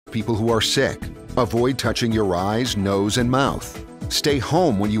People who are sick. Avoid touching your eyes, nose, and mouth. Stay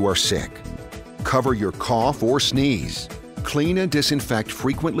home when you are sick. Cover your cough or sneeze. Clean and disinfect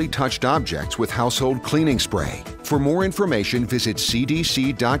frequently touched objects with household cleaning spray. For more information, visit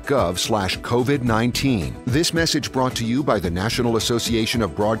cdc.gov/COVID-19. This message brought to you by the National Association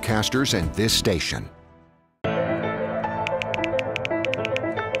of Broadcasters and this station.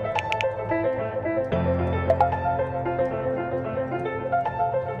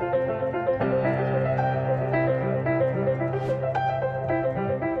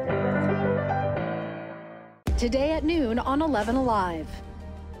 Today at noon on 11Alive.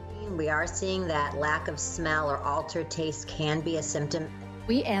 We are seeing that lack of smell or altered taste can be a symptom.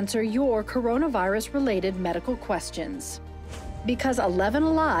 We answer your coronavirus-related medical questions. Because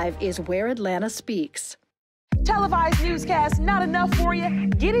 11Alive is where Atlanta speaks. Televised newscasts not enough for you?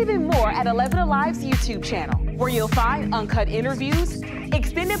 Get even more at 11Alive's YouTube channel, where you'll find uncut interviews,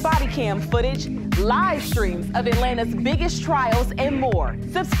 extended body cam footage, live streams of Atlanta's biggest trials, and more.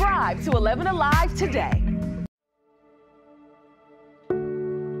 Subscribe to 11Alive today.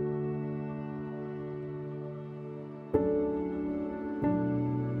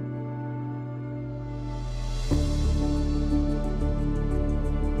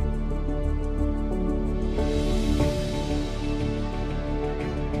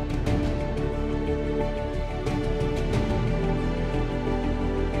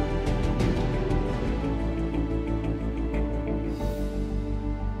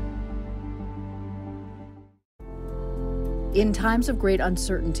 In times of great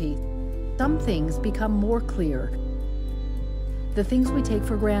uncertainty, some things become more clear. The things we take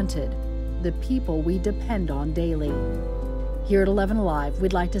for granted, the people we depend on daily. Here at 11Alive,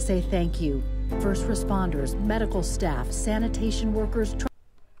 we'd like to say thank you. First responders, medical staff, sanitation workers.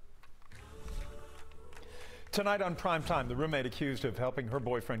 Tonight on Primetime, the roommate accused of helping her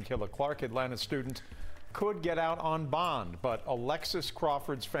boyfriend kill a Clark Atlanta student could get out on bond, but Alexis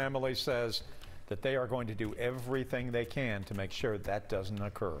Crawford's family says that they are going to do everything they can to make sure that doesn't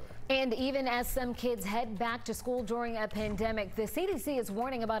occur. And even as some kids head back to school during a pandemic, the CDC is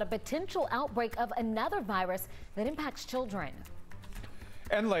warning about a potential outbreak of another virus that impacts children.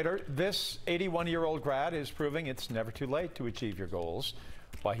 And later, this 81-year-old grad is proving it's never too late to achieve your goals,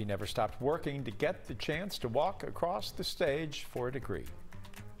 why he never stopped working to get the chance to walk across the stage for a degree.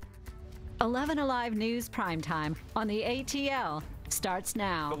 11Alive News Primetime on the ATL starts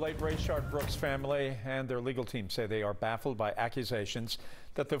now. The late Rayshard Brooks family and their legal team say they are baffled by accusations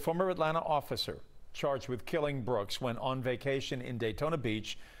that the former Atlanta officer charged with killing Brooks went on vacation in Daytona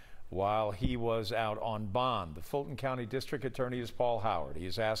Beach while he was out on bond. The Fulton County District Attorney is Paul Howard. He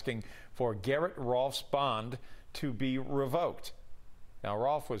is asking for Garrett Rolfe's bond to be revoked. Now,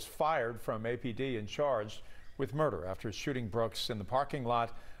 Rolfe was fired from APD and charged with murder after shooting Brooks in the parking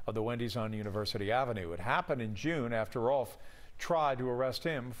lot of the Wendy's on University Avenue. It happened in June after Rolfe tried to arrest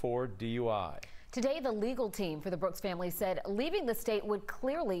him for DUI. Today, the legal team for the Brooks family said leaving the state would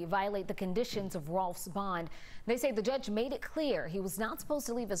clearly violate the conditions of Rolfe's bond. They say the judge made it clear he was not supposed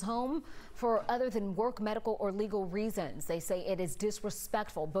to leave his home for other than work, medical, or legal reasons. They say it is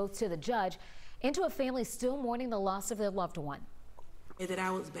disrespectful both to the judge and to a family still mourning the loss of their loved one. That I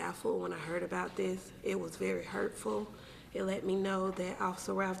was baffled when I heard about this. It was very hurtful. It let me know that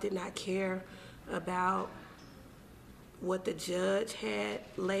Officer Ralph did not care about what the judge had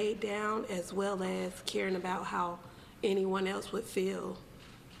laid down, as well as caring about how anyone else would feel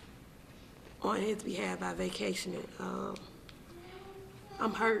on his behalf by vacationing.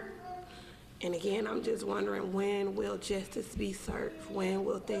 I'm hurt. And again, I'm just wondering, when will justice be served? When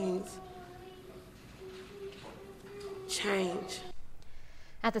will things change?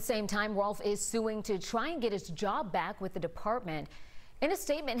 At the same time, Rolfe is suing to try and get his job back with the department. In a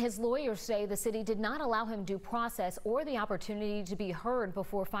statement, his lawyers say the city did not allow him due process or the opportunity to be heard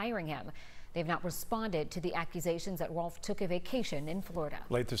before firing him. They've not responded to the accusations that Rolfe took a vacation in Florida.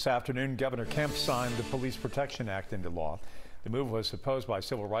 Late this afternoon, Governor Kemp signed the Police Protection Act into law. The move was opposed by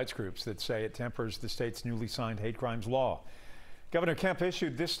civil rights groups that say it tempers the state's newly signed hate crimes law. Governor Kemp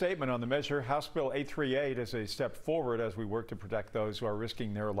issued this statement on the measure. House Bill 838 is a step forward as we work to protect those who are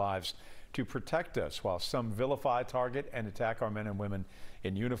risking their lives to protect us, while some vilify, target, and attack our men and women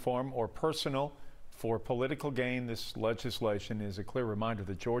in uniform or personal for political gain. This legislation is a clear reminder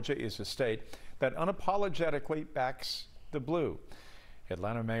that Georgia is a state that unapologetically backs the blue.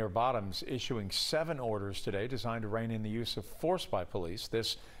 Atlanta Mayor Bottoms issuing 7 orders today designed to rein in the use of force by police.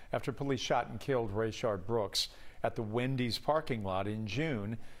 This after police shot and killed Rayshard Brooks at the Wendy's parking lot in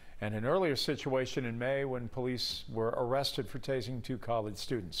June, and an earlier situation in May when police were arrested for tasing 2 college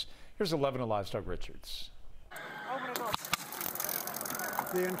students. Here's 11Alive's Doug Richards.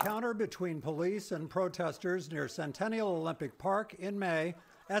 The encounter between police and protesters near Centennial Olympic Park in May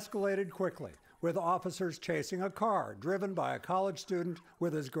escalated quickly, with officers chasing a car driven by a college student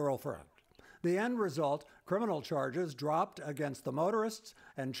with his girlfriend. The end result, criminal charges dropped against the motorists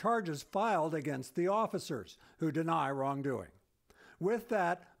and charges filed against the officers, who deny wrongdoing. With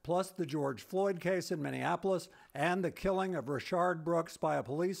that, plus the George Floyd case in Minneapolis and the killing of Rashard Brooks by a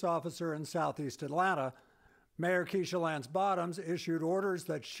police officer in southeast Atlanta, Mayor Keisha Lance Bottoms issued orders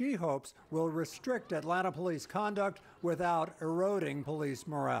that she hopes will restrict Atlanta police conduct without eroding police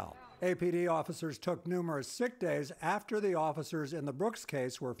morale. APD officers took numerous sick days after the officers in the Brooks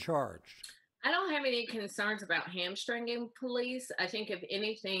case were charged. I don't have any concerns about hamstringing police. I think if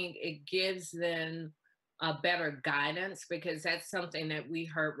anything, it gives them better guidance, because that's something that we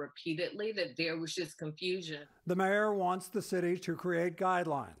heard repeatedly, that there was just confusion. The mayor wants the city to create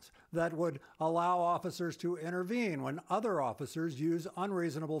guidelines that would allow officers to intervene when other officers use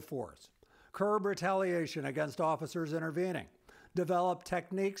unreasonable force, curb retaliation against officers intervening, develop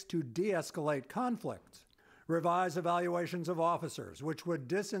techniques to de-escalate conflicts, revise evaluations of officers, which would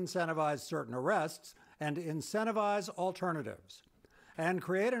disincentivize certain arrests and incentivize alternatives, and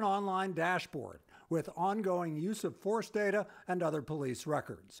create an online dashboard with ongoing use of force data and other police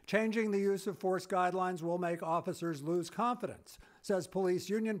records. Changing the use of force guidelines will make officers lose confidence, says Police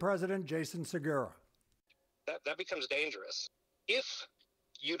Union President Jason Segura. That becomes dangerous. If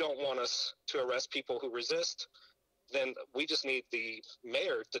you don't want us to arrest people who resist, then we just need the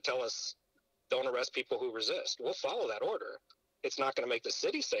mayor to tell us, don't arrest people who resist. We'll follow that order. It's not going to make the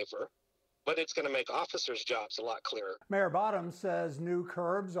city safer, but it's going to make officers' jobs a lot clearer. Mayor Bottoms says new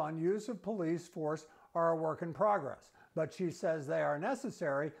curbs on use of police force are a work in progress, but she says they are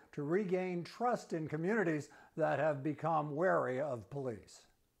necessary to regain trust in communities that have become wary of police.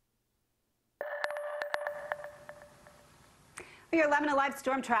 Your 11Alive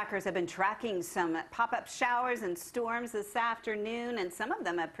storm trackers have been tracking some pop-up showers and storms this afternoon, and some of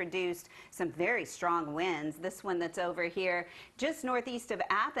them have produced some very strong winds. This one that's over here just northeast of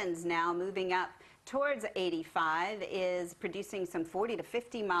Athens now, moving up towards 85, is producing some 40 to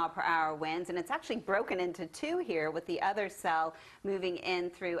 50 mile per hour winds, and it's actually broken into two here, with the other cell moving in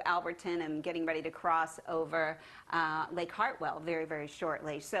through Alberton and getting ready to cross over Lake Hartwell very, very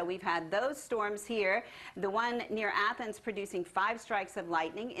shortly. So we've had those storms here. The one near Athens producing 5 strikes of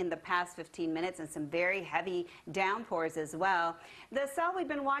lightning in the past 15 minutes and some very heavy downpours as well. The cell we've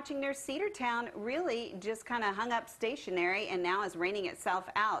been watching near Cedartown really just kind of hung up stationary and now is raining itself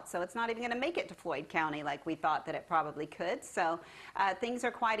out. So it's not even going to make it to Floyd County like we thought that it probably could. So things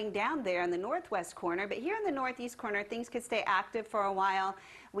are quieting down there in the northwest corner, but here in the northeast corner things could stay active for a while.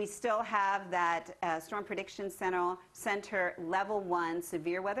 We still have that Storm Prediction Center level 1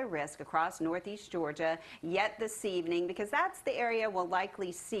 severe weather risk across northeast Georgia yet this evening, because that's the area we'll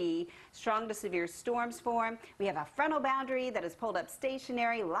likely see strong to severe storms form. We have a frontal boundary that has pulled up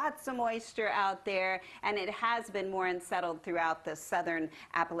stationary, lots of moisture out there, and it has been more unsettled throughout the southern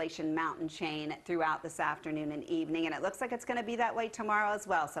Appalachian mountain chain throughout this afternoon and evening, and it looks like it's going to be that way tomorrow as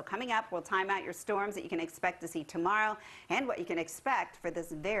well. So coming up, we'll time out your storms that you can expect to see tomorrow and what you can expect for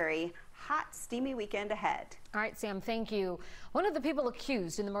this very hot, steamy weekend ahead. All right, Sam, thank you. One of the people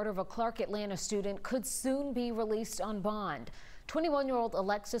accused in the murder of a Clark Atlanta student could soon be released on bond. 21-year-old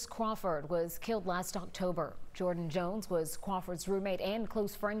Alexis Crawford was killed last October. Jordan Jones was Crawford's roommate and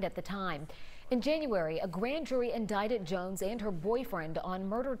close friend at the time. In January, a grand jury indicted Jones and her boyfriend on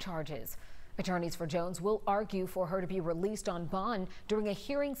murder charges. Attorneys for Jones will argue for her to be released on bond during a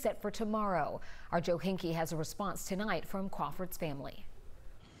hearing set for tomorrow. Our Joe Hinkie has a response tonight from Crawford's family.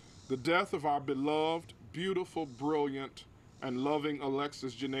 The death of our beloved, beautiful, brilliant, and loving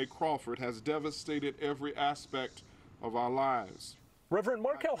Alexis Janae Crawford has devastated every aspect of our lives. Reverend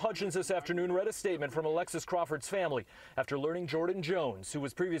Markel Hutchins this afternoon read a statement from Alexis Crawford's family after learning Jordan Jones, who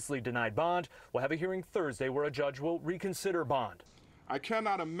was previously denied bond, will have a hearing Thursday where a judge will reconsider bond. I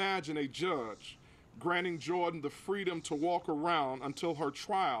cannot imagine a judge granting Jordan the freedom to walk around until her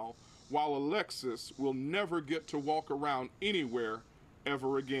trial, while Alexis will never get to walk around anywhere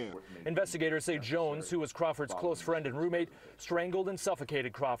ever again. Investigators say Jones, who was Crawford's close friend and roommate, strangled and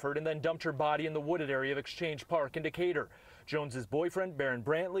suffocated Crawford and then dumped her body in the wooded area of Exchange Park in Decatur. Jones's boyfriend, Barron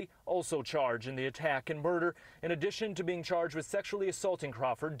Brantley, also charged in the attack and murder, in addition to being charged with sexually assaulting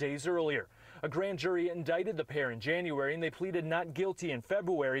Crawford days earlier. A grand jury indicted the pair in January and they pleaded not guilty in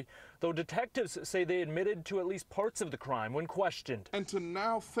February, though detectives say they admitted to at least parts of the crime when questioned. And to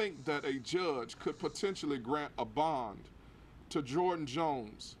now think that a judge could potentially grant a bond to Jordan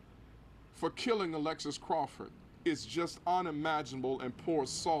Jones for killing Alexis Crawford is just unimaginable and pours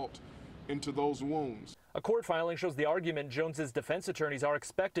salt into those wounds. A court filing shows the argument Jones's defense attorneys are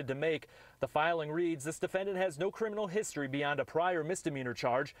expected to make. The filing reads, this defendant has no criminal history beyond a prior misdemeanor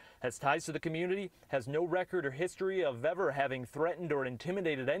charge, has ties to the community, has no record or history of ever having threatened or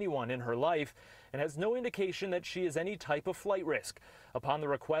intimidated anyone in her life, and has no indication that she is any type of flight risk. Upon the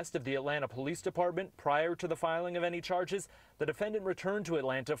request of the Atlanta Police Department, prior to the filing of any charges, the defendant returned to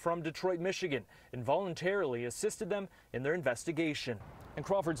Atlanta from Detroit, Michigan, and voluntarily assisted them in their investigation. And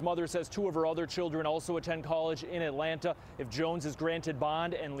Crawford's mother says 2 of her other children also attend college in Atlanta. If Jones is granted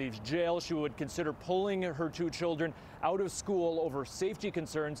bond and leaves jail, she would consider pulling her 2 children out of school over safety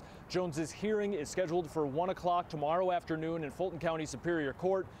concerns. Jones's hearing is scheduled for 1 o'clock tomorrow afternoon in Fulton County Superior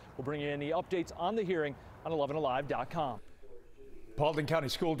Court. We'll bring you any updates on the hearing on 11alive.com. Paulding County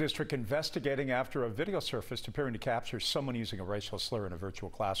School District investigating after a video surfaced appearing to capture someone using a racial slur in a virtual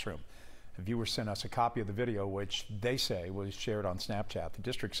classroom. A viewer sent us a copy of the video, which they say was shared on Snapchat. The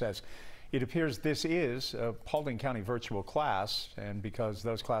district says it appears this is a Paulding County virtual class, and because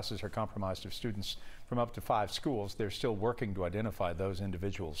those classes are comprised of students from up to 5 schools, they're still working to identify those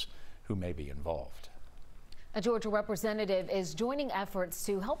individuals who may be involved. A Georgia representative is joining efforts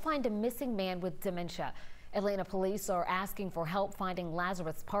to help find a missing man with dementia. Atlanta police are asking for help finding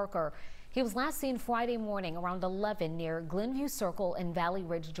Lazarus Parker. He was last seen Friday morning around 11 near Glenview Circle and Valley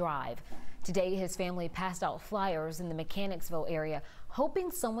Ridge Drive. Today, his family passed out flyers in the Mechanicsville area,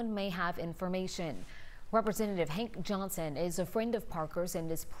 hoping someone may have information. Representative Hank Johnson is a friend of Parker's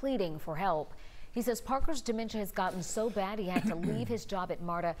and is pleading for help. He says Parker's dementia has gotten so bad he had to leave his job at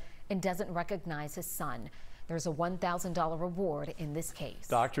MARTA and doesn't recognize his son. There's a $1,000 reward in this case.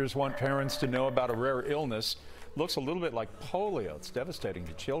 Doctors want parents to know about a rare illness. Looks a little bit like polio. It's devastating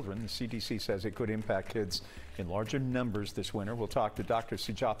to children. The CDC says it could impact kids in larger numbers this winter. We'll talk to Dr.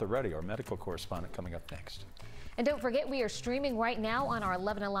 Sujatha Reddy, our medical correspondent, coming up next. And don't forget, we are streaming right now on our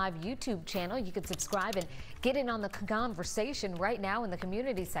 11Alive YouTube channel. You can subscribe and get in on the conversation right now in the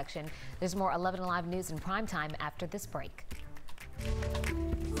community section. There's more 11Alive news in primetime after this break.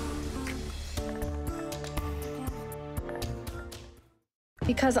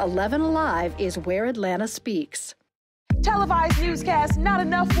 Because 11Alive is where Atlanta speaks. Televised newscasts not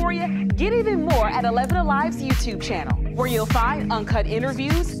enough for you? Get even more at 11Alive's YouTube channel, where you'll find uncut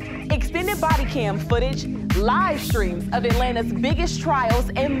interviews, extended body cam footage, live streams of Atlanta's biggest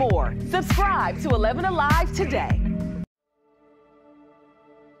trials, and more. Subscribe to 11Alive today.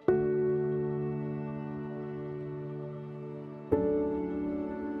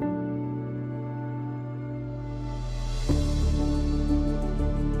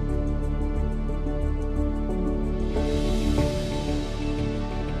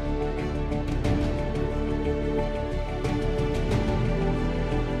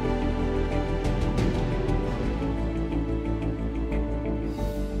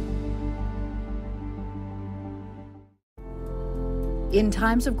 In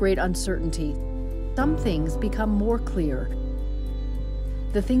times of great uncertainty, some things become more clear.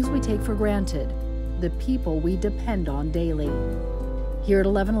 The things we take for granted, the people we depend on daily. Here at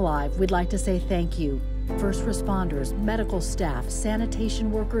 11Alive, we'd like to say thank you. First responders, medical staff, sanitation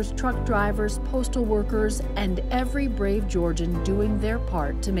workers, truck drivers, postal workers, and every brave Georgian doing their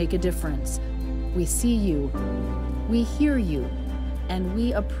part to make a difference. We see you, we hear you, and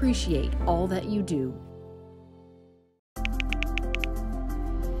we appreciate all that you do.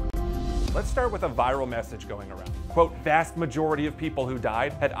 Let's start with a viral message going around. Quote, vast majority of people who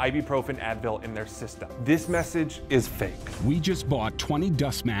died had ibuprofen Advil in their system. This message is fake. We just bought 20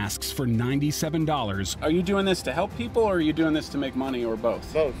 dust masks for $97. Are you doing this to help people, or are you doing this to make money, or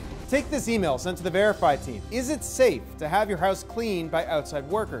both? Both. Take this email sent to the Verify team. Is it safe to have your house cleaned by outside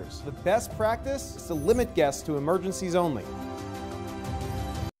workers? The best practice is to limit guests to emergencies only.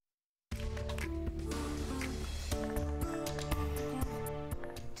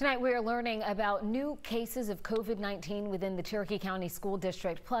 Tonight, we are learning about new cases of COVID-19 within the Cherokee County School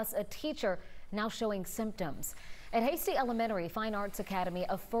District, plus a teacher now showing symptoms. At Hasty Elementary Fine Arts Academy,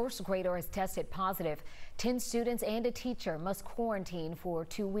 a first grader has tested positive. 10 students and a teacher must quarantine for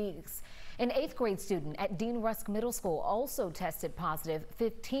 2 weeks. An 8th grade student at Dean Rusk Middle School also tested positive.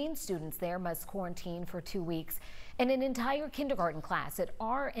 15 students there must quarantine for 2 weeks. And an entire kindergarten class at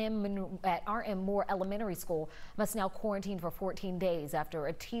RM Moore Elementary School must now quarantine for 14 days after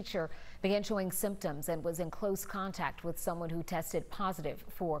a teacher began showing symptoms and was in close contact with someone who tested positive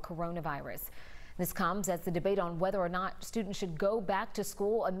for coronavirus. This comes as the debate on whether or not students should go back to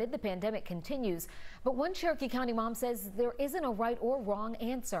school amid the pandemic continues. But one Cherokee County mom says there isn't a right or wrong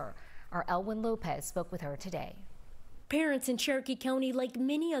answer. Our Elwyn Lopez spoke with her today. Parents in Cherokee County, like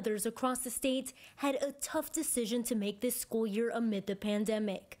many others across the state, had a tough decision to make this school year amid the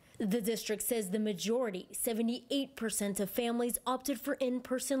pandemic. The district says the majority, 78% of families opted for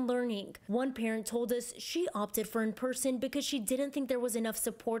in-person learning. One parent told us she opted for in-person because she didn't think there was enough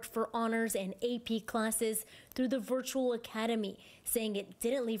support for honors and AP classes through the virtual academy, saying it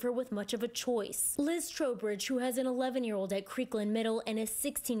didn't leave her with much of a choice. Liz Trowbridge, who has an 11-year-old at Creekland Middle and a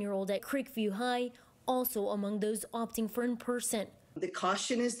 16-year-old at Creekview High, also among those opting for in-person. The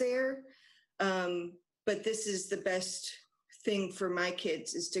caution is there, but this is the best thing for my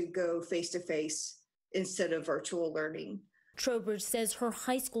kids, is to go face-to-face instead of virtual learning. Trowbridge says her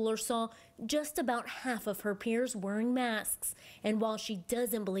high schooler saw just about half of her peers wearing masks. And while she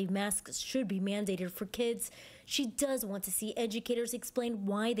doesn't believe masks should be mandated for kids, she does want to see educators explain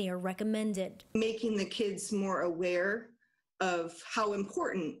why they are recommended. Making the kids more aware of how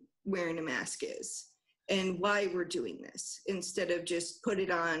important wearing a mask is and why we're doing this, instead of just put it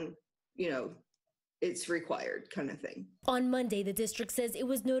on, it's required kind of thing. On Monday, the district says it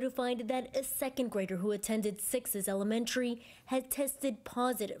was notified that a second grader who attended 6's elementary had tested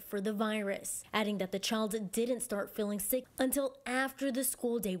positive for the virus, adding that the child didn't start feeling sick until after the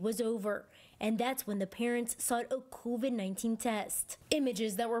school day was over. And that's when the parents sought a COVID-19 test.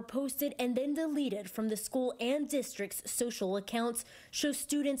 Images that were posted and then deleted from the school and district's social accounts show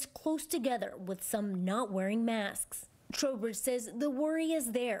students close together with some not wearing masks. Trowbridge says the worry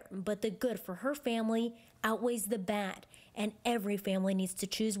is there, but the good for her family outweighs the bad, and every family needs to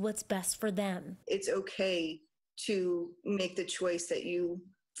choose what's best for them. It's okay to make the choice that you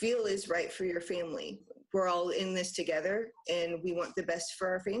feel is right for your family. We're all in this together, and we want the best for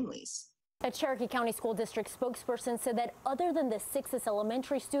our families. A Cherokee County School District spokesperson said that other than the 6's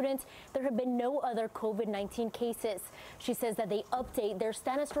elementary students, there have been no other COVID-19 cases. She says that they update their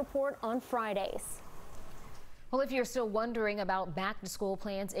status report on Fridays. Well, if you're still wondering about back-to-school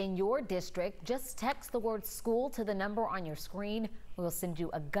plans in your district, just text the word school to the number on your screen. We'll send you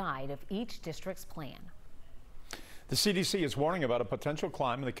a guide of each district's plan. The CDC is warning about a potential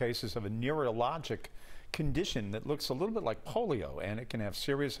climb in the cases of a neurologic condition that looks a little bit like polio, and it can have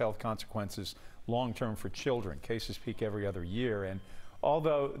serious health consequences long-term for children. Cases peak every other year, and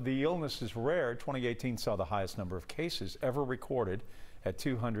although the illness is rare, 2018 saw the highest number of cases ever recorded at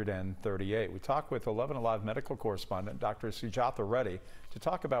 238. We talked with 11Alive medical correspondent Dr. Sujatha Reddy to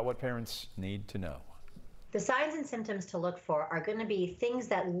talk about what parents need to know. The signs and symptoms to look for are going to be things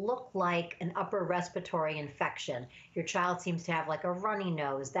that look like an upper respiratory infection. Your child seems to have like a runny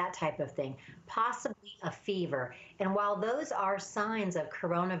nose, that type of thing, possibly a fever. And while those are signs of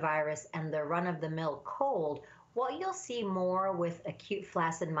coronavirus and the run-of-the-mill cold, what you'll see more with acute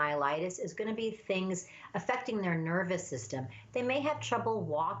flaccid myelitis is going to be things affecting their nervous system. They may have trouble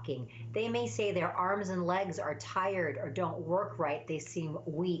walking. They may say their arms and legs are tired or don't work right. They seem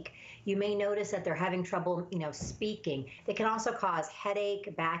weak. You may notice that they're having trouble, speaking. They can also cause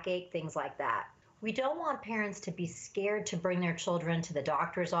headache, backache, things like that. We don't want parents to be scared to bring their children to the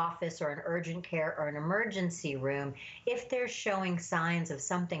doctor's office or an urgent care or an emergency room if they're showing signs of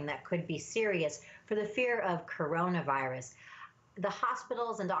something that could be serious for the fear of coronavirus. The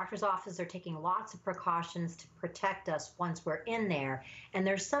hospitals and doctor's offices are taking lots of precautions to protect us once we're in there, and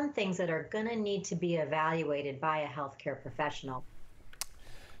there's some things that are going to need to be evaluated by a healthcare professional.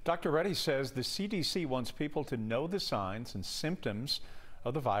 Dr. Reddy says the CDC wants people to know the signs and symptoms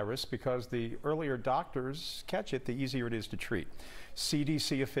of the virus because the earlier doctors catch it, the easier it is to treat.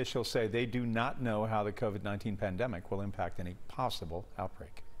 CDC officials say they do not know how the COVID-19 pandemic will impact any possible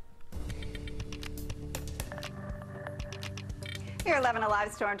outbreak. Here,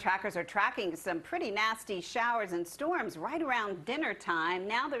 11Alive storm trackers are tracking some pretty nasty showers and storms right around dinner time.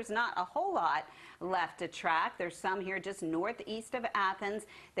 Now there's not a whole lot left to track. There's some here just northeast of Athens.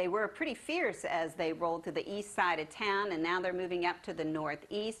 They were pretty fierce as they rolled through the east side of town, and now they're moving up to the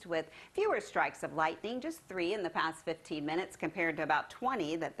northeast with fewer strikes of lightning, just 3 in the past 15 minutes compared to about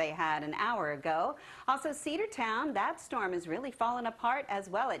 20 that they had an hour ago. Also, Cedartown, that storm has really fallen apart as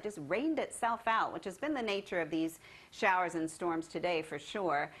well. It just rained itself out, which has been the nature of these showers and storms today for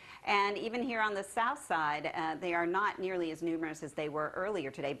sure. And even here on the south side, they are not nearly as numerous as they were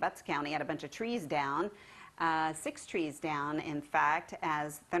earlier today. Butts County had a bunch of trees down, 6 trees down, in fact,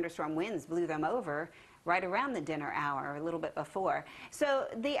 as thunderstorm winds blew them over right around the dinner hour, a little bit before. So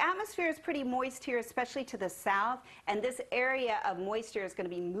the atmosphere is pretty moist here, especially to the south, and this area of moisture is going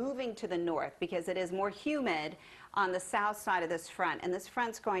to be moving to the north because it is more humid on the south side of this front, and this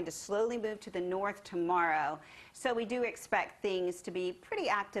front's going to slowly move to the north tomorrow. So we do expect things to be pretty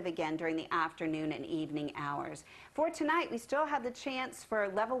active again during the afternoon and evening hours. For tonight, we still have the chance for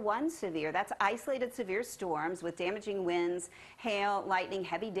level 1 severe. That's isolated severe storms with damaging winds, hail, lightning,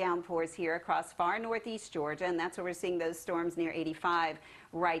 heavy downpours here across far northeast Georgia, and that's where we're seeing those storms near 85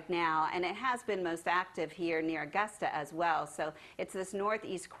 right now, and it has been most active here near Augusta as well. So it's this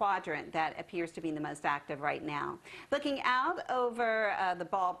northeast quadrant that appears to be the most active right now. Looking out over the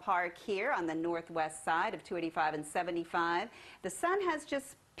ballpark here on the northwest side of 285 and 75, the sun has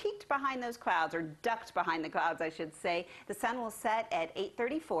just peeked behind those clouds, or ducked behind the clouds, I should say. The sun will set at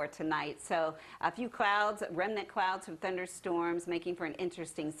 8:34 tonight, so a few clouds, remnant clouds from thunderstorms, making for an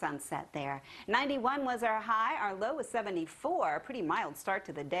interesting sunset there. 91 was our high. Our low was 74. Pretty mild start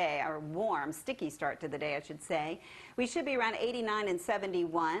to the day, or warm, sticky start to the day, I should say. We should be around 89 and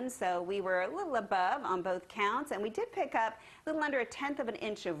 71, so we were a little above on both counts, and we did pick up a little under 1/10 of an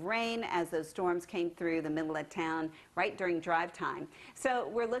inch of rain as those storms came through the middle of town right during drive time. So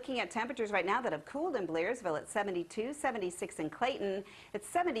we're looking at temperatures right now that have cooled in Blairsville at 72, 76 in Clayton. It's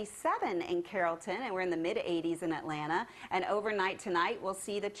 77 in Carrollton, and we're in the mid-80s in Atlanta. And overnight tonight, we'll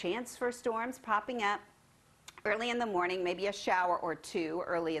see the chance for storms popping up early in the morning, maybe a shower or two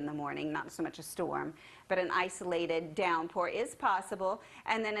early in the morning, not so much a storm, but an isolated downpour is possible.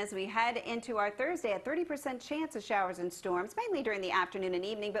 And then as we head into our Thursday, a 30% chance of showers and storms, mainly during the afternoon and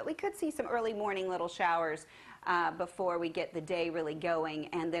evening, but we could see some early morning little showers before we get the day really going.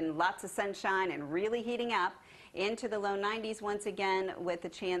 And then lots of sunshine and really heating up into the low 90s once again, with the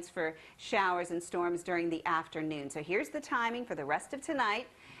chance for showers and storms during the afternoon. So here's the timing for the rest of tonight.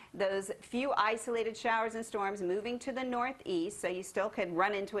 Those few isolated showers and storms moving to the northeast, so you still could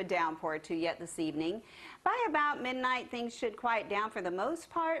run into a downpour or two yet this evening. By about midnight, things should quiet down for the most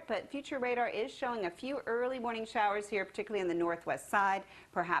part, but future radar is showing a few early morning showers here, particularly on the northwest side,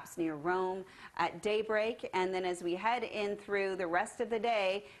 perhaps near Rome at daybreak. And then as we head in through the rest of the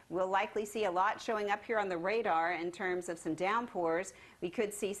day, we'll likely see a lot showing up here on the radar in terms of some downpours. We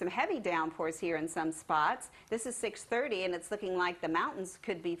could see some heavy downpours here in some spots. This is 6:30, and it's looking like the mountains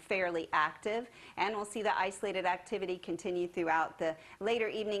could be fairly active, and we'll see the isolated activity continue throughout the later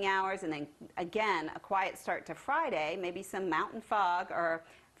evening hours, and then again a quiet start to Friday, maybe some mountain fog or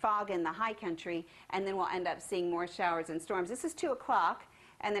fog in the high country, and then we'll end up seeing more showers and storms. This is 2 o'clock,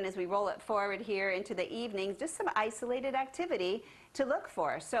 and then as we roll it forward here into the evenings, just some isolated activity to look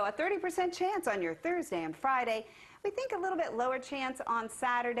for. So a 30% chance on your Thursday and Friday. We think a little bit lower chance on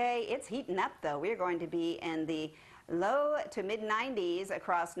Saturday. It's heating up though. We're going to be in the low to mid 90s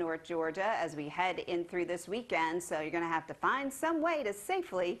across North Georgia as we head in through this weekend, so you're going to have to find some way to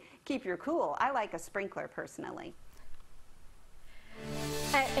safely keep your cool. I like a sprinkler personally.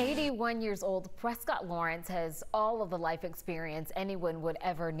 At 81 years old, Prescott Lawrence has all of the life experience anyone would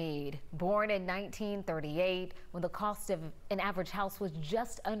ever need. Born in 1938, when the cost of an average house was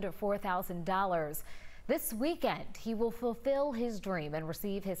just under $4,000. This weekend, he will fulfill his dream and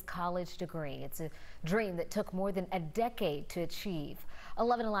receive his college degree. It's a dream that took more than a decade to achieve.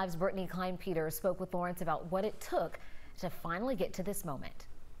 11Alive's Brittany Klein-Peters spoke with Lawrence about what it took to finally get to this moment.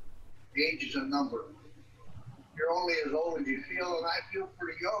 Age is a number. You're only as old as you feel, and I feel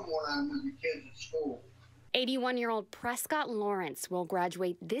pretty young when I'm with the kids at school. 81-year-old Prescott Lawrence will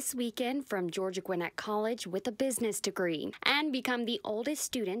graduate this weekend from Georgia Gwinnett College with a business degree and become the oldest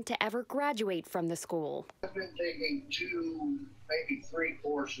student to ever graduate from the school. I've been taking 2, maybe 3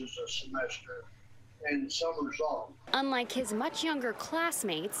 courses a semester, and summer's off. Unlike his much younger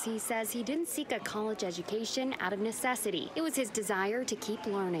classmates, he says he didn't seek a college education out of necessity. It was his desire to keep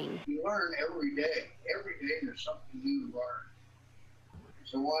learning. You learn every day. Every day there's something new to learn.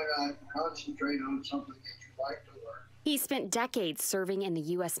 So why not concentrate on something that you like to learn? He spent decades serving in the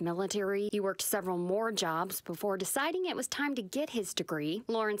U.S. military. He worked several more jobs before deciding it was time to get his degree.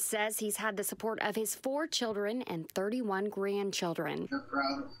 Lawrence says he's had the support of his 4 children and 31 grandchildren. They're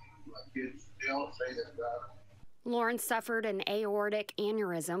proud of me. My kids, they all say they're proud of me. Lawrence suffered an aortic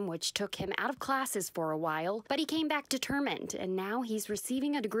aneurysm, which took him out of classes for a while, but he came back determined, and now he's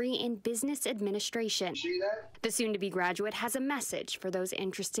receiving a degree in business administration. See that? The soon-to-be graduate has a message for those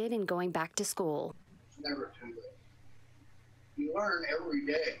interested in going back to school. It's never too late. You learn every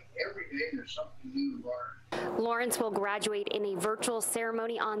day. Every day there's something new to learn. Lawrence will graduate in a virtual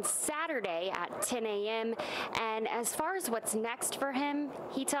ceremony on Saturday at 10 a.m. And as far as what's next for him,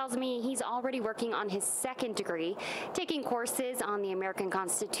 he tells me he's already working on his 2nd degree, taking courses on the American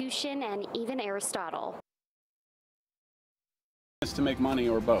Constitution and even Aristotle. To make money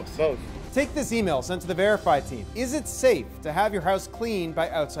or both? Both. Take this email sent to the Verify team. Is it safe to have your house cleaned by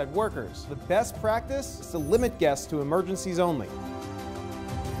outside workers? The best practice is to limit guests to emergencies only.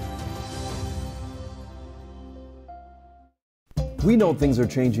 We know things are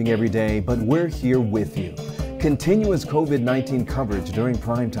changing every day, but we're here with you. Continuous COVID-19 coverage during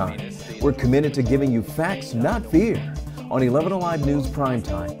primetime. We're committed to giving you facts, not fear. On 11Alive News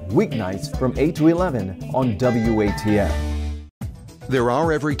Primetime, weeknights from 8 to 11 on WATF. There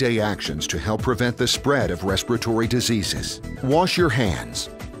are everyday actions to help prevent the spread of respiratory diseases. Wash your hands.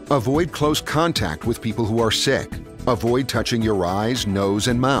 Avoid close contact with people who are sick. Avoid touching your eyes, nose,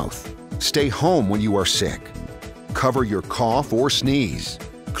 and mouth. Stay home when you are sick. Cover your cough or sneeze.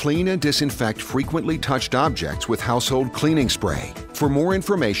 Clean and disinfect frequently touched objects with household cleaning spray. For more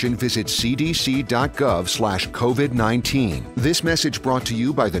information, visit cdc.gov/COVID-19. This message brought to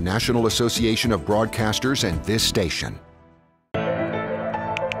you by the National Association of Broadcasters and this station.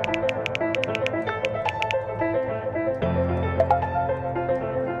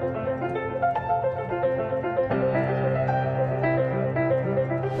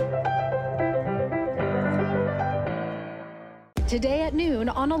 Today at noon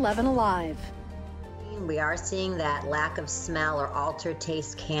on 11Alive. We are seeing that lack of smell or altered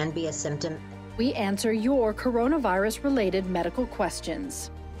taste can be a symptom. We answer your coronavirus-related medical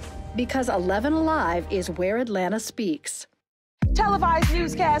questions. Because 11Alive is where Atlanta speaks. Televised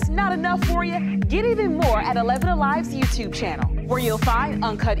newscasts not enough for you? Get even more at 11Alive's YouTube channel, where you'll find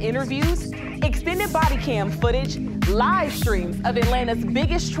uncut interviews, extended body cam footage, live streams of Atlanta's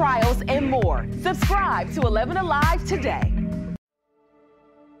biggest trials, and more. Subscribe to 11Alive today.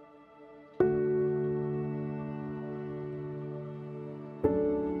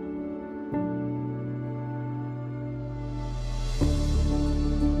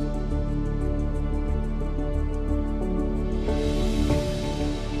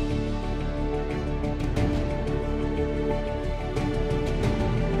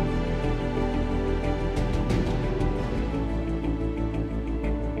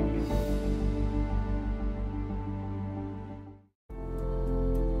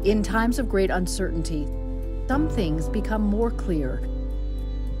 In times of great uncertainty, some things become more clear.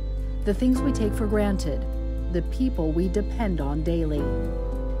 The things we take for granted, the people we depend on daily.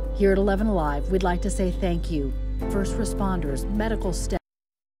 Here at 11Alive, we'd like to say thank you. First responders, medical staff.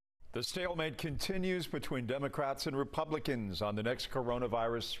 The stalemate continues between Democrats and Republicans on the next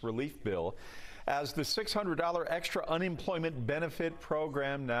coronavirus relief bill as the $600 extra unemployment benefit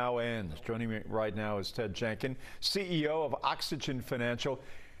program now ends. Joining me right now is Ted Jenkin, CEO of Oxygen Financial.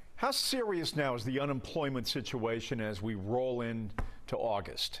 How serious now is the unemployment situation as we roll into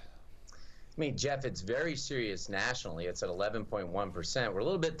August? I mean, Jeff, it's very serious nationally. It's at 11.1%. We're a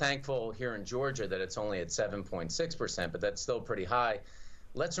little bit thankful here in Georgia that it's only at 7.6%, but that's still pretty high.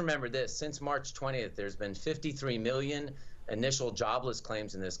 Let's remember this. Since March 20th, there's been 53 million initial jobless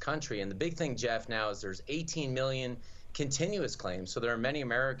claims in this country. And the big thing, Jeff, now is there's 18 million continuous claims. So there are many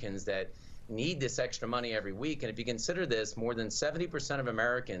Americans that need this extra money every week. And if you consider this, more than 70% of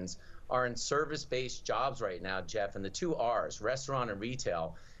Americans are in service-based jobs right now, Jeff, and the two R's, restaurant and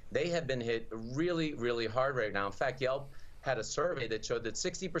retail, they have been hit really, really hard right now. In fact, Yelp had a survey that showed that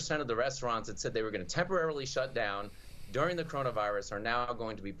 60% of the restaurants that said they were going to temporarily shut down during the coronavirus are now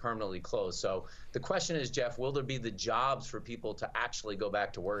going to be permanently closed. So the question is, Jeff, will there be the jobs for people to actually go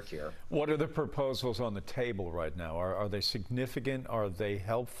back to work here? What are the proposals on the table right now? Are they significant? Are they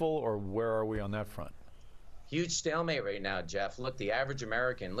helpful? Or where are we on that front? Huge stalemate right now, Jeff. Look, the average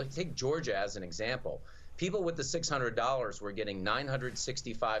American, look, take Georgia as an example. People with the $600 were getting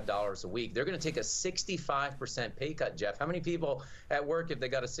 $965 a week. They're going to take a 65% pay cut, Jeff. How many people at work, if they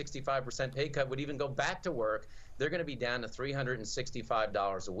got a 65% pay cut, would even go back to work? They're going to be down to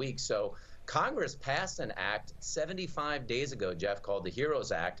 $365 a week. So Congress passed an act 75 days ago, Jeff, called the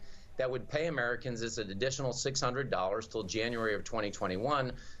HEROES Act, that would pay Americans as an additional $600 till January of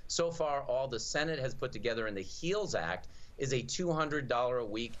 2021. So far, all the Senate has put together in the HEALS Act is a $200 a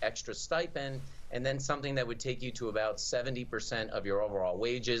week extra stipend, and then something that would take you to about 70% of your overall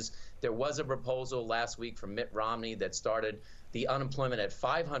wages. There was a proposal last week from Mitt Romney that started the unemployment at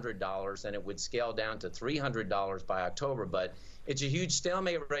 $500, and it would scale down to $300 by October. But it's a huge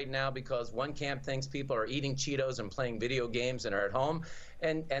stalemate right now because one camp thinks people are eating Cheetos and playing video games and are at home,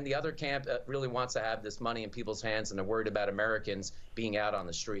 and the other camp really wants to have this money in people's hands, and they're worried about Americans being out on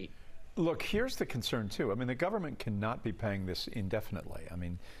the street. Look, here's the concern, too. I mean, the government cannot be paying this indefinitely. I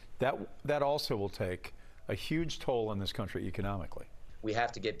mean, that also will take a huge toll on this country economically. We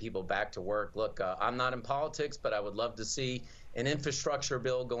have to get people back to work. Look, I'm not in politics, but I would love to see an infrastructure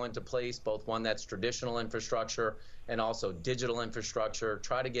bill go into place, both one that's traditional infrastructure and also digital infrastructure.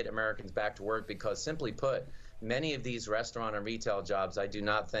 Try to get Americans back to work because, simply put, many of these restaurant and retail jobs I do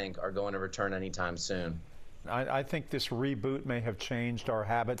not think are going to return anytime soon. I think this reboot may have changed our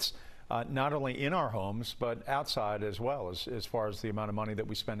habits, not only in our homes, but outside as well, as far as the amount of money that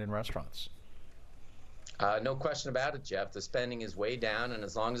we spend in restaurants. No question about it, Jeff. The spending is way down, and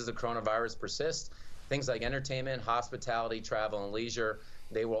as long as the coronavirus persists, things like entertainment, hospitality, travel, and leisure,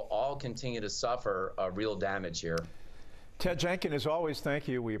 they will all continue to suffer real damage here. Ted Jenkins, as always, thank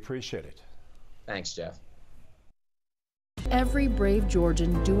you. We appreciate it. Thanks, Jeff. Every brave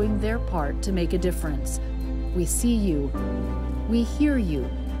Georgian doing their part to make a difference. We see you, we hear you,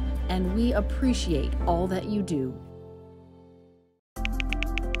 and we appreciate all that you do.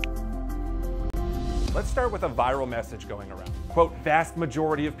 Let's start with a viral message going around. Quote, vast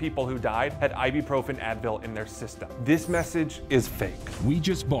majority of people who died had ibuprofen Advil in their system. This message is fake. We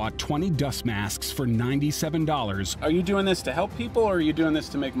just bought 20 dust masks for $97. Are you doing this to help people or are you doing this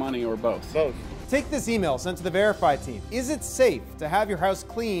to make money or both? Both. Take this email sent to the Verify team. Is it safe to have your house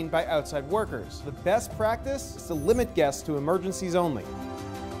cleaned by outside workers? The best practice is to limit guests to emergencies only.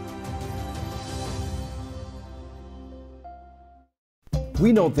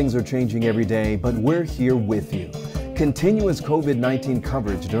 We know things are changing every day, but we're here with you. Continuous COVID-19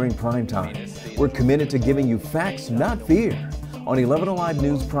 coverage during primetime. We're committed to giving you facts, not fear. On 11Alive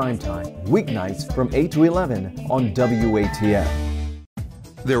News Primetime, weeknights from 8 to 11 on WATF.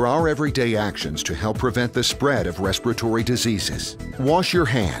 There are everyday actions to help prevent the spread of respiratory diseases. Wash your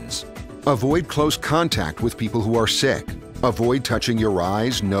hands. Avoid close contact with people who are sick. Avoid touching your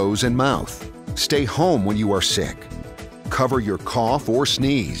eyes, nose, and mouth. Stay home when you are sick. Cover your cough or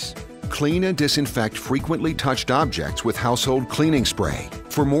sneeze. Clean and disinfect frequently touched objects with household cleaning spray.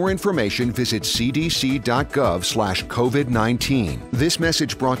 For more information, visit cdc.gov/COVID-19. This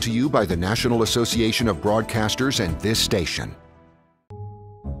message brought to you by the National Association of Broadcasters and this station.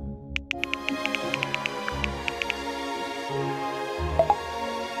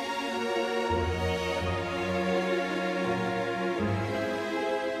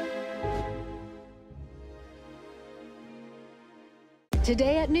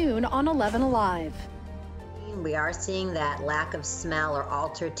 Today at noon on 11Alive. We are seeing that lack of smell or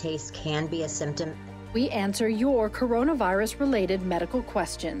altered taste can be a symptom. We answer your coronavirus-related medical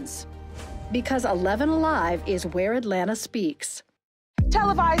questions. Because 11Alive is where Atlanta speaks.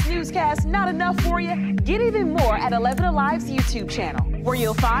 Televised newscasts not enough for you? Get even more at 11Alive's YouTube channel, where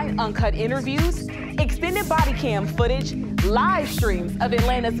you'll find uncut interviews, extended body cam footage, live streams of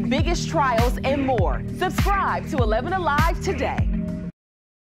Atlanta's biggest trials, and more. Subscribe to 11Alive today.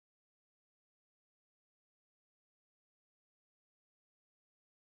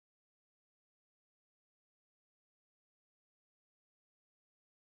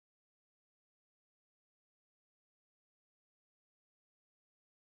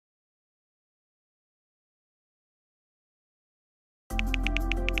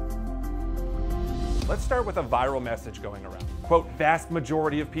 Let's start with a viral message going around. Quote, vast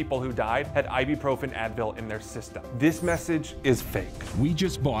majority of people who died had ibuprofen Advil in their system. This message is fake. We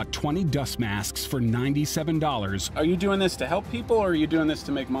just bought 20 dust masks for $97. Are you doing this to help people or are you doing this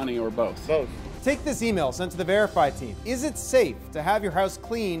to make money or both? Both. Take this email sent to the Verify team. Is it safe to have your house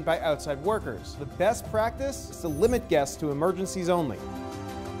cleaned by outside workers? The best practice is to limit guests to emergencies only.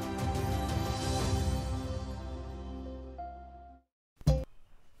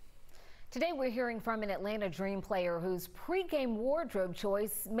 Today we're hearing from an Atlanta Dream player whose pregame wardrobe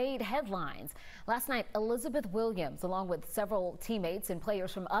choice made headlines. Last night, Elizabeth Williams, along with several teammates and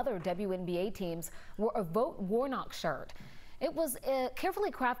players from other WNBA teams, wore a Vote Warnock shirt. It was a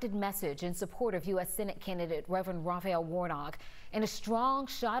carefully crafted message in support of U.S. Senate candidate Reverend Raphael Warnock, and a strong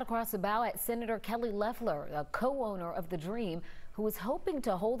shot across the bow at Senator Kelly Loeffler, a co-owner of the Dream, who is hoping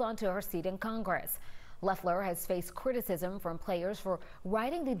to hold on to her seat in Congress. Loeffler has faced criticism from players for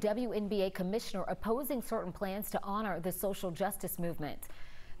writing the WNBA commissioner opposing certain plans to honor the social justice movement.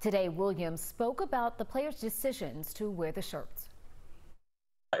 Today, Williams spoke about the players' decisions to wear the shirts.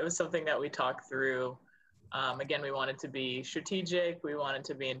 It was something that we talked through. Again, we wanted to be strategic. We wanted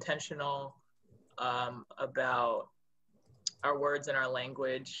to be intentional about our words and our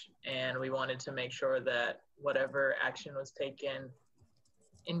language. And we wanted to make sure that whatever action was taken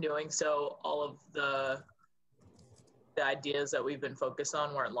in doing so, all of the ideas that we've been focused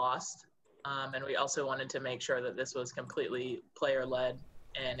on weren't lost. And we also wanted to make sure that this was completely player-led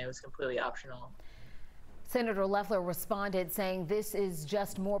and it was completely optional. Senator Loeffler responded saying this is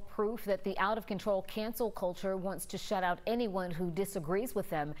just more proof that the out-of-control cancel culture wants to shut out anyone who disagrees with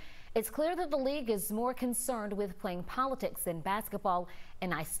them. It's clear that the league is more concerned with playing politics than basketball,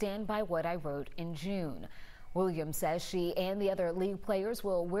 and I stand by what I wrote in June. Williams says she and the other league players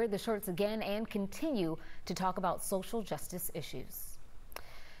will wear the shirts again and continue to talk about social justice issues.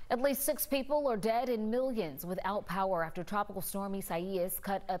 At least 6 people are dead and millions without power after Tropical Storm Isaias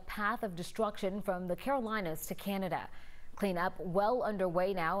cut a path of destruction from the Carolinas to Canada. Cleanup well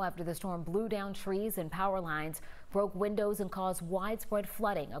underway now after the storm blew down trees and power lines, broke windows, and caused widespread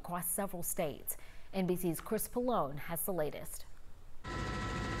flooding across several states. NBC's Chris Pallone has the latest.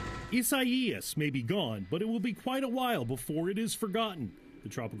 Isaias may be gone, but it will be quite a while before it is forgotten. The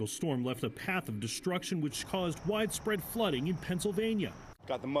tropical storm left a path of destruction which caused widespread flooding in Pennsylvania.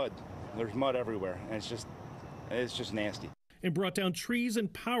 Got the mud. There's mud everywhere, and it's just nasty. And brought down trees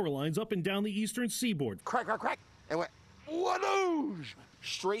and power lines up and down the eastern seaboard. Crack, crack, crack, and went, whoosh,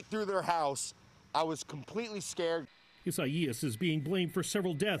 straight through their house. I was completely scared. Isaias is being blamed for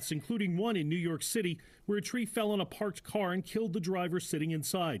several deaths, including one in New York City, where a tree fell on a parked car and killed the driver sitting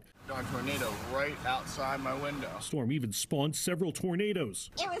inside. A tornado right outside my window. The storm even spawned several tornadoes.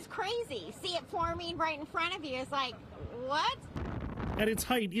 It was crazy. See it forming right in front of you. It's like, what? At its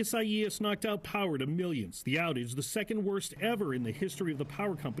height, Isaias knocked out power to millions. The outage, the second worst ever in the history of the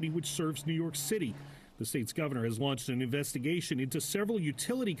power company which serves New York City. The state's governor has launched an investigation into several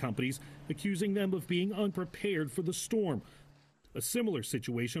utility companies, accusing them of being unprepared for the storm. A similar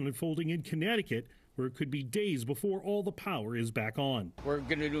situation unfolding in Connecticut, where it could be days before all the power is back on. We're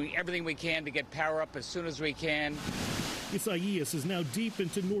going to do everything we can to get power up as soon as we can. Isaias is now deep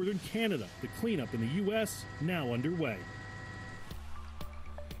into northern Canada. The cleanup in the U.S. now underway.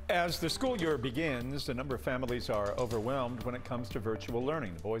 As the school year begins, a number of families are overwhelmed when it comes to virtual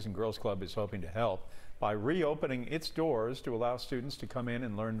learning. The Boys and Girls Club is hoping to help by reopening its doors to allow students to come in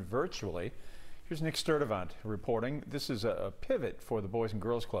and learn virtually. Here's Nick Sturdivant reporting. This is a pivot for the Boys and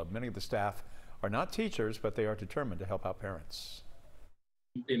Girls Club. Many of the staff are not teachers, but they are determined to help out parents.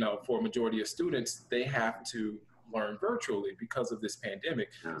 You know, for a majority of students, they have to learn virtually because of this pandemic.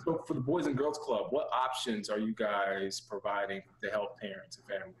 So for the Boys and Girls Club, what options are you guys providing to help parents and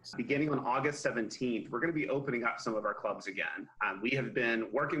families? Beginning on August 17th, we're going to be opening up some of our clubs again. We have been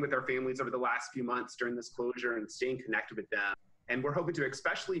working with our families over the last few months during this closure and staying connected with them. And we're hoping to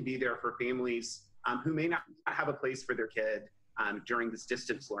especially be there for families who may not have a place for their kid during this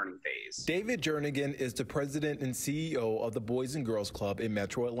distance learning phase. David Jernigan is the president and CEO of the Boys and Girls Club in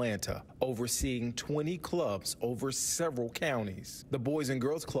Metro Atlanta, overseeing 20 clubs over several counties. The Boys and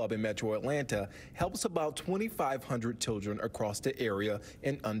Girls Club in Metro Atlanta helps about 2,500 children across the area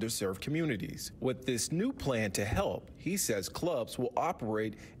in underserved communities. With this new plan to help, he says clubs will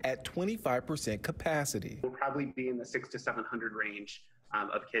operate at 25% capacity. We'll probably be in the 600 to 700 range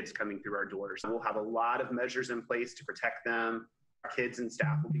of kids coming through our doors. We'll have a lot of measures in place to protect them. Our kids and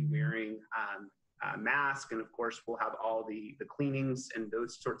staff will be wearing masks, and of course, we'll have all the cleanings and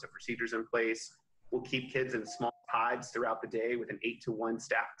those sorts of procedures in place. We'll keep kids in small pods throughout the day with an 8-to-1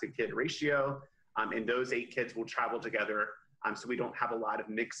 staff to kid ratio, and those 8 kids will travel together, so we don't have a lot of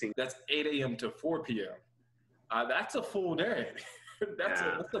mixing. That's 8 a.m. to 4 p.m. That's a full day. That's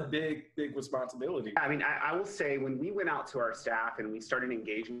a big responsibility. I mean, I will say when we went out to our staff and we started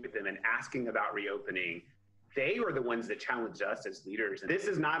engaging with them and asking about reopening, they were the ones that challenged us as leaders. And this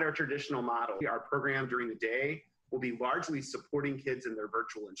is not our traditional model. Our program during the day will be largely supporting kids in their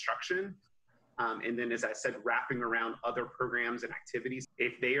virtual instruction. And then, as I said, wrapping around other programs and activities.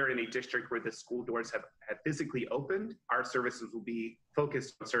 If they are in a district where the school doors have physically opened, our services will be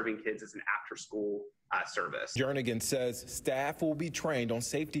focused on serving kids as an after-school service. Jernigan says staff will be trained on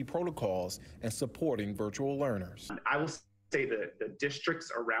safety protocols and supporting virtual learners. I will say that the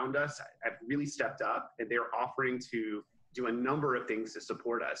districts around us have really stepped up, and they're offering to do a number of things to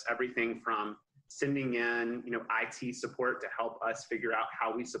support us. Everything from sending in, IT support to help us figure out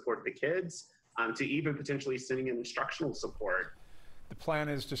how we support the kids, to even potentially sending in instructional support. The plan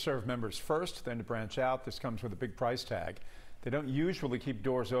is to serve members first, then to branch out. This comes with a big price tag. They don't usually keep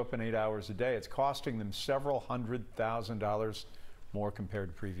doors open 8 hours a day. It's costing them several $100,000 more compared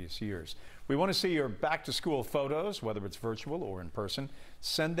to previous years. We want to see your back-to-school photos, whether it's virtual or in person.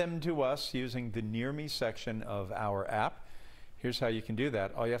 Send them to us using the Near Me section of our app. Here's how you can do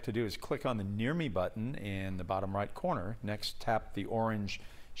that. All you have to do is click on the Near Me button in the bottom right corner. Next, tap the orange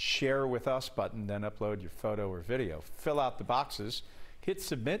Share With Us button, then upload your photo or video. Fill out the boxes, hit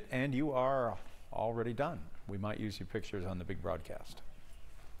Submit, and you are already done. We might use your pictures on the big broadcast.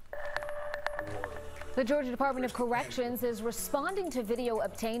 The Georgia Department of Corrections is responding to video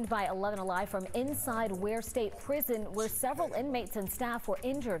obtained by 11Alive from inside Ware State Prison, where several inmates and staff were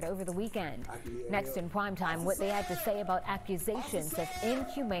injured over the weekend. Next in Primetime, what they had to say about accusations of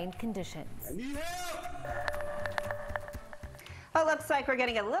inhumane conditions. Well, it looks like we're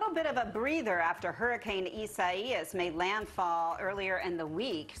getting a little bit of a breather after Hurricane Isaias made landfall earlier in the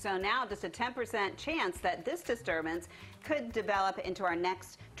week. So now just a 10% chance that this disturbance could develop into our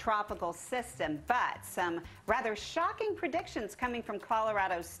next tropical system. But some rather shocking predictions coming from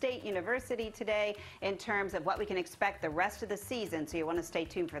Colorado State University today in terms of what we can expect the rest of the season. So you want to stay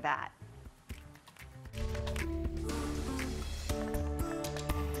tuned for that.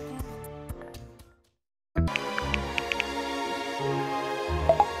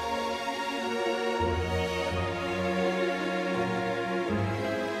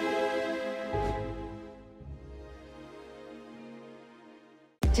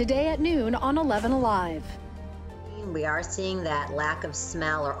 Today at noon on 11Alive. We are seeing that lack of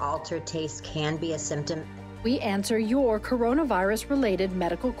smell or altered taste can be a symptom. We answer your coronavirus-related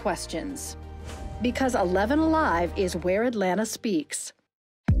medical questions. Because 11Alive is where Atlanta speaks.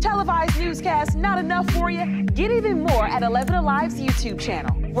 Televised newscasts not enough for you? Get even more at 11Alive's YouTube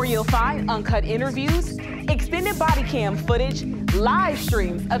channel, where you'll find uncut interviews, extended body cam footage, live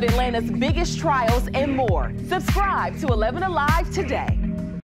streams of Atlanta's biggest trials, and more. Subscribe to 11Alive today.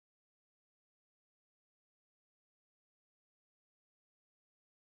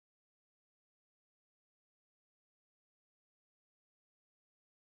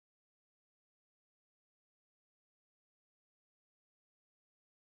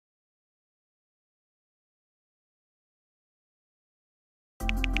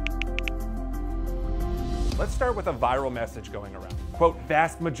 Let's start with a viral message going around. Quote,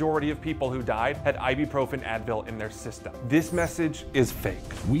 vast majority of people who died had ibuprofen Advil in their system. This message is fake.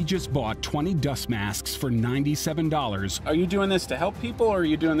 We just bought 20 dust masks for $97. Are you doing this to help people or are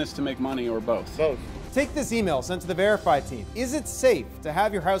you doing this to make money or both? Both. Take this email sent to the Verify team. Is it safe to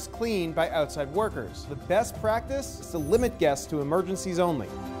have your house cleaned by outside workers? The best practice is to limit guests to emergencies only.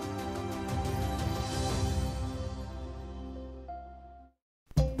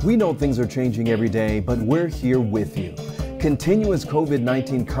 We know things are changing every day, but we're here with you. Continuous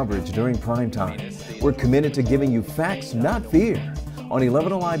COVID-19 coverage during primetime. We're committed to giving you facts, not fear. On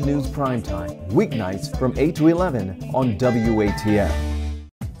 11Alive News Primetime, weeknights from 8 to 11 on WATF.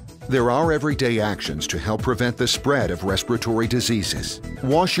 There are everyday actions to help prevent the spread of respiratory diseases.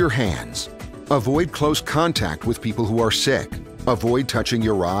 Wash your hands. Avoid close contact with people who are sick. Avoid touching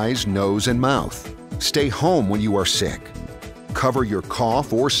your eyes, nose, and mouth. Stay home when you are sick. Cover your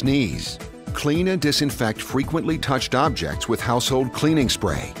cough or sneeze. Clean and disinfect frequently touched objects with household cleaning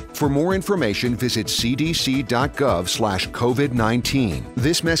spray. For more information, visit cdc.gov/COVID-19.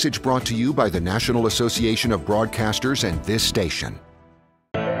 This message brought to you by the National Association of Broadcasters and this station.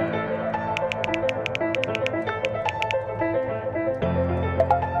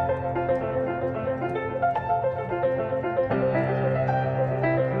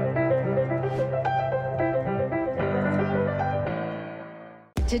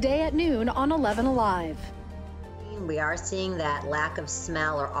 Today at noon on 11Alive. We are seeing that lack of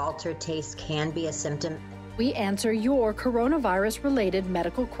smell or altered taste can be a symptom. We answer your coronavirus-related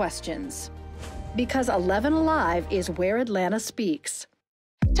medical questions. Because 11Alive is where Atlanta speaks.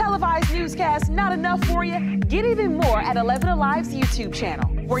 Televised newscasts not enough for you? Get even more at 11Alive's YouTube channel,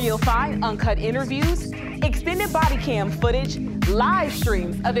 where you'll find uncut interviews, extended body cam footage, live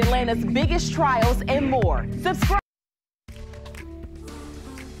streams of Atlanta's biggest trials, and more. Subscribe.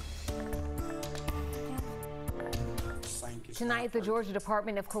 Tonight, the Georgia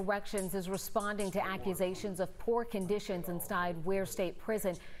Department of Corrections is responding to accusations of poor conditions inside Ware State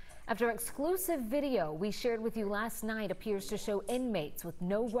Prison after exclusive video we shared with you last night appears to show inmates with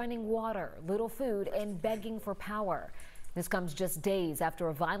no running water, little food, and begging for power. This comes just days after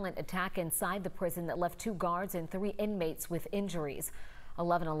a violent attack inside the prison that left 2 guards and 3 inmates with injuries.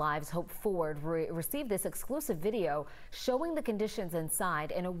 11Alive's Hope Ford received this exclusive video showing the conditions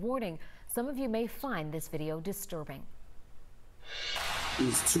inside, and a warning: some of you may find this video disturbing.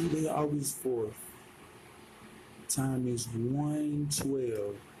 It's Tuesday, August 4th. Time is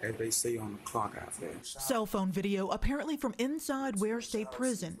 1:12, as they say on the clock out there. Cell phone video apparently from inside Ware State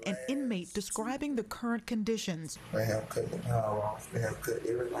Prison, an inmate describing the current conditions. They have cut the power off. They have cut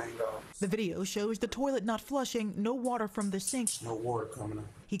everything off. The video shows the toilet not flushing, no water from the sink. No water coming up.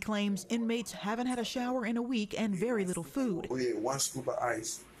 He claims inmates haven't had a shower in a week and very little food. We had 1 scoop of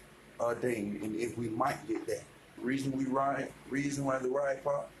ice a day, and if we might get that. Reason why the ride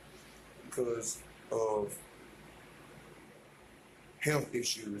part, because of health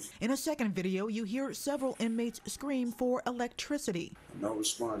issues. In a second video, you hear several inmates scream for electricity. No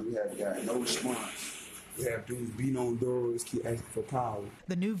response. We have got no response. We have dudes beating on doors, keep asking for power.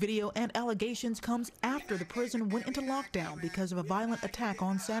 The new video and allegations comes after the prison went into lockdown because of a violent attack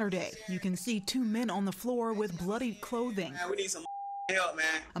on Saturday. You can see 2 men on the floor with bloodied clothing. Man, we need some help,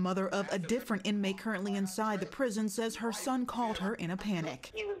 man. A mother of a different inmate currently inside the prison says her son called her in a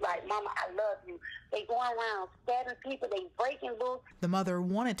panic. He was like, "Mama, I love you." They going around stabbing people, they breaking books. The mother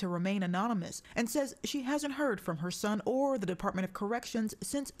wanted to remain anonymous and says she hasn't heard from her son or the Department of Corrections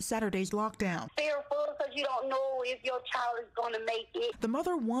since Saturday's lockdown. Fearful because you don't know if your child is going to make it. The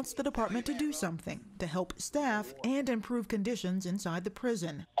mother wants the department to do something to help staff and improve conditions inside the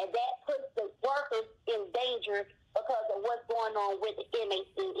prison. And that puts the workers in danger because of what's going on with the inmates.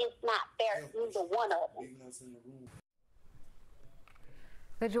 It's not fair to either one of them.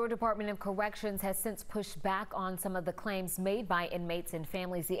 The Georgia Department of Corrections has since pushed back on some of the claims made by inmates and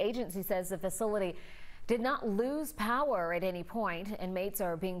families. The agency says the facility did not lose power at any point. Inmates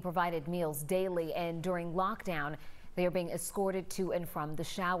are being provided meals daily, and during lockdown, they are being escorted to and from the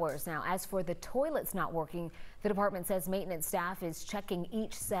showers. Now, as for the toilets not working, the department says maintenance staff is checking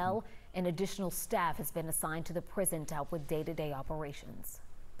each cell, and additional staff has been assigned to the prison to help with day-to-day operations.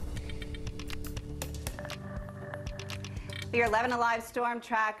 Your 11Alive storm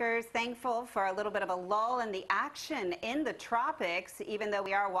trackers thankful for a little bit of a lull in the action in the tropics, even though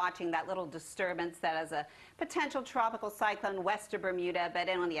we are watching that little disturbance that has a potential tropical cyclone west of Bermuda, but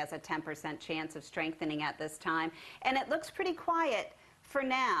it only has a 10% chance of strengthening at this time. And it looks pretty quiet for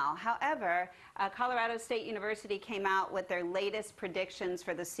now. However, Colorado State University came out with their latest predictions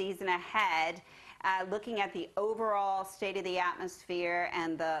for the season ahead, looking at the overall state of the atmosphere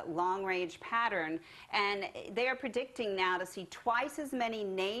and the long-range pattern. And they are predicting now to see twice as many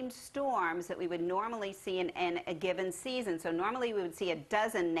named storms that we would normally see in a given season. So normally we would see a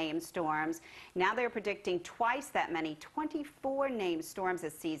dozen named storms. Now they're predicting twice that many, 24 named storms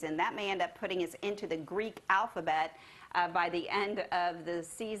this season. That may end up putting us into the Greek alphabet by the end of the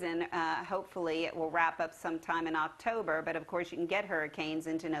season. Hopefully it will wrap up sometime in October, but of course you can get hurricanes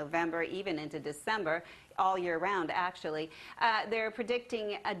into November, even into December, all year round actually. They're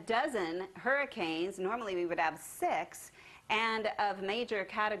predicting a dozen hurricanes. Normally we would have 6, and of major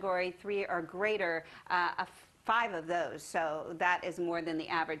category 3 or greater, 5 of those, so that is more than the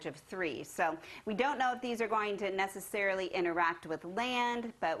average of 3. So we don't know if these are going to necessarily interact with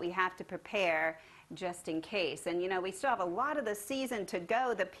land, but we have to prepare just in case. And you know, we still have a lot of the season to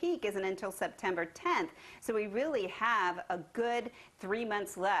go. The peak isn't until September 10th, so we really have a good 3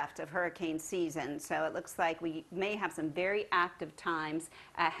 months left of hurricane season. So it looks like we may have some very active times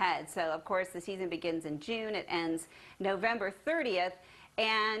ahead. So of course the season begins in June, it ends November 30th.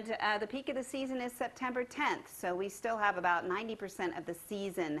 And the peak of the season is September 10th, so we still have about 90% of the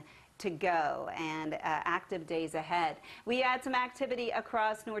season to go and active days ahead. We had some activity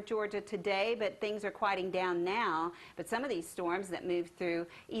across North Georgia today, but things are quieting down now. But some of these storms that moved through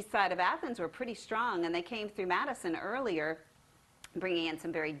east side of Athens were pretty strong, and they came through Madison earlier, bringing in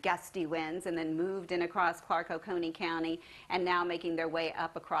some very gusty winds, and then moved in across Clark-Oconee County and now making their way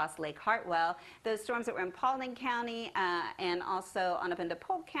up across Lake Hartwell. Those storms that were in Paulding County and also on up into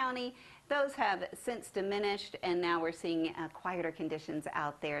Polk County, those have since diminished, and now we're seeing quieter conditions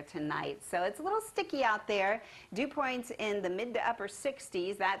out there tonight. So it's a little sticky out there. Dew points in the mid to upper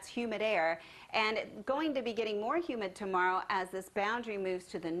 60s. That's humid air. And going to be getting more humid tomorrow as this boundary moves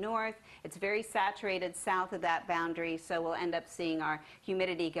to the north. It's very saturated south of that boundary, so we'll end up seeing our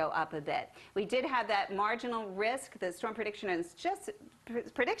humidity go up a bit. We did have that marginal risk. The Storm Prediction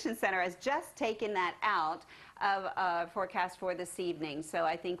Center has just taken that out of forecast for this evening. So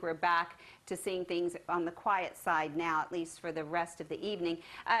I think we're back to seeing things on the quiet side now, at least for the rest of the evening.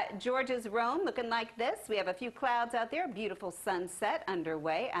 Georgia's Rome looking like this. We have a few clouds out there. Beautiful sunset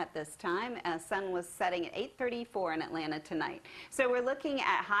underway at this time. Sun was setting at 8:34 in Atlanta tonight. So we're looking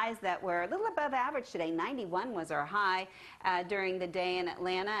at highs that were a little above average today. 91 was our high during the day in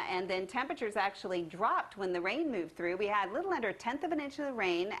Atlanta, and then temperatures actually dropped when the rain moved through. We had a little under 1/10 of an inch of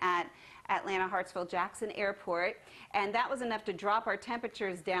rain at Atlanta Hartsfield Jackson Airport, and that was enough to drop our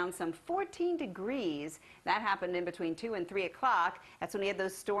temperatures down some 14 degrees. That happened in between 2 and 3 o'clock. That's when we had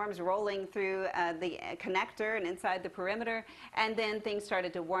those storms rolling through the connector and inside the perimeter, and then things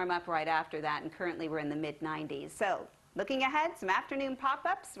started to warm up right after that, and currently we're in the mid-90s. So looking ahead, some afternoon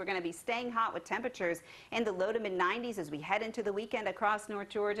pop-ups. We're going to be staying hot with temperatures in the low to mid-90s as we head into the weekend across North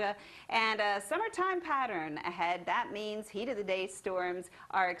Georgia. And a summertime pattern ahead. That means heat of the day storms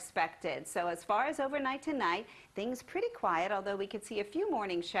are expected. So as far as overnight tonight, things pretty quiet, although we could see a few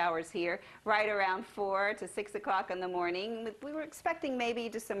morning showers here right around 4 to 6 o'clock in the morning. We were expecting maybe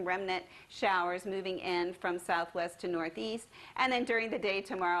just some remnant showers moving in from southwest to northeast. And then during the day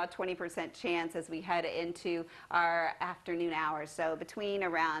tomorrow, a 20% chance as we head into our afternoon hours. So between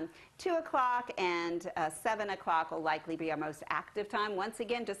around 2 o'clock and 7 o'clock will likely be our most active time, once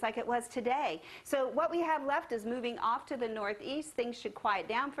again, just like it was today. So what we have left is moving off to the northeast. Things should quiet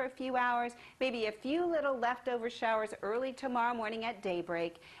down for a few hours, maybe a few little leftover showers early tomorrow morning at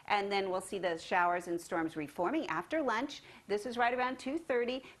daybreak, and then we'll see those showers and storms reforming after lunch. This is right around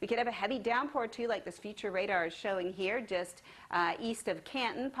 2:30. We could have a heavy downpour too, like this future radar is showing here, just east of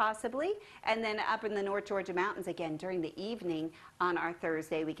Canton possibly, and then up in the North Georgia mountains again during the evening on our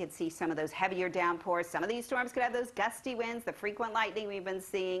Thursday we could see some of those heavier downpours. Some of these storms could have those gusty winds, the frequent lightning we've been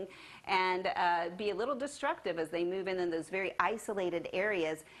seeing, and be a little destructive as they move in those very isolated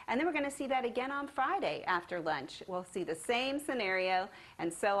areas. And then we're going to see that again on Friday after lunch. We'll see the same scenario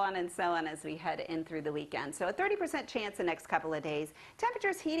and so on as we head in through the weekend. So a 30% chance the next couple of days.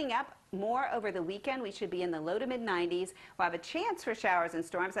 Temperatures heating up more over the weekend. We should be in the low to mid 90s. We'll have a chance for showers and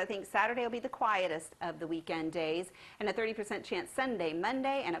storms. I think Saturday will be the quietest of the weekend days, and a 30% chance Sunday,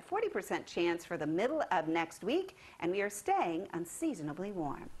 Monday, and a 40% chance for the middle of next week. And we are staying unseasonably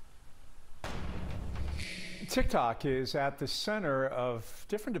warm. TikTok is at the center of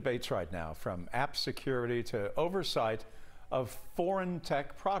different debates right now, from app security to oversight of foreign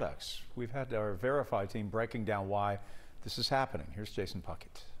tech products. We've had our Verify team breaking down why this is happening. Here's Jason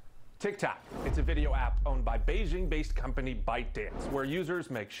Puckett. TikTok. It's a video app owned by Beijing-based company ByteDance, where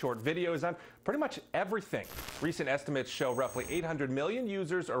users make short videos on pretty much everything. Recent estimates show roughly 800 million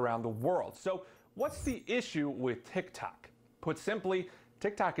users around the world. So what's the issue with TikTok? Put simply,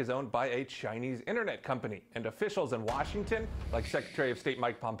 TikTok is owned by a Chinese internet company, and officials in Washington, like Secretary of State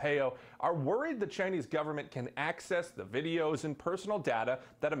Mike Pompeo, are worried the Chinese government can access the videos and personal data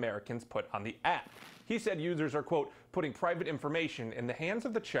that Americans put on the app. He said users are, quote, putting private information in the hands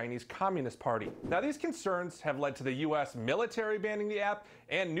of the Chinese Communist Party. Now, these concerns have led to the U.S. military banning the app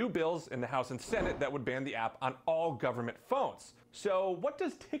and new bills in the House and Senate that would ban the app on all government phones. So what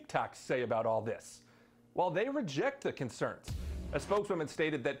does TikTok say about all this? Well, they reject the concerns. A spokeswoman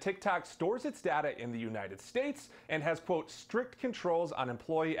stated that TikTok stores its data in the United States and has, quote, strict controls on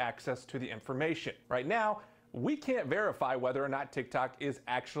employee access to the information. Right now, we can't verify whether or not TikTok is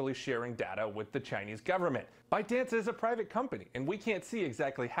actually sharing data with the Chinese government. ByteDance is a private company, and we can't see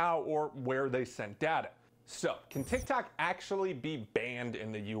exactly how or where they sent data. So, can TikTok actually be banned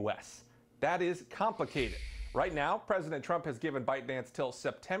in the U.S.? That is complicated. Right now, President Trump has given ByteDance till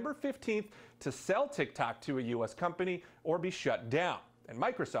September 15th to sell TikTok to a U.S. company or be shut down, and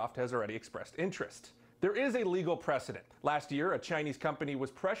Microsoft has already expressed interest. There is a legal precedent. Last year, a Chinese company was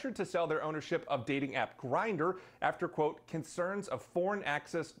pressured to sell their ownership of dating app Grindr after, quote, concerns of foreign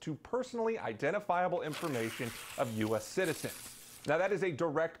access to personally identifiable information of U.S. citizens. Now, that is a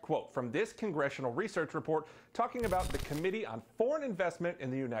direct quote from this congressional research report talking about the Committee on Foreign Investment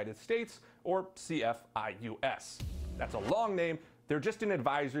in the United States, or CFIUS. That's a long name. They're just an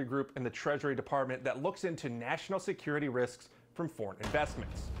advisory group in the Treasury Department that looks into national security risks from foreign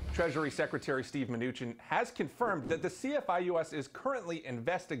investments. Treasury Secretary Steve Mnuchin has confirmed that the CFIUS is currently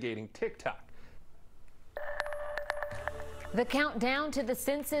investigating TikTok. The countdown to the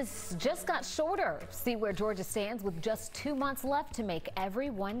census just got shorter. See where Georgia stands with just 2 months left to make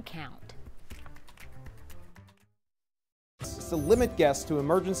everyone count. It's to limit guests to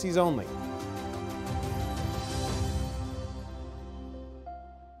emergencies only.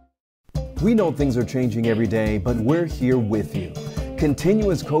 We know things are changing every day, but we're here with you.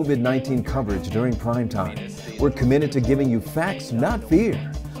 Continuous COVID-19 coverage during primetime. We're committed to giving you facts, not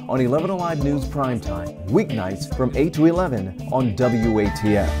fear. On 11Alive News Primetime, weeknights from 8 to 11 on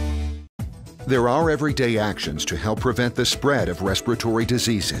WATF. There are everyday actions to help prevent the spread of respiratory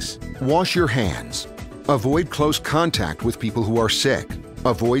diseases. Wash your hands. Avoid close contact with people who are sick.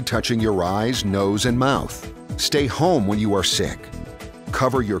 Avoid touching your eyes, nose, and mouth. Stay home when you are sick.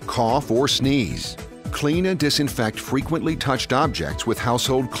 Cover your cough or sneeze. Clean and disinfect frequently touched objects with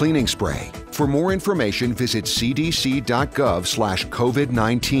household cleaning spray. For more information, visit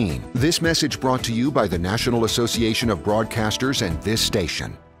cdc.gov/COVID-19. This message brought to you by the National Association of Broadcasters and this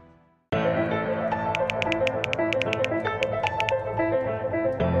station.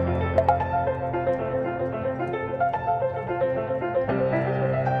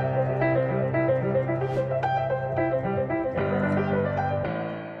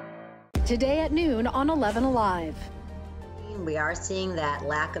 Today at noon on 11Alive. We are seeing that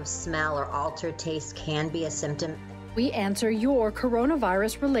lack of smell or altered taste can be a symptom. We answer your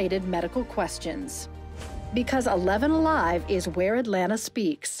coronavirus-related medical questions. Because 11Alive is where Atlanta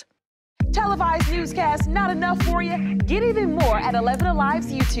speaks. Televised newscasts not enough for you? Get even more at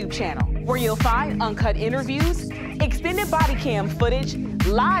 11Alive's YouTube channel, where you'll find uncut interviews, extended body cam footage,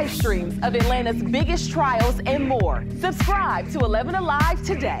 live streams of Atlanta's biggest trials, and more. Subscribe to 11Alive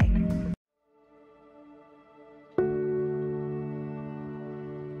today.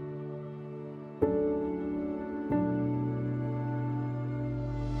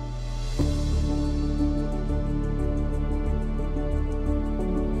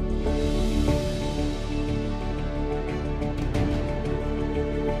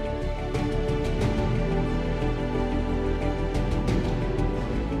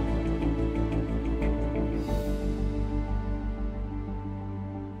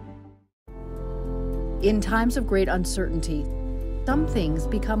 In times of great uncertainty, some things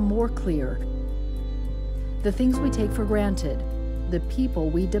become more clear. The things we take for granted, the people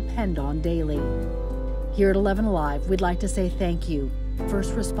we depend on daily. Here at 11Alive, we'd like to say thank you.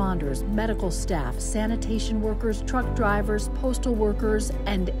 First responders, medical staff, sanitation workers, truck drivers, postal workers,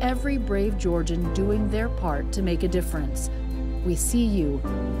 and every brave Georgian doing their part to make a difference. We see you,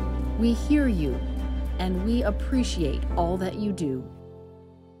 we hear you, and we appreciate all that you do.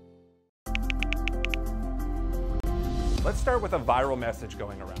 Let's start with a viral message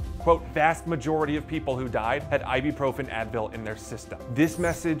going around. Quote, vast majority of people who died had ibuprofen Advil in their system. This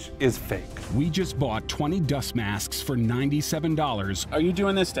message is fake. We just bought 20 dust masks for $97. Are you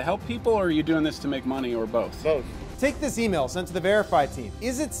doing this to help people or are you doing this to make money or both? Both. Take this email sent to the Verify team.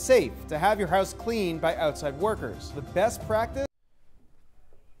 Is it safe to have your house cleaned by outside workers? The best practice?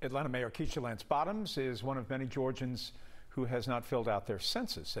 Atlanta Mayor Keisha Lance Bottoms is one of many Georgians who has not filled out their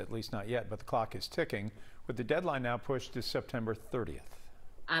census, at least not yet, but the clock is ticking, with the deadline now pushed to September 30th.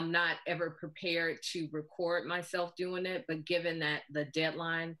 I'm not ever prepared to record myself doing it, but given that the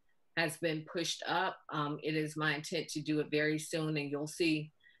deadline has been pushed up, it is my intent to do it very soon, and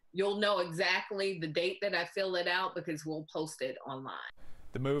you'll know exactly the date that I fill it out because we'll post it online.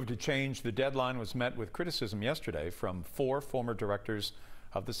 The move to change the deadline was met with criticism yesterday from 4 former directors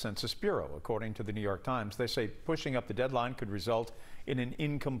of the Census Bureau. According to the New York Times, they say pushing up the deadline could result in an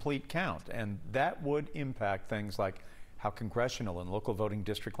incomplete count, and that would impact things like how congressional and local voting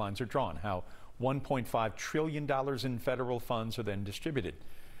district lines are drawn, how $1.5 trillion in federal funds are then distributed.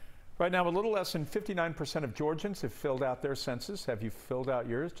 Right now, a little less than 59% of Georgians have filled out their census. Have you filled out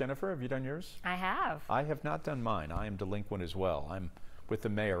yours? Jennifer, have you done yours? I have. I have not done mine. I am delinquent as well. I'm with the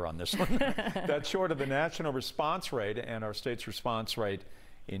mayor on this one. That's short of the national response rate and our state's response rate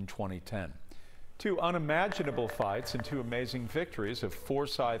in 2010. 2 unimaginable fights and 2 amazing victories. A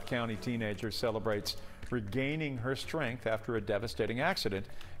Forsyth County teenager celebrates regaining her strength after a devastating accident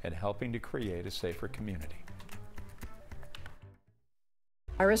and helping to create a safer community.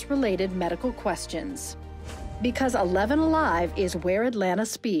 Virus-related medical questions. Because 11Alive is where Atlanta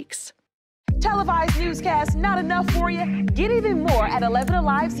speaks. Televised newscasts not enough for you? Get even more at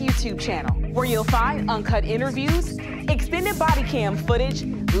 11Alive's YouTube channel, where you'll find uncut interviews, extended body cam footage,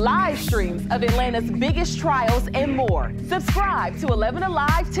 live streams of Atlanta's biggest trials, and more. Subscribe to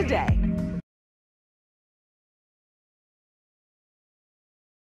 11Alive today.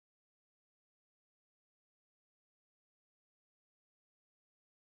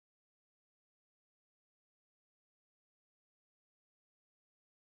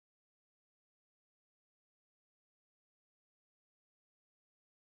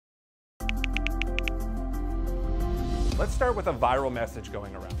 Let's start with a viral message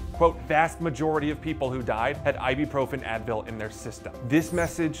going around. Quote, vast majority of people who died had ibuprofen Advil in their system. This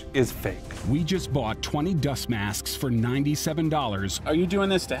message is fake. We just bought 20 dust masks for $97. Are you doing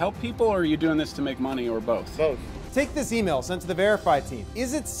this to help people or are you doing this to make money or both? Both. Take this email sent to the Verify team.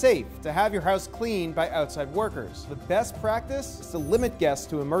 Is it safe to have your house cleaned by outside workers? The best practice is to limit guests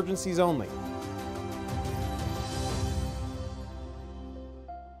to emergencies only.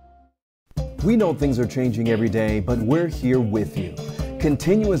 We know things are changing every day, but we're here with you.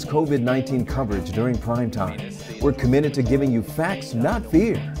 Continuous COVID-19 coverage during primetime. We're committed to giving you facts, not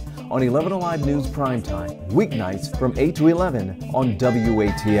fear. On 11Alive News Primetime, weeknights from 8 to 11 on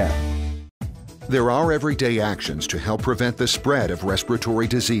WATF. There are everyday actions to help prevent the spread of respiratory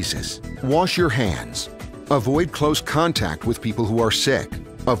diseases. Wash your hands. Avoid close contact with people who are sick.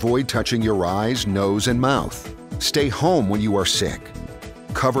 Avoid touching your eyes, nose, and mouth. Stay home when you are sick.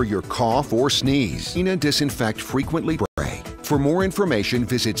 Cover your cough or sneeze. Clean and disinfect frequently. Spray. For more information,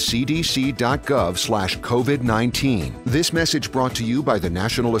 visit cdc.gov/COVID-19. This message brought to you by the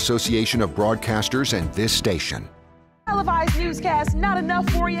National Association of Broadcasters and this station. Televised newscasts not enough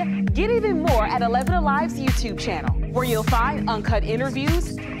for you? Get even more at 11Alive's YouTube channel, where you'll find uncut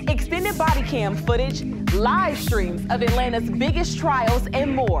interviews, extended body cam footage, live streams of Atlanta's biggest trials,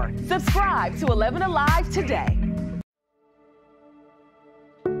 and more. Subscribe to 11Alive today.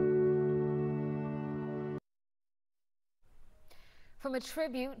 From a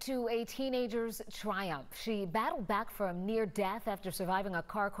tribute to a teenager's triumph. She battled back from near death after surviving a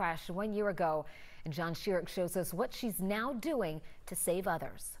car crash 1 year ago. And John Sherrick shows us what she's now doing to save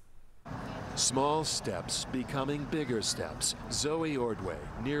others. Small steps becoming bigger steps. Zoe Ordway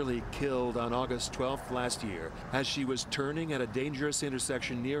nearly killed on August 12th last year as she was turning at a dangerous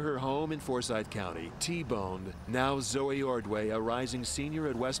intersection near her home in Forsyth County. T-boned. Now Zoe Ordway, a rising senior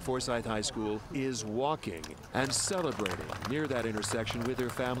at West Forsyth High School, is walking and celebrating near that intersection with her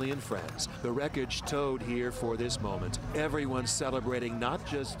family and friends. The wreckage towed here for this moment. Everyone celebrating not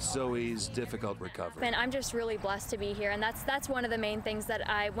just Zoe's difficult recovery. And I'm just really blessed to be here, and that's one of the main things that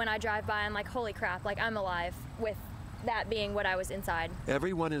when I drive by, I'm like, holy crap, like I'm alive, with that being what I was inside.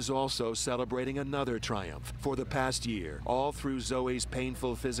 Everyone is also celebrating another triumph for the past year, all through Zoe's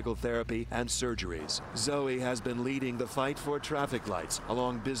painful physical therapy and surgeries. Zoe has been leading the fight for traffic lights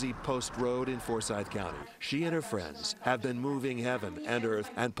along busy Post Road in Forsyth County. She and her friends have been moving heaven and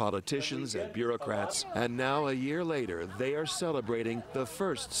earth and politicians and bureaucrats, and now a year later, they are celebrating the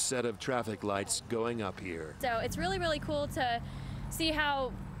first set of traffic lights going up here. So it's really, really cool to see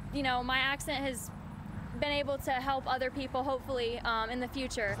how, you know, my accent has been able to help other people, hopefully, in the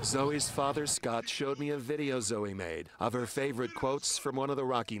future. Zoe's father, Scott, showed me a video Zoe made of her favorite quotes from one of the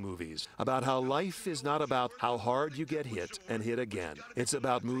Rocky movies about how life is not about how hard you get hit and hit again. It's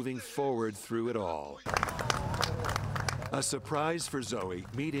about moving forward through it all. A surprise for Zoe,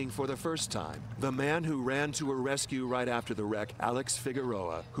 meeting for the first time the man who ran to her rescue right after the wreck, Alex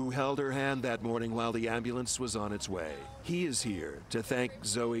Figueroa, who held her hand that morning while the ambulance was on its way. He is here to thank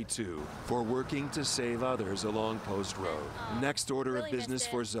Zoe, too, for working to save others along Post Road. Next order of business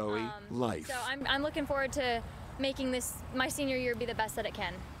for Zoe, life. So I'm looking forward to making my senior year be the best that it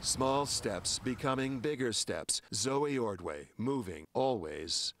can. Small steps becoming bigger steps. Zoe Ordway, moving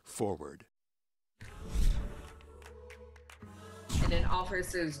always forward. And an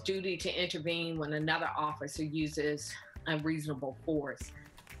officer's duty to intervene when another officer uses unreasonable force.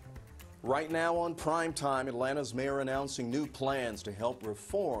 Right now on Primetime, Atlanta's mayor announcing new plans to help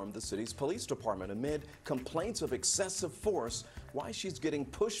reform the city's police department amid complaints of excessive force. Why she's getting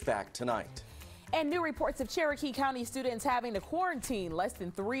pushback tonight. And new reports of Cherokee County students having to quarantine less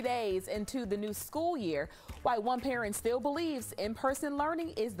than 3 days into the new school year. Why one parent still believes in-person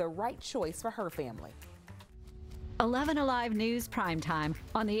learning is the right choice for her family. 11Alive News Primetime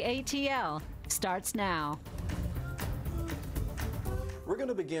on the ATL starts now. We're going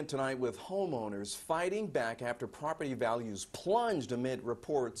to begin tonight with homeowners fighting back after property values plunged amid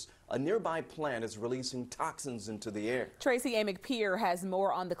reports a nearby plant is releasing toxins into the air. Tracy A. McPeer has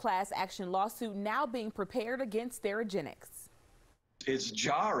more on the class action lawsuit now being prepared against Sterigenics. It's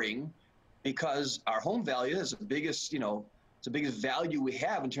jarring because our home value is the biggest, it's the biggest value we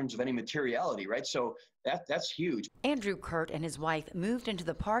have in terms of any materiality, right? So that's huge. Andrew Kurt and his wife moved into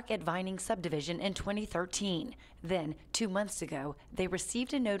the Park at Vining subdivision in 2013. Then, 2 months ago, they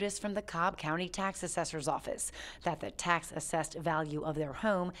received a notice from the Cobb County Tax Assessor's Office that the tax-assessed value of their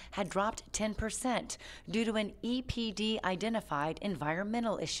home had dropped 10% due to an EPD-identified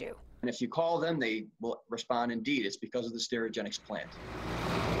environmental issue. And if you call them, they will respond, indeed, it's because of the Sterigenics plant.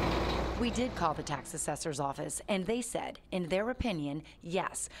 We did call the tax assessor's office, and they said, in their opinion,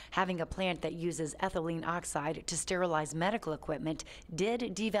 yes, having a plant that uses ethylene oxide to sterilize medical equipment did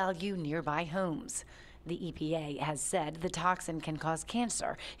devalue nearby homes. The EPA has said the toxin can cause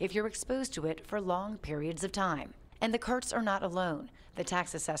cancer if you're exposed to it for long periods of time. And the Kurtz are not alone. The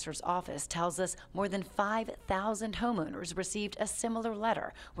tax assessor's office tells us more than 5,000 homeowners received a similar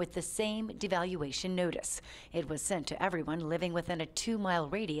letter with the same devaluation notice. It was sent to everyone living within a 2-mile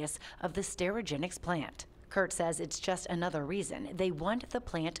radius of the Sterigenics plant. Kurt says it's just another reason they want the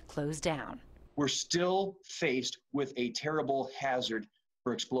plant closed down. We're still faced with a terrible hazard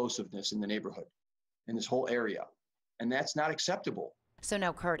for explosiveness in the neighborhood, in this whole area, and that's not acceptable. So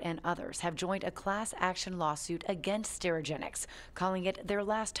now Kurt and others have joined a class action lawsuit against Sterigenics, calling it their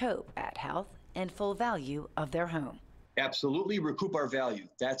last hope at health and full value of their home. Absolutely recoup our value.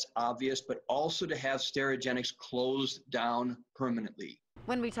 That's obvious, but also to have Sterigenics closed down permanently.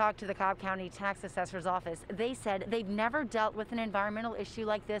 When we talked to the Cobb County Tax Assessor's Office, they said they've never dealt with an environmental issue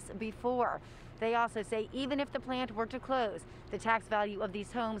like this before. They also say even if the plant were to close, the tax value of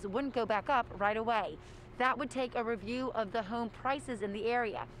these homes wouldn't go back up right away. That would take a review of the home prices in the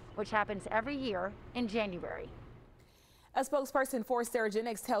area, which happens every year in January. A spokesperson for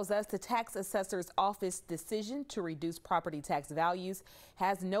Sterigenics tells us the tax assessor's office decision to reduce property tax values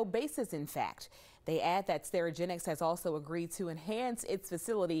has no basis in fact. They add that Sterigenics has also agreed to enhance its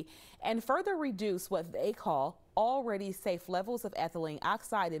facility and further reduce what they call already safe levels of ethylene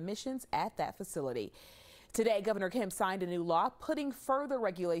oxide emissions at that facility. Today, Governor Kemp signed a new law putting further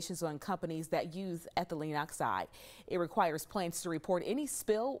regulations on companies that use ethylene oxide. It requires plants to report any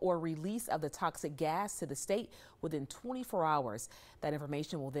spill or release of the toxic gas to the state within 24 hours. That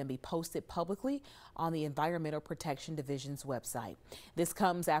information will then be posted publicly on the Environmental Protection Division's website. This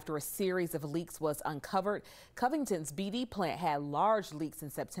comes after a series of leaks was uncovered. Covington's BD plant had large leaks in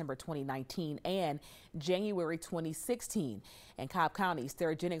September 2019 and January 2016. And Cobb County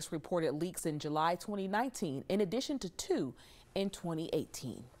Sterigenics reported leaks in July 2019, in addition to 2 in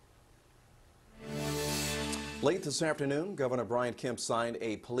 2018. Late this afternoon, Governor Brian Kemp signed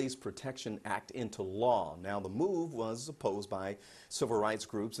a Police Protection Act into law. Now, the move was opposed by civil rights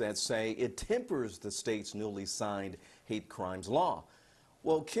groups that say it tempers the state's newly signed hate crimes law.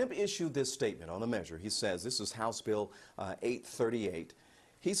 Well, Kemp issued this statement on the measure. He says this is House Bill 838.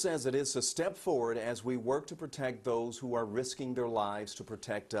 He says it is a step forward as we work to protect those who are risking their lives to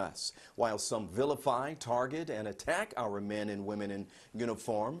protect us. While some vilify, target, and attack our men and women in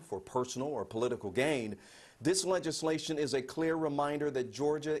uniform for personal or political gain, this legislation is a clear reminder that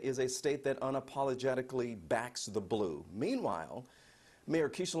Georgia is a state that unapologetically backs the blue. Meanwhile, Mayor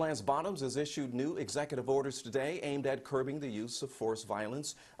Keisha Lance Bottoms has issued new executive orders today aimed at curbing the use of force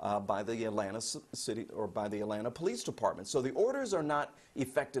violence by the Atlanta Police Department. So the orders are not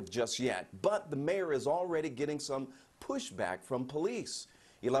effective just yet, but the mayor is already getting some pushback from police.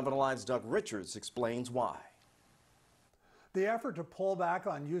 11Alive's Doug Richards explains why. The effort to pull back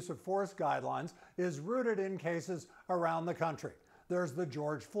on use of force guidelines is rooted in cases around the country. There's the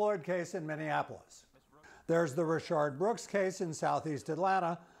George Floyd case in Minneapolis. There's the Rayshard Brooks case in southeast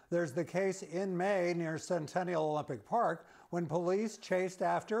Atlanta. There's the case in May near Centennial Olympic Park when police chased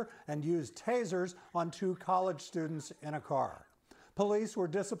after and used tasers on 2 college students in a car. Police were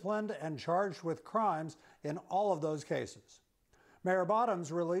disciplined and charged with crimes in all of those cases. Mayor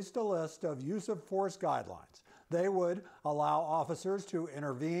Bottoms released a list of use of force guidelines. They would allow officers to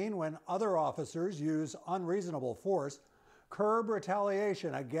intervene when other officers use unreasonable force, curb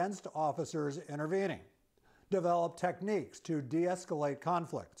retaliation against officers intervening, develop techniques to de-escalate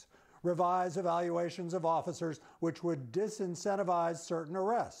conflicts, revise evaluations of officers which would disincentivize certain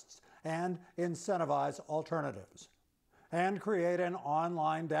arrests and incentivize alternatives, and create an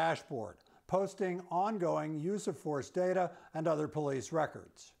online dashboard posting ongoing use of force data and other police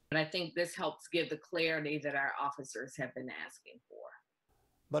records. And I think this helps give the clarity that our officers have been asking for.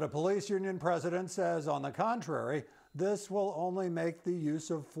 But a police union president says, on the contrary, this will only make the use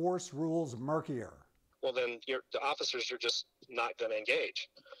of force rules murkier. Well, then the officers are just not going to engage.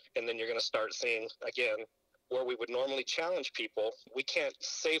 And then you're going to start seeing, again, where we would normally challenge people, we can't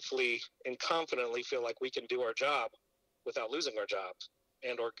safely and confidently feel like we can do our job without losing our jobs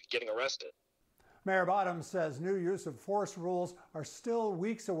and or getting arrested. Mayor Bottoms says new use of force rules are still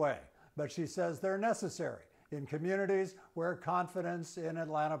weeks away, but she says they're necessary in communities where confidence in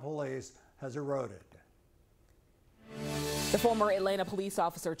Atlanta police has eroded. The former Atlanta police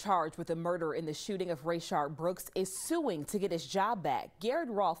officer charged with the murder in the shooting of Rayshard Brooks is suing to get his job back. Garrett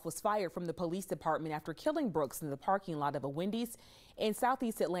Rolfe was fired from the police department after killing Brooks in the parking lot of a Wendy's in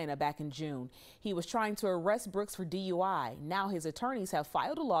southeast Atlanta back in June. He was trying to arrest Brooks for DUI. Now his attorneys have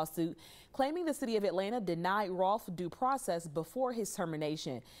filed a lawsuit claiming the city of Atlanta denied Rolfe due process before his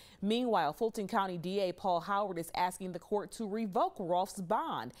termination. Meanwhile, Fulton County DA Paul Howard is asking the court to revoke Rolfe's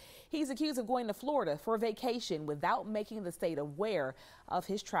bond. He's accused of going to Florida for a vacation without making the state aware of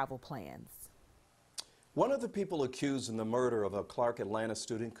his travel plans. One of the people accused in the murder of a Clark Atlanta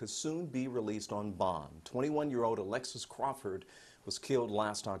student could soon be released on bond. 21-year-old Alexis Crawford was killed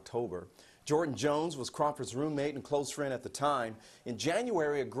last October. Jordan Jones was Crawford's roommate and close friend at the time. In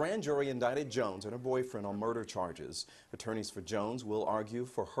January, a grand jury indicted Jones and her boyfriend on murder charges. Attorneys for Jones will argue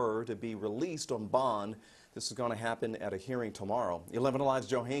for her to be released on bond. This is going to happen at a hearing tomorrow. 11Alive's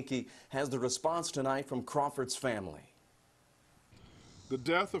Joe Hankey has the response tonight from Crawford's family. The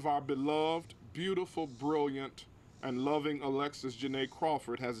death of our beloved, beautiful, brilliant, and loving Alexis Janae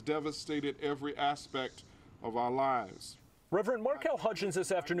Crawford has devastated every aspect of our lives. Reverend Markel Hutchins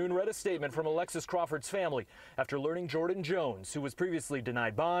this afternoon read a statement from Alexis Crawford's family after learning Jordan Jones, who was previously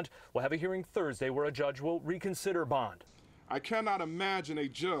denied bond, will have a hearing Thursday where a judge will reconsider bond. I cannot imagine a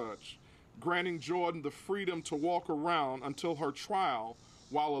judge granting Jordan the freedom to walk around until her trial,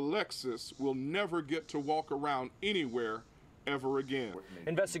 while Alexis will never get to walk around anywhere ever again.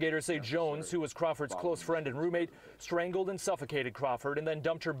 Investigators say Jones, who was Crawford's close friend and roommate, strangled and suffocated Crawford and then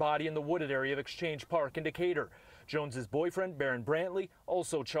dumped her body in the wooded area of Exchange Park in Decatur. Jones's boyfriend, Barron Brantley,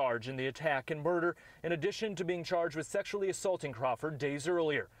 also charged in the attack and murder, in addition to being charged with sexually assaulting Crawford days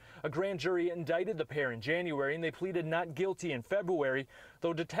earlier. A grand jury indicted the pair in January, and they pleaded not guilty in February,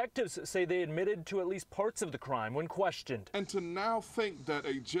 though detectives say they admitted to at least parts of the crime when questioned. And to now think that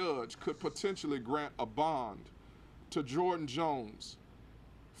a judge could potentially grant a bond to Jordan Jones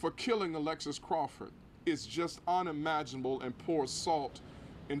for killing Alexis Crawford is just unimaginable and pours salt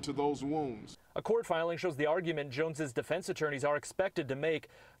into those wounds. A court filing shows the argument Jones's defense attorneys are expected to make.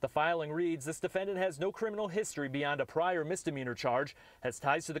 The filing reads, this defendant has no criminal history beyond a prior misdemeanor charge, has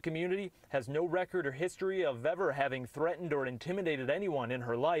ties to the community, has no record or history of ever having threatened or intimidated anyone in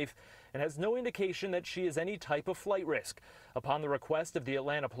her life, and has no indication that she is any type of flight risk. Upon the request of the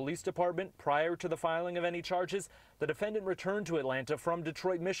Atlanta Police Department, prior to the filing of any charges, the defendant returned to Atlanta from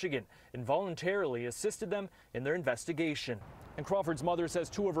Detroit, Michigan, and voluntarily assisted them in their investigation. And Crawford's mother says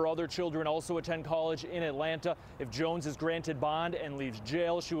 2 of her other children also attend college in Atlanta. If Jones is granted bond and leaves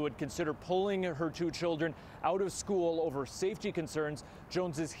jail, she would consider pulling her 2 children out of school over safety concerns.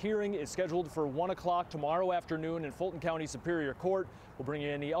 Jones's hearing is scheduled for 1 o'clock tomorrow afternoon in Fulton County Superior Court. We'll bring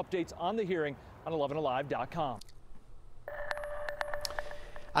you any updates on the hearing on 11alive.com.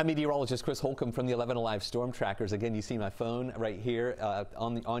 I'm meteorologist Chris Holcomb from the 11Alive Storm Trackers. Again, you see my phone right here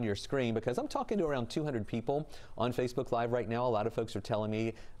on your screen because I'm talking to around 200 people on Facebook Live right now. A lot of folks are telling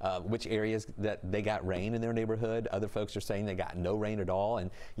me which areas that they got rain in their neighborhood. Other folks are saying they got no rain at all.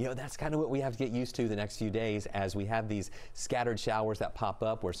 And, you know, that's kind of what we have to get used to the next few days as we have these scattered showers that pop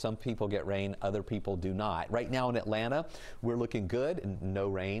up where some people get rain, other people do not. Right now in Atlanta, we're looking good and no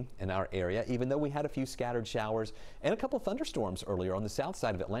rain in our area, even though we had a few scattered showers and a couple thunderstorms earlier on the south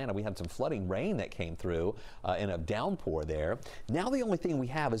side of Atlanta. We had some flooding rain that came through in a downpour there. Now the only thing we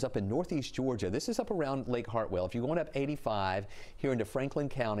have is up in northeast Georgia. This is up around Lake Hartwell. If you're going up 85 here into Franklin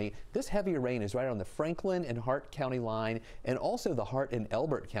County, this heavier rain is right on the Franklin and Hart County line and also the Hart and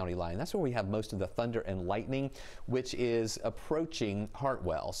Elbert County line. That's where we have most of the thunder and lightning, which is approaching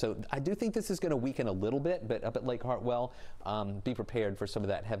Hartwell. So I do think this is going to weaken a little bit, but up at Lake Hartwell, be prepared for some of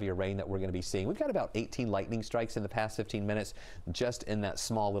that heavier rain that we're going to be seeing. We've got about 18 lightning strikes in the past 15 minutes just in that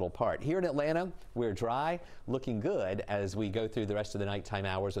small little part. Here in Atlanta, we're dry, looking good as we go through the rest of the nighttime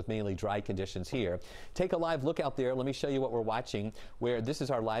hours with mainly dry conditions here. Take a live look out there. Let me show you what we're watching, where this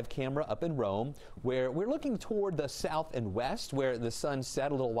is our live camera up in Rome, where we're looking toward the south and west where the sun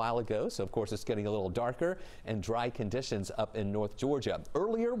set a little while ago. So of course it's getting a little darker and dry conditions up in North Georgia.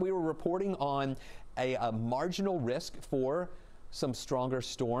 Earlier we were reporting on a marginal risk for some stronger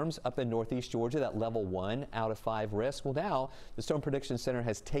storms up in northeast Georgia, that level 1 out of 5 risk. Well, now the Storm Prediction Center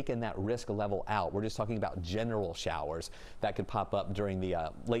has taken that risk level out. We're just talking about general showers that could pop up during the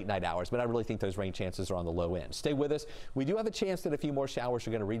late night hours, but I really think those rain chances are on the low end. Stay with us. We do have a chance that a few more showers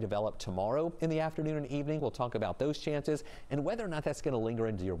are going to redevelop tomorrow in the afternoon and evening. We'll talk about those chances and whether or not that's going to linger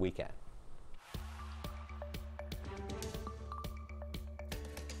into your weekend.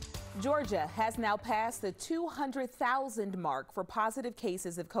 Georgia has now passed the 200,000 mark for positive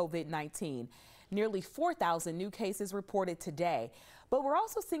cases of COVID-19. Nearly 4,000 new cases reported today. But we're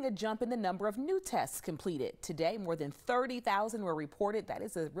also seeing a jump in the number of new tests completed. Today, more than 30,000 were reported. That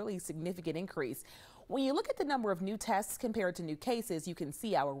is a really significant increase. When you look at the number of new tests compared to new cases, you can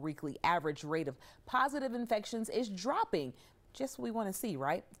see our weekly average rate of positive infections is dropping. Just what we want to see,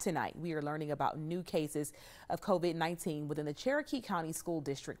 right? Tonight, we are learning about new cases of COVID-19 within the Cherokee County School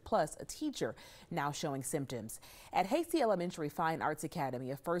District, plus a teacher now showing symptoms. At Hasty Elementary Fine Arts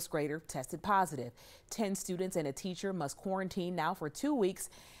Academy, a first grader tested positive. 10 students and a teacher must quarantine now for 2 weeks.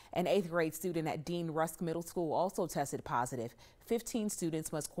 An 8th grade student at Dean Rusk Middle School also tested positive. 15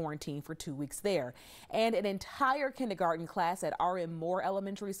 students must quarantine for 2 weeks there. And an entire kindergarten class at R.M. Moore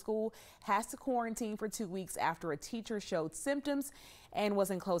Elementary School has to quarantine for 2 weeks after a teacher showed symptoms and was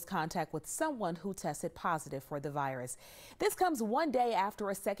in close contact with someone who tested positive for the virus. This comes one day after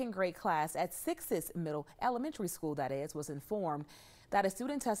a 2nd grade class at Sixes Middle Elementary School, that is, was informed that a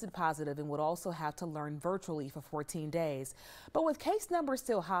student tested positive and would also have to learn virtually for 14 days. But with case numbers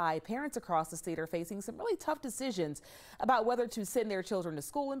still high, parents across the state are facing some really tough decisions about whether to send their children to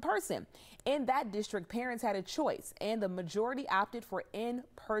school in person. In that district, parents had a choice, and the majority opted for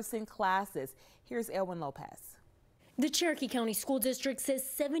in-person classes. Here's Elwin Lopez. The Cherokee County School District says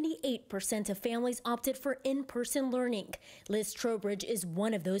 78% of families opted for in-person learning. Liz Trowbridge is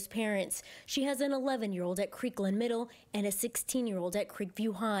one of those parents. She has an 11-year-old at Creekland Middle and a 16-year-old at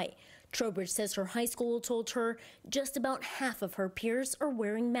Creekview High. Trowbridge says her high school told her just about half of her peers are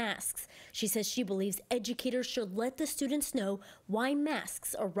wearing masks. She says she believes educators should let the students know why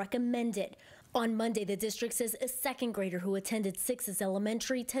masks are recommended. On Monday, the district says a second grader who attended 6's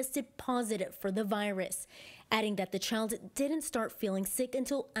elementary tested positive for the virus, adding that the child didn't start feeling sick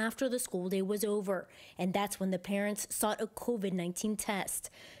until after the school day was over, and that's when the parents sought a COVID-19 test.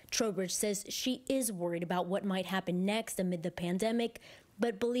 Trowbridge says she is worried about what might happen next amid the pandemic,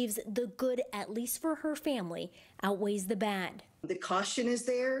 but believes the good, at least for her family, outweighs the bad. The caution is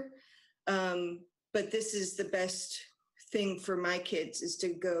there, but this is the best thing for my kids, is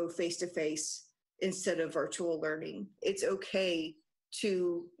to go face-to-face instead of virtual learning. It's okay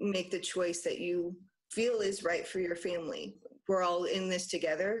to make the choice that you feel is right for your family. We're all in this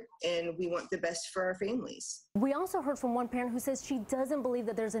together, and we want the best for our families. We also heard from one parent who says she doesn't believe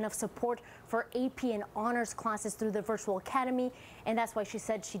that there's enough support for AP and honors classes through the virtual academy, and that's why she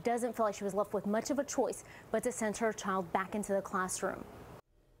said she doesn't feel like she was left with much of a choice but to send her child back into the classroom.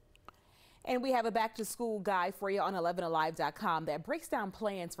 And we have a back-to-school guide for you on 11alive.com that breaks down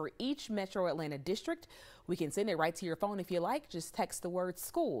plans for each Metro Atlanta district. We can send it right to your phone if you like. Just text the word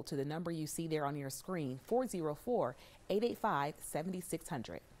school to the number you see there on your screen,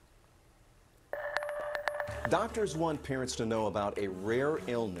 404-885-7600. Doctors want parents to know about a rare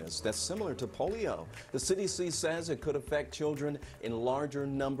illness that's similar to polio. The CDC says it could affect children in larger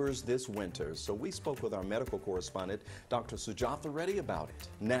numbers this winter. So we spoke with our medical correspondent, Dr. Sujatha Reddy, about it.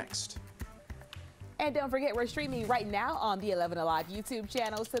 Next. And don't forget, we're streaming right now on the 11Alive YouTube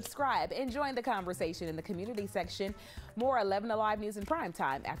channel. Subscribe and join the conversation in the community section. More 11Alive news in prime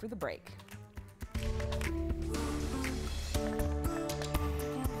time after the break.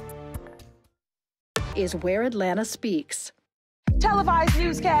 Is where Atlanta speaks. Televised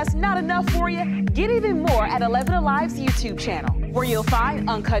newscasts not enough for you? Get even more at 11Alive's YouTube channel, where you'll find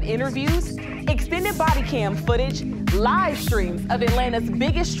uncut interviews, extended body cam footage, live streams of Atlanta's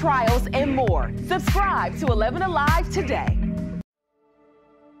biggest trials, and more. Subscribe to 11Alive today.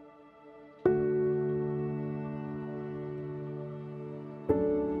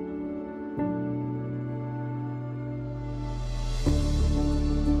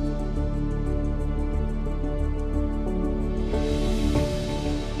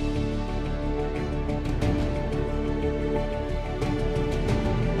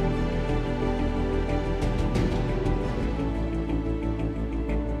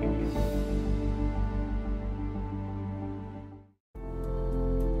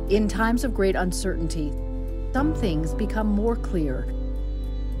 In times of great uncertainty, some things become more clear.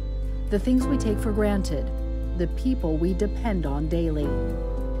 The things we take for granted, the people we depend on daily.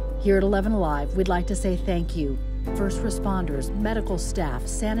 Here at 11Alive, we'd like to say thank you. First responders, medical staff,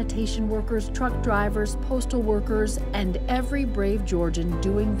 sanitation workers, truck drivers, postal workers, and every brave Georgian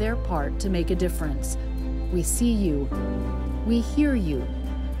doing their part to make a difference. We see you, we hear you,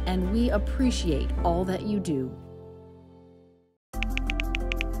 and we appreciate all that you do.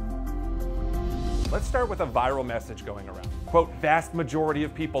 Let's start with a viral message going around. Quote, vast majority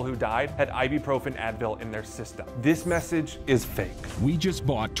of people who died had ibuprofen Advil in their system. This message is fake. We just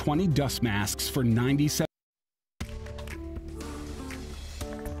bought 20 dust masks for $97.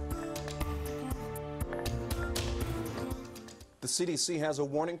 The CDC has a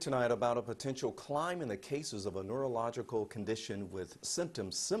warning tonight about a potential climb in the cases of a neurological condition with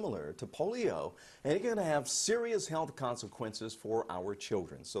symptoms similar to polio, and it's going to have serious health consequences for our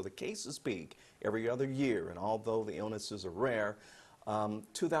children. So the cases peak every other year, and although the illnesses are rare,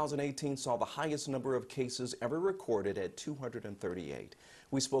 2018 saw the highest number of cases ever recorded at 238.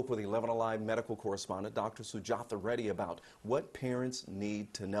 We spoke with 11Alive medical correspondent Dr. Sujatha Reddy about what parents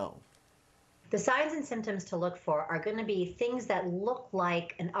need to know. The signs and symptoms to look for are going to be things that look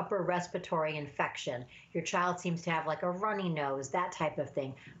like an upper respiratory infection. Your child seems to have like a runny nose, that type of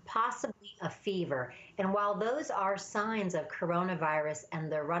thing, possibly a fever. And while those are signs of coronavirus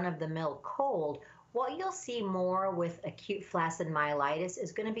and the run-of-the-mill cold, what you'll see more with acute flaccid myelitis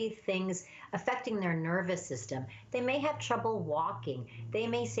is going to be things affecting their nervous system. They may have trouble walking. They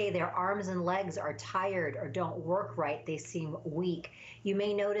may say their arms and legs are tired or don't work right. They seem weak. You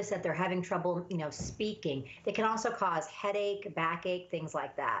may notice that they're having trouble, speaking. They can also cause headache, backache, things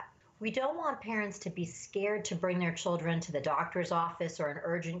like that. We don't want parents to be scared to bring their children to the doctor's office or an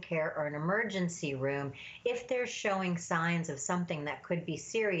urgent care or an emergency room if they're showing signs of something that could be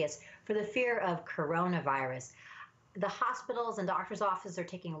serious for the fear of coronavirus. The hospitals and doctor's offices are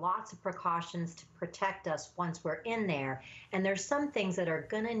taking lots of precautions to protect us once we're in there, and there's some things that are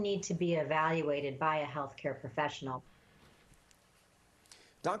going to need to be evaluated by a healthcare professional.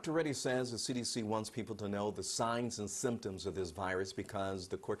 Dr. Reddy says the CDC wants people to know the signs and symptoms of this virus because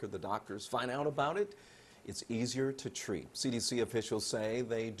the quicker the doctors find out about it, it's easier to treat. CDC officials say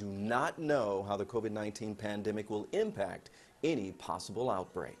they do not know how the COVID-19 pandemic will impact any possible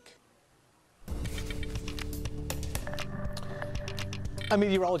outbreak. I'm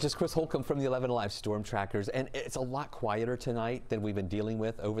meteorologist Chris Holcomb from the 11Alive Storm Trackers, and it's a lot quieter tonight than we've been dealing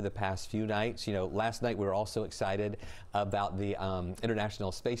with over the past few nights. You know, last night we were also excited about the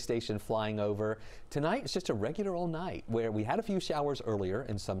International Space Station flying over. Tonight it's just a regular old night where we had a few showers earlier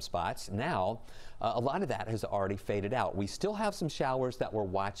in some spots. Now, a lot of that has already faded out. We still have some showers that we're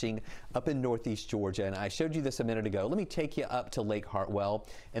watching up in northeast Georgia, and I showed you this a minute ago. Let me take you up to Lake Hartwell,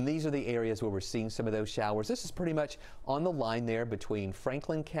 and these are the areas where we're seeing some of those showers. This is pretty much on the line there between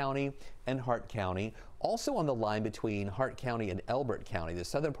Franklin County and Hart County. Also on the line between Hart County and Elbert County, the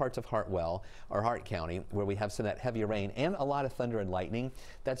southern parts of Hartwell or Hart County, where we have some of that heavier rain and a lot of thunder and lightning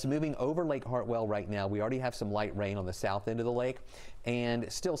that's moving over Lake Hartwell right now. We already have some light rain on the south end of the lake,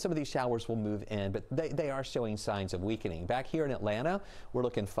 and still some of these showers will move in, but they are showing signs of weakening. Back here in Atlanta, we're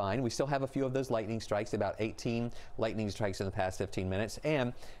looking fine. We still have a few of those lightning strikes, about 18 lightning strikes in the past 15 minutes,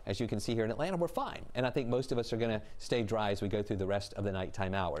 and as you can see here in Atlanta, we're fine. And I think most of us are going to stay dry as we go through the rest of the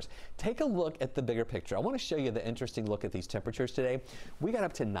nighttime hours. Take a look at the bigger picture. I want to show you the interesting look at these temperatures today. We got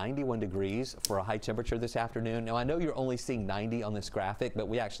up to 91 degrees for a high temperature this afternoon. Now, I know you're only seeing 90 on this graphic, but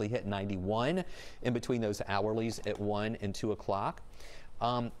we actually hit 91 in between those hourlies at 1 and 2 o'clock.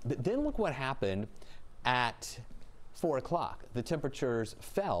 But then look what happened at 4 o'clock. The temperatures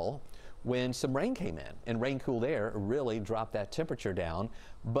fell when some rain came in, and rain cooled air really dropped that temperature down.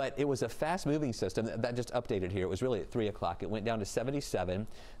 But it was a fast moving system that just updated here. It was really at 3 o'clock. It went down to 77,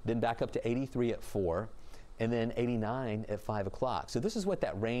 then back up to 83 at 4. And then 89 at 5 o'clock. So this is what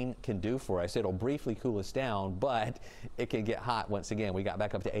that rain can do for us. It'll briefly cool us down, but it can get hot once again. We got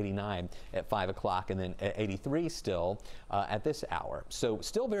back up to 89 at 5 o'clock and then at 83 still at this hour. So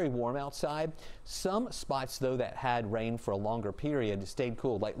still very warm outside. Some spots, though, that had rain for a longer period stayed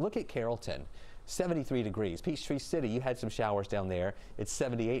cool. Like look at Carrollton. 73 degrees. Peachtree City, you had some showers down there. It's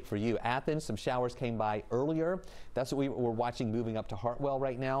 78 for you. Athens, some showers came by earlier. That's what we're watching moving up to Hartwell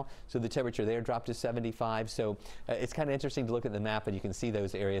right now. So the temperature there dropped to 75. So it's kind of interesting to look at the map and you can see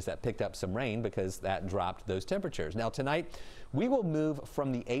those areas that picked up some rain because that dropped those temperatures. Now tonight, we will move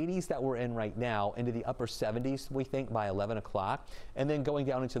from the 80s that we're in right now into the upper 70s, we think, by 11 o'clock, and then going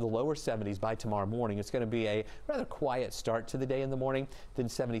down into the lower 70s by tomorrow morning. It's going to be a rather quiet start to the day in the morning, then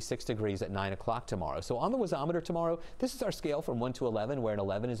 76 degrees at 9 o'clock tomorrow. So on the wasometer tomorrow, this is our scale from 1 to 11, where an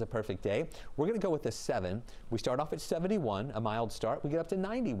 11 is a perfect day. We're going to go with a 7. We start off at 71, a mild start. We get up to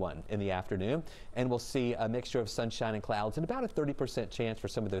 91 in the afternoon, and we'll see a mixture of sunshine and clouds and about a 30% chance for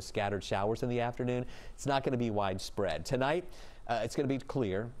some of those scattered showers in the afternoon. It's not going to be widespread. Tonight, it's going to be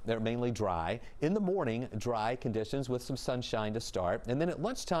clear. They're mainly dry. In the morning, dry conditions with some sunshine to start. And then at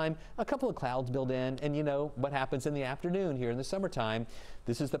lunchtime, a couple of clouds build in. And you know what happens in the afternoon here in the summertime.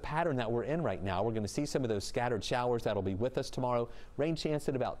 This is the pattern that we're in right now. We're going to see some of those scattered showers that'll be with us tomorrow. Rain chance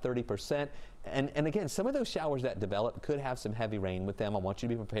at about 30%. And again, some of those showers that develop could have some heavy rain with them. I want you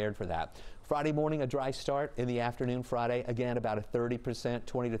to be prepared for that. Friday morning, a dry start. In the afternoon Friday, again, about a 30%,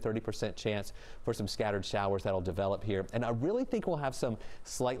 20 to 30% chance for some scattered showers that'll develop here. And I really think we'll have some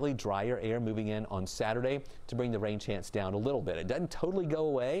slightly drier air moving in on Saturday to bring the rain chance down a little bit. It doesn't totally go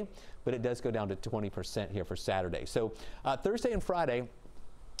away, but it does go down to 20% here for Saturday. So Thursday and Friday,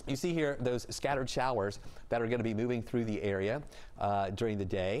 you see here those scattered showers that are going to be moving through the area during the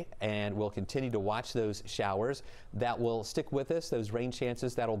day, and we'll continue to watch those showers that will stick with us. Those rain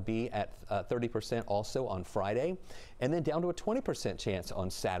chances that'll be at 30% also on Friday, and then down to a 20% chance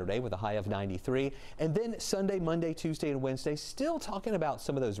on Saturday with a high of 93. And then Sunday, Monday, Tuesday, and Wednesday, still talking about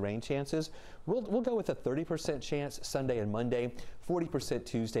some of those rain chances. We'll go with a 30% chance Sunday and Monday, 40%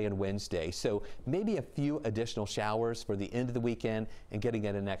 Tuesday and Wednesday. So maybe a few additional showers for the end of the weekend and getting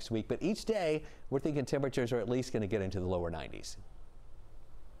into next week. But each day, we're thinking temperatures are at least going to get into the lower 90s.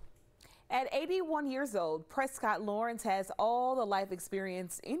 At 81 years old, Prescott Lawrence has all the life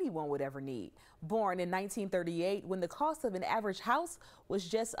experience anyone would ever need. Born in 1938, when the cost of an average house was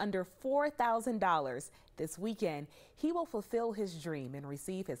just under $4,000, this weekend, he will fulfill his dream and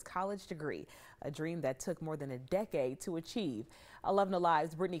receive his college degree, a dream that took more than a decade to achieve.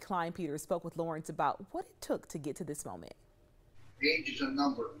 11Alive's Brittany Klein-Peters spoke with Lawrence about what it took to get to this moment. Age is a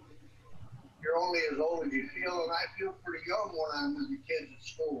number. You're only as old as you feel, and I feel pretty young when I'm with the kids at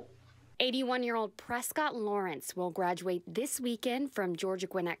school. 81-year-old Prescott Lawrence will graduate this weekend from Georgia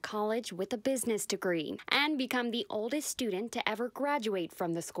Gwinnett College with a business degree and become the oldest student to ever graduate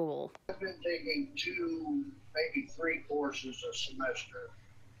from the school. I've been taking 2, maybe 3 courses a semester,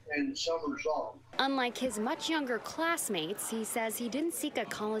 and summer's off. Unlike his much younger classmates, he says he didn't seek a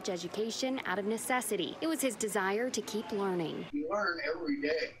college education out of necessity. It was his desire to keep learning. You learn every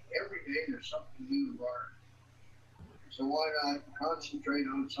day. Every day there's something new to learn. So why not concentrate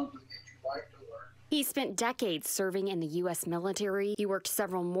on something that you like to learn? He spent decades serving in the U.S. military. He worked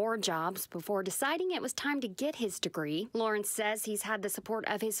several more jobs before deciding it was time to get his degree. Lawrence says he's had the support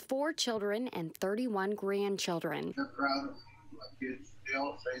of his 4 children and 31 grandchildren. They're proud of me. My kids, they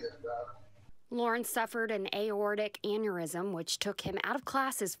all say they're proud of me. Lawrence suffered an aortic aneurysm, which took him out of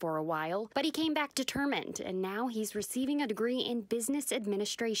classes for a while, but he came back determined, and now he's receiving a degree in business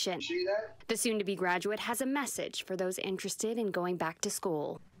administration. See that? The soon-to-be graduate has a message for those interested in going back to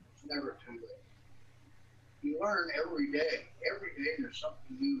school. It's never too late. You learn every day. Every day there's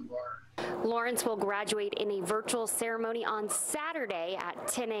something new to learn. Lawrence will graduate in a virtual ceremony on Saturday at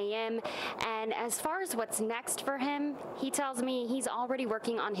 10 a.m. And as far as what's next for him, he tells me he's already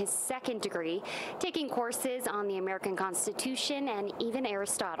working on his 2nd degree, taking courses on the American Constitution and even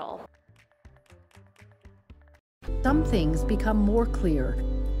Aristotle. Some things become more clear.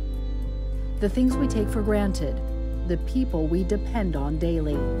 The things we take for granted, the people we depend on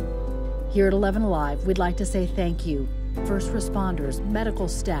daily. Here at 11Alive, we'd like to say thank you. First responders, medical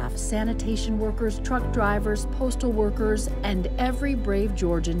staff, sanitation workers, truck drivers, postal workers, and every brave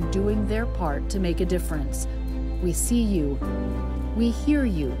Georgian doing their part to make a difference. We see you, we hear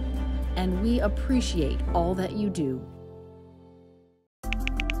you, and we appreciate all that you do.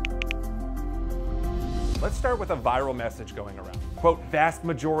 Let's start with a viral message going around. Quote, vast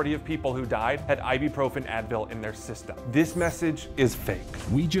majority of people who died had ibuprofen Advil in their system. This message is fake.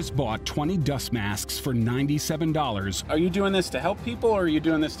 We just bought 20 dust masks for $97. Are you doing this to help people, or are you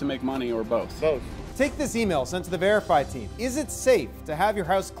doing this to make money, or both? Both. Take this email sent to the Verify team. Is it safe to have your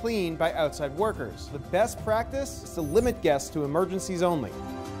house cleaned by outside workers? The best practice is to limit guests to emergencies only.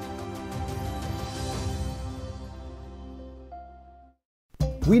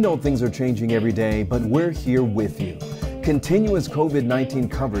 We know things are changing every day, but we're here with you. Continuous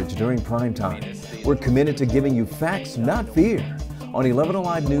COVID-19 coverage during primetime. We're committed to giving you facts, not fear. On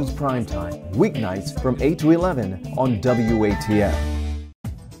 11Alive News Primetime, weeknights from 8 to 11 on WATF.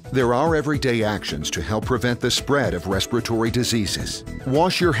 There are everyday actions to help prevent the spread of respiratory diseases.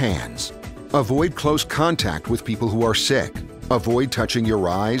 Wash your hands. Avoid close contact with people who are sick. Avoid touching your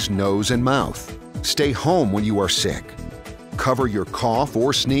eyes, nose, and mouth. Stay home when you are sick. Cover your cough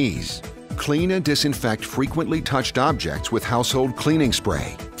or sneeze. Clean and disinfect frequently touched objects with household cleaning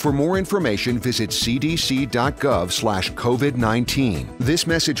spray. For more information, visit cdc.gov/COVID-19. This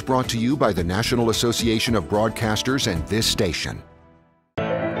message brought to you by the National Association of Broadcasters and this station.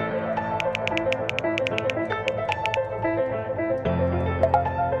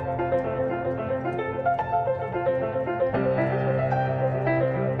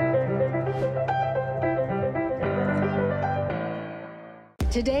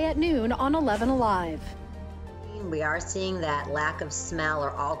 Today at noon on 11Alive. We are seeing that lack of smell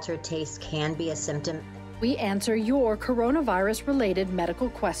or altered taste can be a symptom. We answer your coronavirus-related medical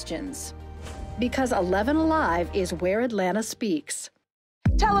questions. Because 11Alive is where Atlanta speaks.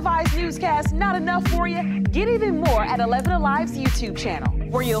 Televised newscasts not enough for you? Get even more at 11Alive's YouTube channel,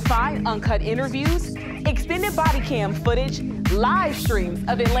 where you'll find uncut interviews, extended body cam footage, live streams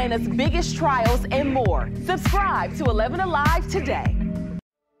of Atlanta's biggest trials, and more. Subscribe to 11Alive today.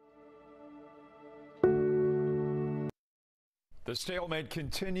 The stalemate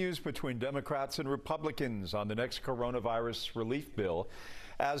continues between Democrats and Republicans on the next coronavirus relief bill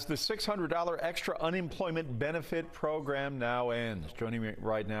as the $600 extra unemployment benefit program now ends. Joining me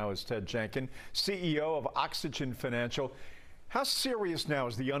right now is Ted Jenkin, CEO of Oxygen Financial. How serious now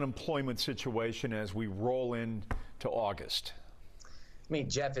is the unemployment situation as we roll into August? I mean,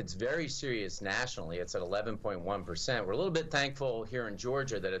 Jeff, it's very serious nationally. It's at 11.1%. We're a little bit thankful here in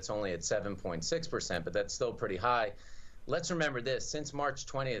Georgia that it's only at 7.6%, but that's still pretty high. Let's remember this. Since March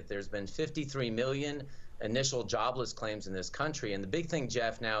 20th, there's been 53 million initial jobless claims in this country. And the big thing,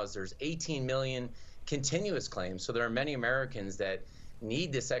 Jeff, now is there's 18 million continuous claims. So there are many Americans that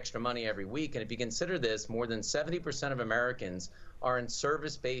need this extra money every week. And if you consider this, more than 70% of Americans are in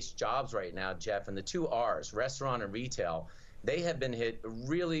service-based jobs right now, Jeff. And the two R's, restaurant and retail, they have been hit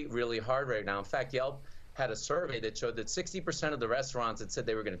really, really hard right now. In fact, Yelp had a survey that showed that 60% of the restaurants that said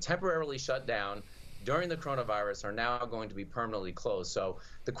they were going to temporarily shut down during the coronavirus are now going to be permanently closed. So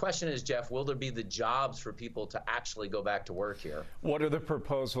the question is, Jeff, will there be the jobs for people to actually go back to work here? What are the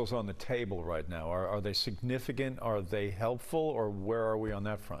proposals on the table right now? Are they significant? Are they helpful? Or where are we on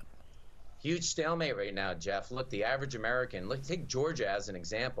that front? Huge stalemate right now, Jeff. Look, the average American, look, take Georgia as an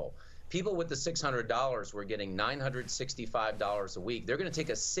example. People with the $600 were getting $965 a week. They're going to take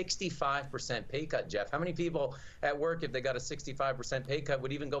a 65% pay cut, Jeff. How many people at work, if they got a 65% pay cut,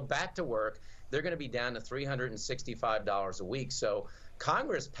 would even go back to work? They're going to be down to $365 a week. So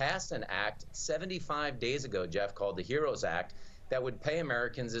Congress passed an act 75 days ago, Jeff, called the HEROES Act. that would pay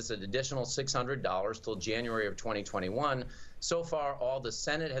Americans is an additional $600 till January of 2021. So far, all the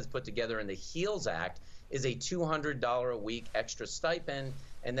Senate has put together in the HEALS Act is a $200 a week extra stipend,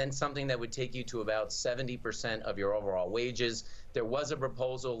 and then something that would take you to about 70% of your overall wages. There was a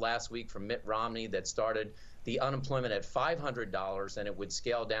proposal last week from Mitt Romney that started the unemployment at $500, and it would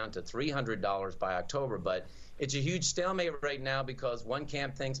scale down to $300 by October. But it's a huge stalemate right now because one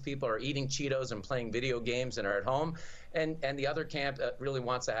camp thinks people are eating Cheetos and playing video games and are at home, and the other camp really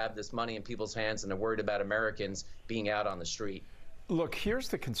wants to have this money in people's hands, and they're worried about Americans being out on the street. Look, here's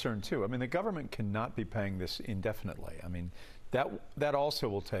the concern, too. I mean, the government cannot be paying this indefinitely. I mean, that also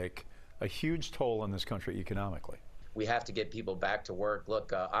will take a huge toll on this country economically. We have to get people back to work.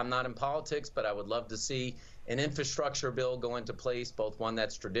 Look, I'm not in politics, but I would love to see an infrastructure bill go into place, both one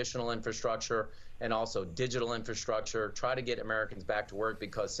that's traditional infrastructure and also digital infrastructure. Try to get Americans back to work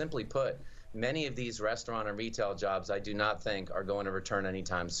because, simply put, many of these restaurant and retail jobs I do not think are going to return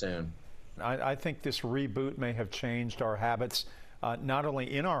anytime soon. I think this reboot may have changed our habits, not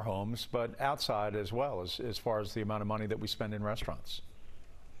only in our homes, but outside as well, as far as the amount of money that we spend in restaurants.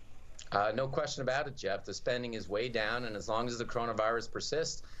 No question about it, Jeff. The spending is way down, and as long as the coronavirus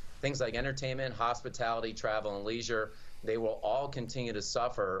persists, things like entertainment, hospitality, travel, and leisure, they will all continue to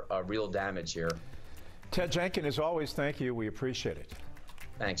suffer real damage here. Ted Jenkins, as always, thank you. We appreciate it.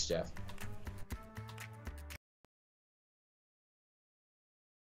 Thanks, Jeff.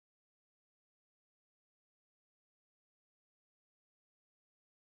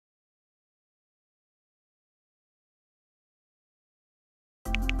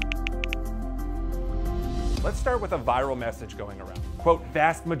 Let's start with a viral message going around. Quote,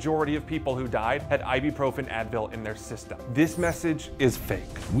 vast majority of people who died had ibuprofen Advil in their system. This message is fake.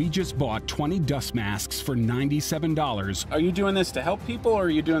 We just bought 20 dust masks for $97. Are you doing this to help people or are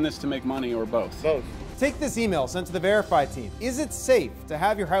you doing this to make money or both? Both. Take this email sent to the Verify team. Is it safe to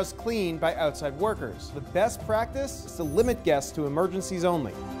have your house cleaned by outside workers? The best practice is to limit guests to emergencies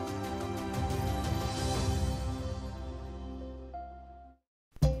only.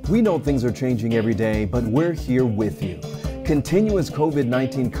 We know things are changing every day, but we're here with you. Continuous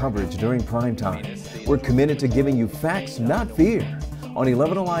COVID-19 coverage during prime time. We're committed to giving you facts, not fear. On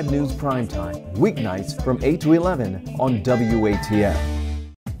 11Alive News Primetime, weeknights from 8 to 11 on WATF.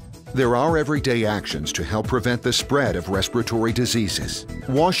 There are everyday actions to help prevent the spread of respiratory diseases.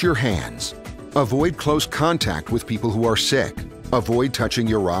 Wash your hands. Avoid close contact with people who are sick. Avoid touching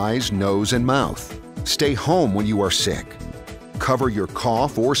your eyes, nose, and mouth. Stay home when you are sick. Cover your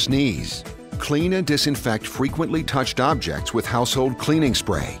cough or sneeze. Clean and disinfect frequently touched objects with household cleaning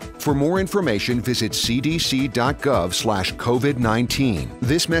spray. For more information, visit cdc.gov/COVID-19.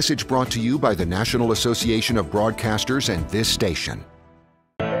 This message brought to you by the National Association of Broadcasters and this station.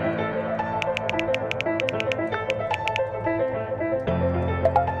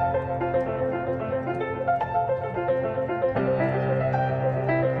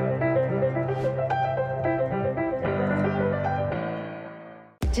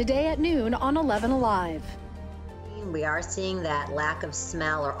 Today at noon on 11Alive. We are seeing that lack of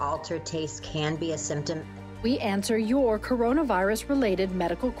smell or altered taste can be a symptom. We answer your coronavirus-related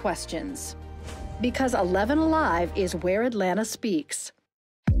medical questions. Because 11Alive is where Atlanta speaks.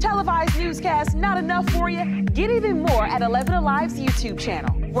 Televised newscasts not enough for you? Get even more at 11Alive's YouTube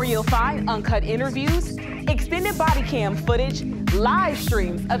channel, where you'll find uncut interviews, extended body cam footage, live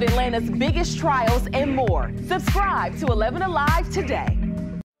streams of Atlanta's biggest trials, and more. Subscribe to 11Alive today.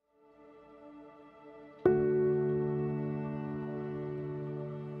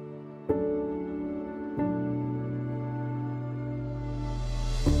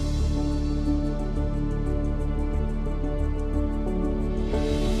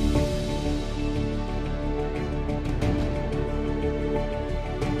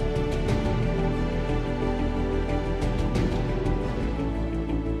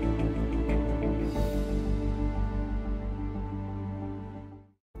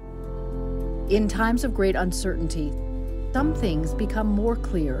 In times of great uncertainty, some things become more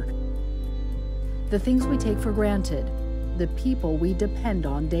clear. The things we take for granted, the people we depend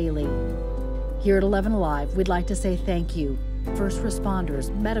on daily. Here at 11Alive, we'd like to say thank you. First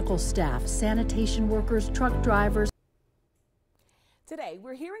responders, medical staff, sanitation workers, truck drivers. Today,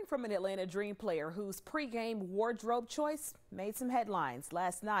 we're hearing from an Atlanta Dream player whose pregame wardrobe choice made some headlines.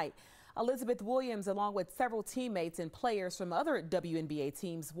 Last night, Elizabeth Williams, along with several teammates and players from other WNBA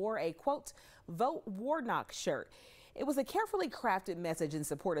teams, wore a, quote, Vote Warnock shirt. It was a carefully crafted message in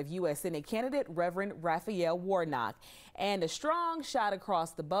support of U.S. Senate candidate Reverend Raphael Warnock, and a strong shot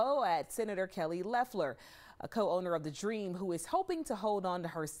across the bow at Senator Kelly Loeffler, a co-owner of the Dream, who is hoping to hold on to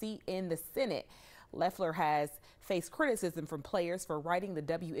her seat in the Senate. Loeffler has faced criticism from players for writing the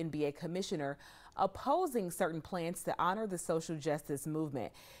WNBA commissioner opposing certain plans to honor the social justice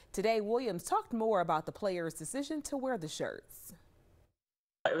movement. Today, Williams talked more about the players' decision to wear the shirts.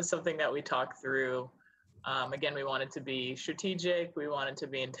 It was something that we talked through. Again, we wanted to be strategic. We wanted to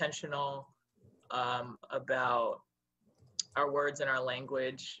be intentional about our words and our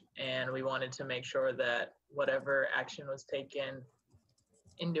language. And we wanted to make sure that whatever action was taken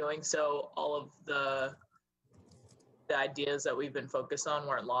in doing so, all of the ideas that we've been focused on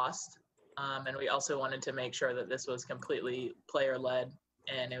weren't lost. And we also wanted to make sure that this was completely player-led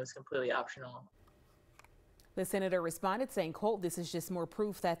and it was completely optional. The senator responded saying, quote, "This is just more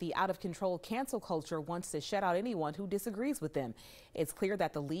proof that the out-of-control cancel culture wants to shut out anyone who disagrees with them. It's clear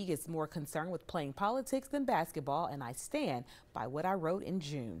that the league is more concerned with playing politics than basketball, and I stand by what I wrote in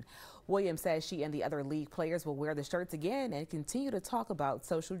June." Williams says she and the other league players will wear the shirts again and continue to talk about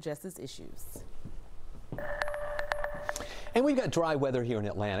social justice issues. And we've got dry weather here in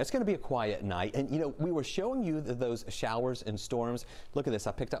Atlanta. It's going to be a quiet night. And, you know, we were showing you those showers and storms. Look at this.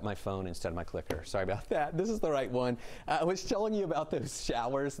 I picked up my phone instead of my clicker. Sorry about that. This is the right one. I was showing you about those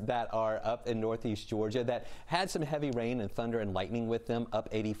showers that are up in northeast Georgia that had some heavy rain and thunder and lightning with them up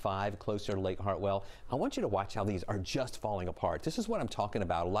 85 closer to Lake Hartwell. I want you to watch how these are just falling apart. This is what I'm talking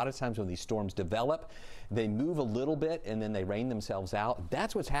about. A lot of times when these storms develop, they move a little bit and then they rain themselves out.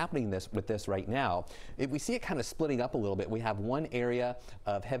 That's what's happening with this right now. We see it kind of splitting up a little bit. We have one area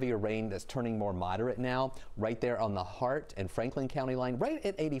of heavier rain that's turning more moderate now, right there on the Hart and Franklin County line, right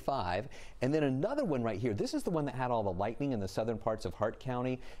at 85. And then another one right here. This is the one that had all the lightning in the southern parts of Hart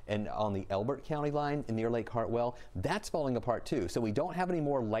County and on the Elbert County line near Lake Hartwell. That's falling apart too. So we don't have any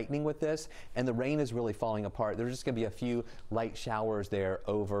more lightning with this, and the rain is really falling apart. There's just going to be a few light showers there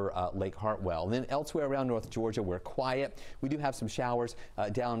over Lake Hartwell. And then elsewhere around North Georgia, we're quiet. We do have some showers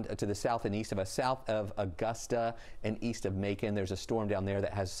down to the south and east of us, south of Augusta and east of Macon. There's a storm down there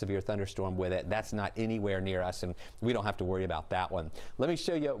that has a severe thunderstorm with it. That's not anywhere near us, and we don't have to worry about that one. Let me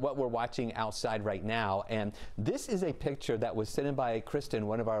show you what we're watching outside right now. And this is a picture that was sent in by Kristen,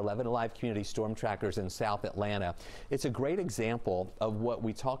 one of our 11Alive community storm trackers in South Atlanta. It's a great example of what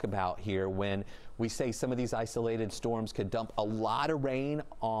we talk about here when we say some of these isolated storms could dump a lot of rain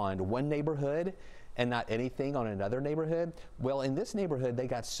on one neighborhood and not anything on another neighborhood. Well, in this neighborhood, they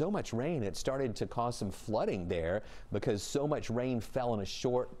got so much rain, it started to cause some flooding there because so much rain fell in a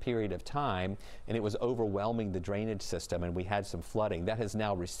short period of time, and it was overwhelming the drainage system, and we had some flooding. That has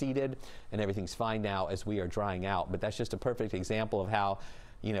now receded, and everything's fine now as we are drying out. But that's just a perfect example of how,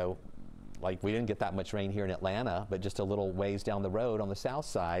 you know, like we didn't get that much rain here in Atlanta, but just a little ways down the road on the south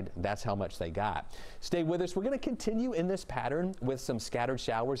side, that's how much they got. Stay with us. We're going to continue in this pattern with some scattered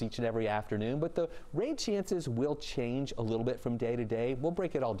showers each and every afternoon, but the rain chances will change a little bit from day to day. We'll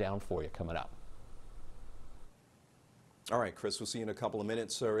break it all down for you coming up. All right, Chris, we'll see you in a couple of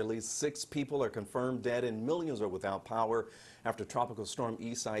minutes. At least 6 people are confirmed dead and millions are without power after Tropical Storm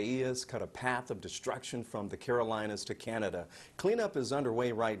Isaias cut a path of destruction from the Carolinas to Canada. Cleanup is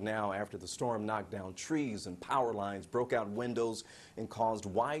underway right now after the storm knocked down trees and power lines, broke out windows, and caused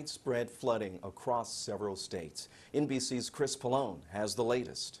widespread flooding across several states. NBC's Chris Pallone has the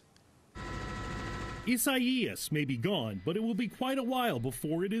latest. Isaias may be gone, but it will be quite a while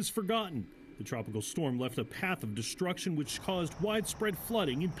before it is forgotten. The tropical storm left a path of destruction which caused widespread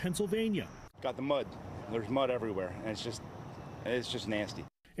flooding in Pennsylvania. Got the mud. There's mud everywhere, and it's just nasty.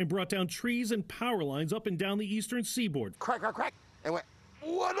 And brought down trees and power lines up and down the eastern seaboard. Crack, crack, crack, and went,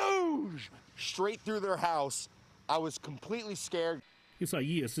 whoosh, straight through their house. I was completely scared.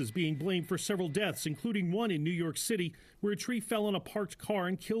 Isaias is being blamed for several deaths, including one in New York City, where a tree fell on a parked car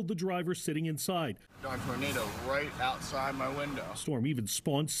and killed the driver sitting inside. A tornado right outside my window. The storm even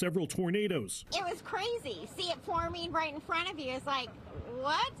spawned several tornadoes. It was crazy. See it forming right in front of you. It's like,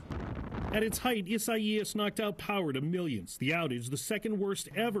 what? At its height, Isaias knocked out power to millions. The outage, the second worst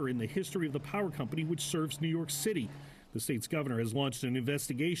ever in the history of the power company which serves New York City. The state's governor has launched an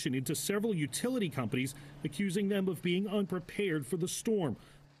investigation into several utility companies, accusing them of being unprepared for the storm.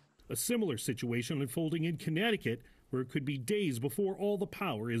 A similar situation unfolding in Connecticut, where it could be days before all the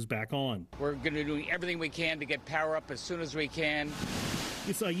power is back on. We're going to do everything we can to get power up as soon as we can.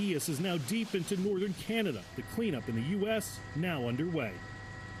 Isaias is now deep into northern Canada. The cleanup in the U.S. now underway.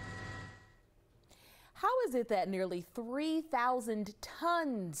 How is it that nearly 3,000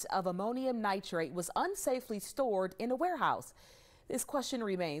 tons of ammonium nitrate was unsafely stored in a warehouse? This question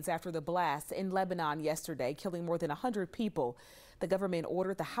remains after the blast in Lebanon yesterday, killing more than 100 people. The government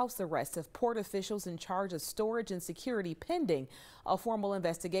ordered the house arrest of port officials in charge of storage and security pending a formal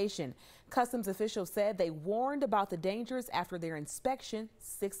investigation. Customs officials said they warned about the dangers after their inspection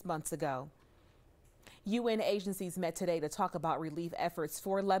 6 months ago. UN agencies met today to talk about relief efforts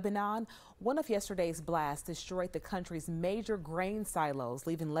for Lebanon. One of yesterday's blasts destroyed the country's major grain silos,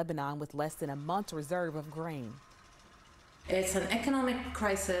 leaving Lebanon with less than a month's reserve of grain. It's an economic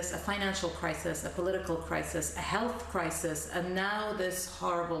crisis, a financial crisis, a political crisis, a health crisis, and now this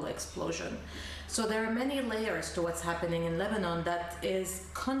horrible explosion. So there are many layers to what's happening in Lebanon that is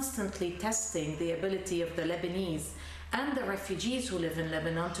constantly testing the ability of the Lebanese and the refugees who live in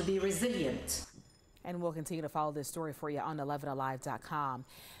Lebanon to be resilient. And we'll continue to follow this story for you on 11alive.com.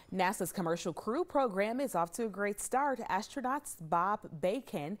 NASA's Commercial Crew program is off to a great start. Astronauts Bob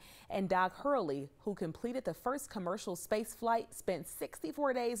Bacon and Doug Hurley, who completed the first commercial space flight, spent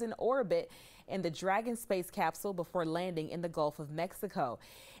 64 days in orbit in the Dragon space capsule before landing in the Gulf of Mexico.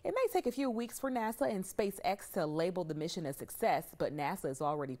 It may take a few weeks for NASA and SpaceX to label the mission a success, but NASA is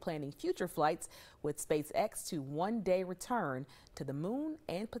already planning future flights with SpaceX to one-day return to the moon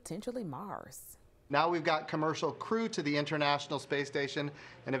and potentially Mars. Now we've got Commercial Crew to the International Space Station,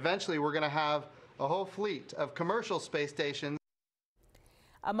 and eventually we're going to have a whole fleet of commercial space stations.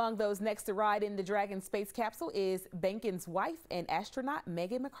 Among those next to ride in the Dragon space capsule is Bacon's wife and astronaut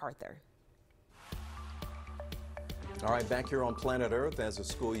Megan MacArthur. All right, back here on planet Earth, as the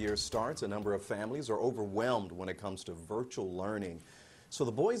school year starts, a number of families are overwhelmed when it comes to virtual learning. So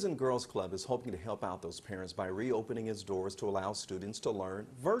the Boys and Girls Club is hoping to help out those parents by reopening its doors to allow students to learn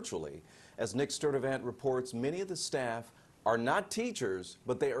virtually. As Nick Sturdivant reports, many of the staff are not teachers,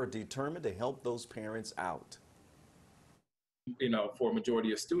 but they are determined to help those parents out. You know, for a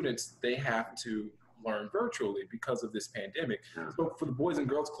majority of students, they have to learn virtually because of this pandemic. So for the Boys and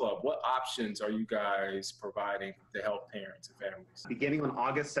Girls Club, what options are you guys providing to help parents and families? Beginning on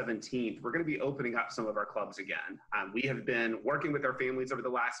August 17th, we're going to be opening up some of our clubs again. We have been working with our families over the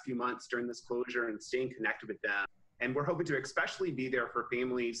last few months during this closure and staying connected with them. And we're hoping to especially be there for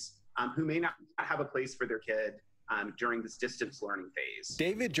families who may not have a place for their kid during this distance learning phase.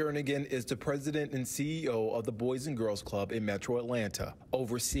 David Jernigan is the president and CEO of the Boys and Girls Club in Metro Atlanta,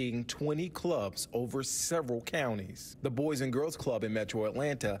 overseeing 20 clubs over several counties. The Boys and Girls Club in Metro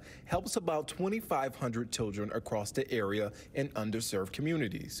Atlanta helps about 2,500 children across the area in underserved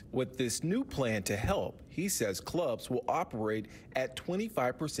communities. With this new plan to help, he says clubs will operate at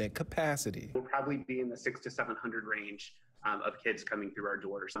 25% capacity. We'll probably be in the 600 to 700 range of kids coming through our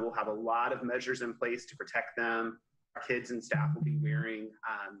doors. We'll have a lot of measures in place to protect them. Our kids and staff will be wearing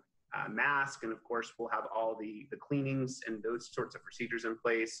masks, and of course we'll have all the cleanings and those sorts of procedures in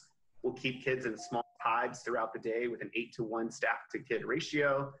place. We'll keep kids in small pods throughout the day with an 8-to-1 staff to kid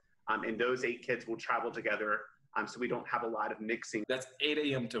ratio, and those 8 kids will travel together so we don't have a lot of mixing. That's 8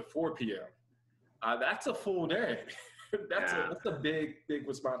 a.m. to 4 p.m. That's a full day. That's a big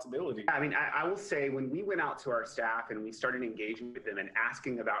responsibility. I mean, I will say when we went out to our staff and we started engaging with them and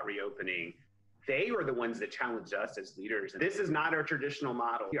asking about reopening, they were the ones that challenged us as leaders. This is not our traditional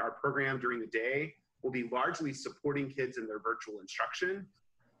model. Our program during the day will be largely supporting kids in their virtual instruction.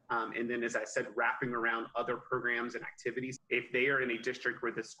 And then, as I said, wrapping around other programs and activities. If they are in a district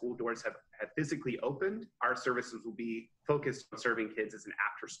where the school doors have physically opened, our services will be focused on serving kids as an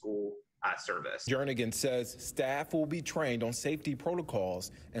after-school service. Jernigan says staff will be trained on safety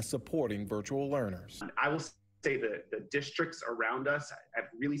protocols and supporting virtual learners. I will say that the districts around us have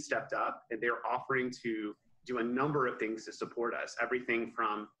really stepped up, and they're offering to do a number of things to support us. Everything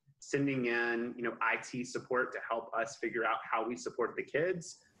from sending in, IT support to help us figure out how we support the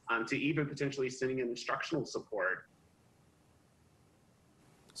kids, to even potentially sending in instructional support.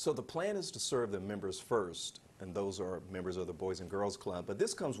 So the plan is to serve the members first, and those are members of the Boys and Girls Club. But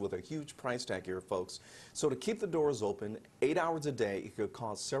this comes with a huge price tag here, folks. So to keep the doors open 8 hours a day, it could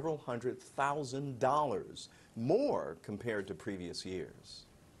cost several $100,000 more compared to previous years.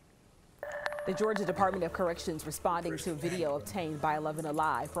 The Georgia Department of Corrections responding to a video obtained by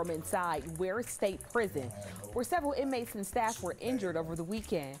 11Alive from inside Ware State Prison, where several inmates and staff were injured over the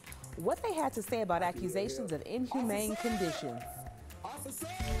weekend. What they had to say about accusations of inhumane conditions.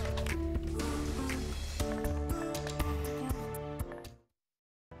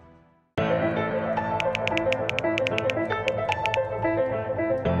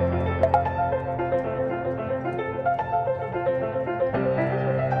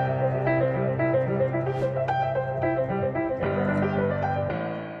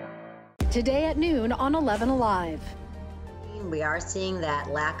 Today at noon on 11Alive. We are seeing that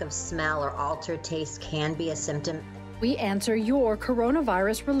lack of smell or altered taste can be a symptom. We answer your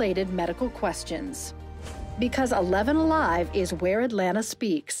coronavirus-related medical questions. Because 11Alive is where Atlanta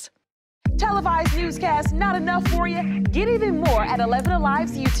speaks. Televised newscasts not enough for you? Get even more at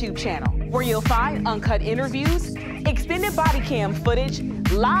 11Alive's YouTube channel, where you'll find uncut interviews, extended body cam footage,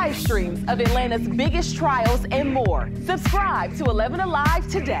 live streams of Atlanta's biggest trials, and more. Subscribe to 11Alive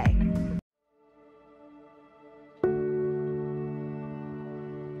today.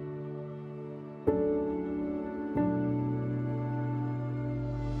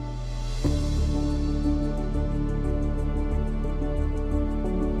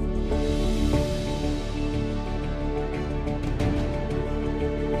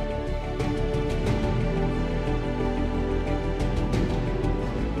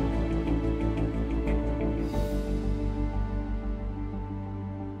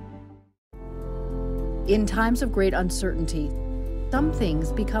 In times of great uncertainty, some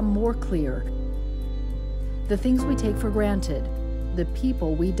things become more clear. The things we take for granted, the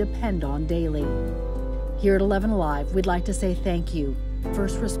people we depend on daily. Here at 11Alive, we'd like to say thank you.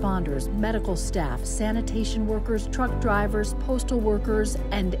 First responders, medical staff, sanitation workers, truck drivers, postal workers,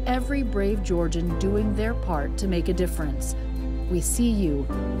 and every brave Georgian doing their part to make a difference. We see you,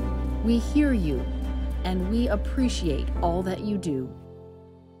 we hear you, and we appreciate all that you do.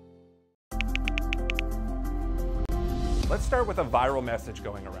 Let's start with a viral message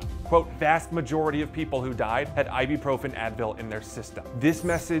going around. Quote, vast majority of people who died had ibuprofen Advil in their system. This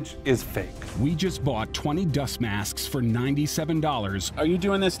message is fake. We just bought 20 dust masks for $97. Are you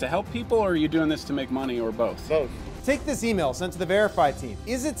doing this to help people, or are you doing this to make money, or both? Both. Take this email sent to the Verify team.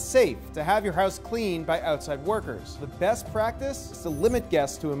 Is it safe to have your house cleaned by outside workers? The best practice is to limit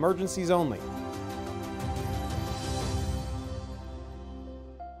guests to emergencies only.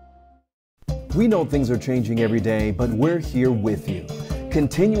 We know things are changing every day, but we're here with you.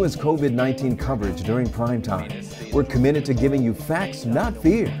 Continuous COVID-19 coverage during primetime. We're committed to giving you facts, not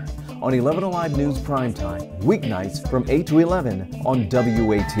fear. On 11Alive News Primetime, weeknights from 8 to 11 on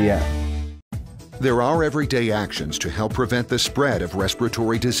WATF. There are everyday actions to help prevent the spread of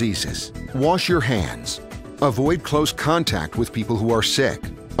respiratory diseases. Wash your hands. Avoid close contact with people who are sick.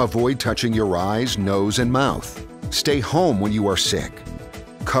 Avoid touching your eyes, nose, and mouth. Stay home when you are sick.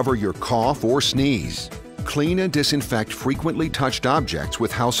 Cover your cough or sneeze. Clean and disinfect frequently touched objects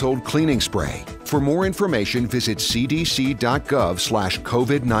with household cleaning spray. For more information, visit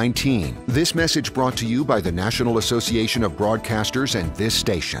cdc.gov/COVID-19. This message brought to you by the National Association of Broadcasters and this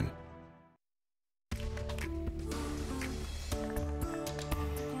station.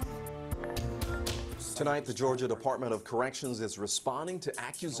 Tonight, the Georgia Department of Corrections is responding to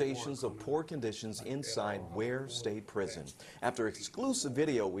accusations of poor conditions inside Ware State Prison. After exclusive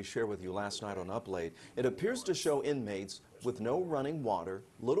video we shared with you last night on Uplate, it appears to show inmates with no running water,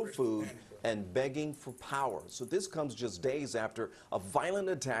 little food, and begging for power. So this comes just days after a violent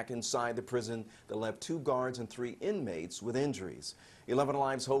attack inside the prison that left 2 guards and 3 inmates with injuries.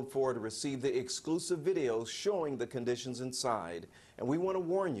 11Alive's hoped for to receive the exclusive videos showing the conditions inside, and we want to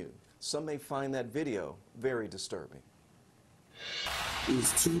warn you, some may find that video very disturbing.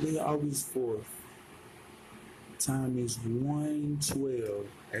 It's Tuesday, August 4th. Time is 1:12,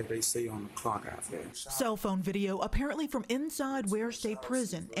 as they say on the clock out there. Cell phone video apparently from inside Ware State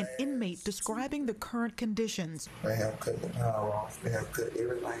Prison, an inmate describing the current conditions. They have cut the power off. They have cut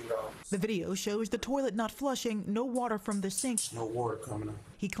everything off. The video shows the toilet not flushing, no water from the sink. No water coming up.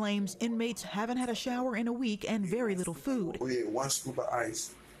 He claims inmates haven't had a shower in a week and very little food. We had 1 scoop of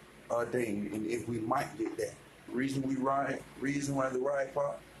ice a day, and if we might get that. Reason why the ride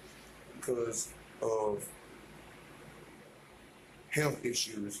part, because of health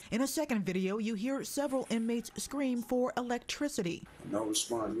issues. In a second video, you hear several inmates scream for electricity. No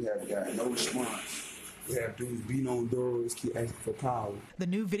response. We have got no response. We have dudes beating on doors, keep asking for power. The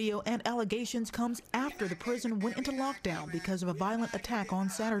new video and allegations comes after the prison went into lockdown because of a violent attack on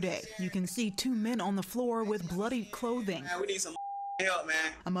Saturday. You can see 2 men on the floor with bloody clothing. We need some help,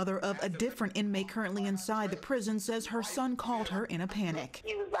 man. A mother of a different inmate currently inside the prison says her son called her in a panic.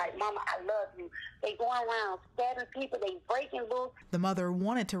 He was like, "Mama, I love you." They going around stabbing people, they breaking books. The mother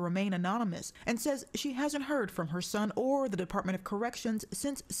wanted to remain anonymous and says she hasn't heard from her son or the Department of Corrections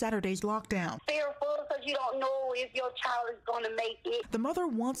since Saturday's lockdown. Fearful because you don't know if your child is going to make it. The mother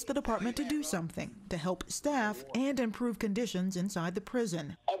wants the department to do something to help staff and improve conditions inside the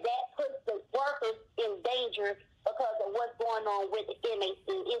prison. And that puts the workers in danger because of what's going on with the inmates.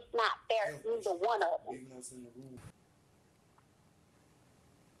 It's not fair to either one of them.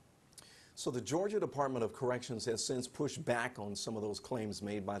 So the Georgia Department of Corrections has since pushed back on some of those claims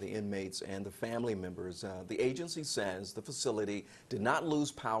made by the inmates and the family members. The agency says the facility did not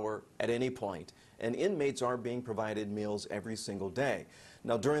lose power at any point, and inmates are being provided meals every single day.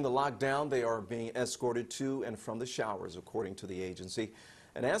 Now, during the lockdown, they are being escorted to and from the showers, according to the agency.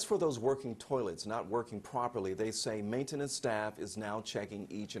 And as for those working toilets not working properly, they say maintenance staff is now checking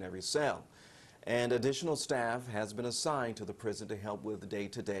each and every cell. And additional staff has been assigned to the prison to help with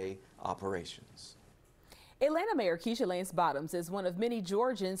day-to-day operations. Atlanta Mayor Keisha Lance Bottoms is one of many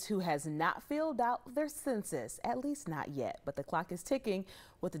Georgians who has not filled out their census, at least not yet. But the clock is ticking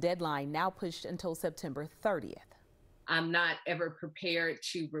with the deadline now pushed until September 30th. I'm not ever prepared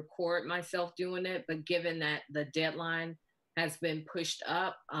to record myself doing it, but given that the deadline has been pushed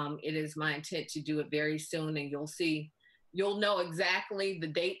up, it is my intent to do it very soon, and you'll know exactly the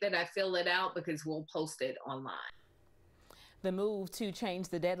date that I fill it out because we'll post it online. The move to change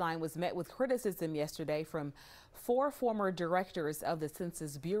the deadline was met with criticism yesterday from 4 former directors of the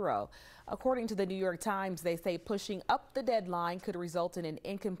Census Bureau. According to the New York Times, they say pushing up the deadline could result in an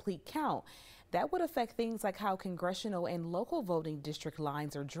incomplete count. That would affect things like how congressional and local voting district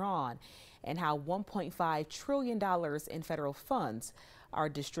lines are drawn and how $1.5 trillion in federal funds are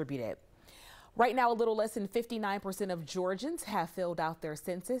distributed. Right now, a little less than 59% of Georgians have filled out their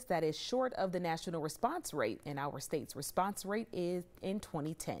census. That is short of the national response rate, and our state's response rate is in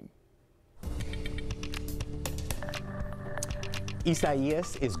 2010.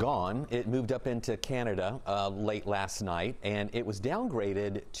 Isaias is gone. It moved up into Canada late last night, and it was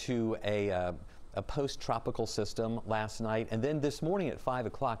downgraded to a post-tropical system last night. And then this morning at 5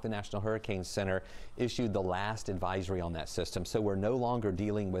 o'clock, the National Hurricane Center issued the last advisory on that system. So we're no longer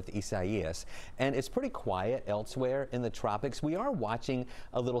dealing with Isaias. And it's pretty quiet elsewhere in the tropics. We are watching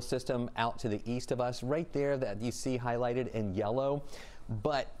a little system out to the east of us right there that you see highlighted in yellow.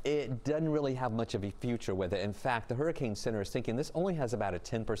 But it doesn't really have much of a future with it. In fact, the Hurricane Center is thinking this only has about a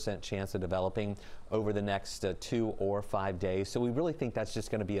 10% chance of developing over the next 2 or 5 days. So we really think that's just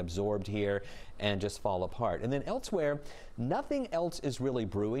going to be absorbed here and just fall apart. And then elsewhere, nothing else is really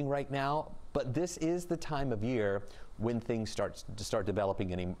brewing right now, but this is the time of year when things start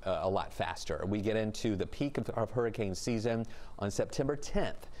developing a lot faster. We get into the peak of hurricane season on September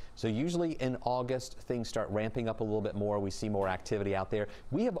 10th. So usually in August, things start ramping up a little bit more. We see more activity out there.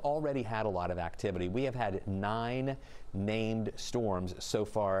 We have already had a lot of activity. We have had 9 named storms so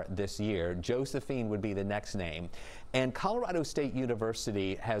far this year. Josephine would be the next name. And Colorado State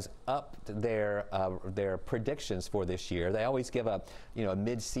University has upped their predictions for this year. They always give a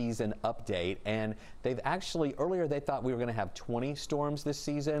mid-season update, and they've actually earlier they thought we were going to have 20 storms this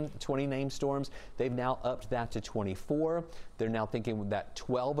season, 20 named storms. They've now upped that to 24. They're now thinking that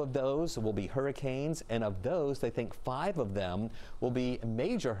 12 of those will be hurricanes, and of those they think 5 of them will be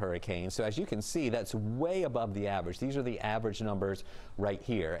major hurricanes. So as you can see, that's way above the average. These are the average numbers right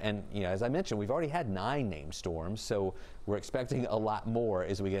here. And as I mentioned, we've already had 9 named storms, so we're expecting a lot more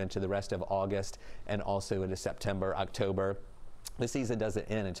as we get into the rest of August and also into September, October. The season doesn't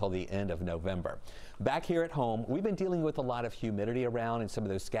end until the end of November. Back here at home, we've been dealing with a lot of humidity around and some of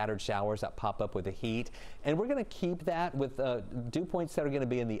those scattered showers that pop up with the heat. And we're going to keep that with dew points that are going to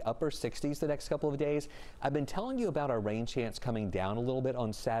be in the upper 60s the next couple of days. I've been telling you about our rain chance coming down a little bit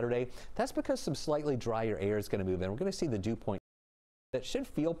on Saturday. That's because some slightly drier air is going to move in. We're going to see the dew point that should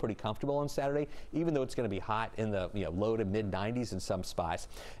feel pretty comfortable on Saturday, even though it's going to be hot in the low to mid 90s in some spots.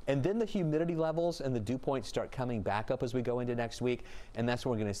 And then the humidity levels and the dew points start coming back up as we go into next week, and that's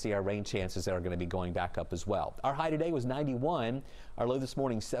when we're going to see our rain chances that are going to be going back up as well. Our high today was 91, our low this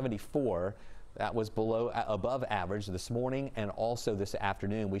morning 74. That was above average this morning and also this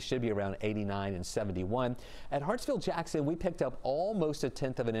afternoon. We should be around 89 and 71. At Hartsville-Jackson, we picked up almost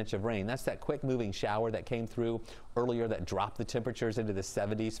 1/10 of an inch of rain. That's that quick moving shower that came through earlier that dropped the temperatures into the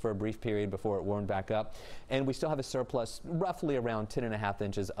 70s for a brief period before it warmed back up. And we still have a surplus roughly around 10.5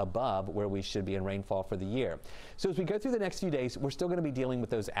 inches above where we should be in rainfall for the year. So as we go through the next few days, we're still going to be dealing with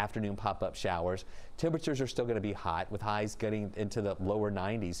those afternoon pop-up showers. Temperatures are still going to be hot with highs getting into the lower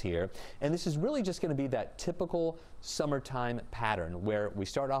 90s here. And this is really just going to be that typical summertime pattern where we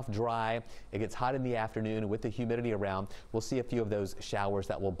start off dry, it gets hot in the afternoon, and with the humidity around, we'll see a few of those showers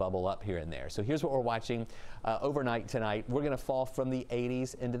that will bubble up here and there. So here's what we're watching overnight tonight. We're going to fall from the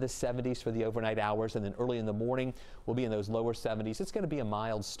 80s into the 70s for the overnight hours, and then early in the morning, we'll be in those lower 70s. It's going to be a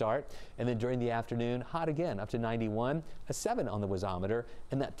mild start, and then during the afternoon, hot again, up to 91, a 7 on the wazometer,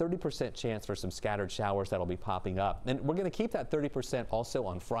 and that 30% chance for some scattered showers that'll be popping up. And we're going to keep that 30% also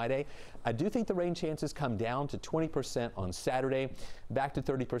on Friday. I do think the rain chances come down to 20% on Saturday, back to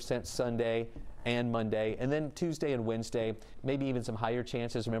 30% Sunday and Monday, and then Tuesday and Wednesday, maybe even some higher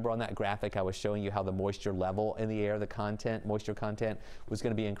chances. Remember on that graphic I was showing you how the moisture level in the air, the moisture content was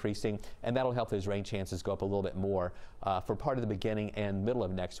going to be increasing, and that'll help those rain chances go up a little bit more for part of the beginning and middle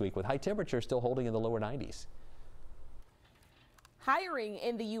of next week, with high temperatures still holding in the lower 90s. Hiring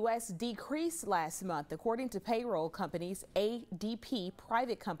in the U.S. decreased last month. According to payroll companies, ADP,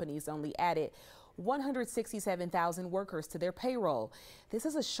 private companies only added 167,000 workers to their payroll. This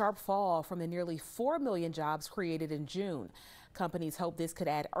is a sharp fall from the nearly 4 million jobs created in June. Companies hope this could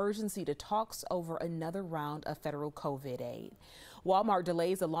add urgency to talks over another round of federal COVID aid. Walmart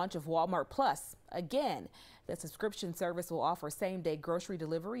delays the launch of Walmart Plus. Again, the subscription service will offer same-day grocery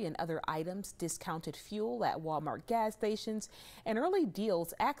delivery and other items, discounted fuel at Walmart gas stations, and early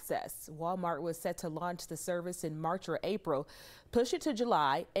deals access. Walmart was set to launch the service in March or April, push it to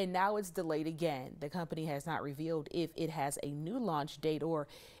July, and now it's delayed again. The company has not revealed if it has a new launch date or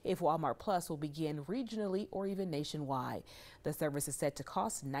if Walmart Plus will begin regionally or even nationwide. The service is set to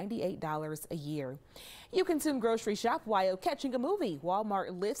cost $98 a year. You can soon grocery shop while catching a movie.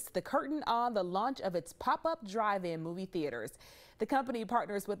 Walmart lifts the curtain on the launch of its pop-up drive-in movie theaters. The company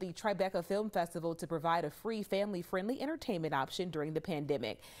partners with the Tribeca Film Festival to provide a free family-friendly entertainment option during the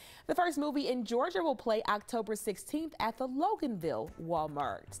pandemic. The first movie in Georgia will play October 16th at the Loganville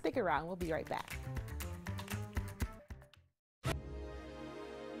Walmart. Stick around, we'll be right back.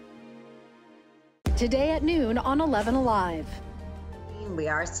 Today at noon on 11Alive. We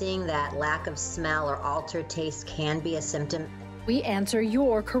are seeing that lack of smell or altered taste can be a symptom. We answer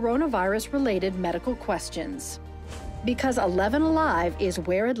your coronavirus-related medical questions. Because 11Alive is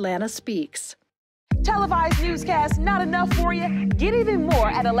where Atlanta speaks. Televised newscasts not enough for you? Get even more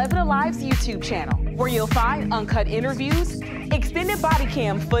at 11Alive's YouTube channel, where you'll find uncut interviews, extended body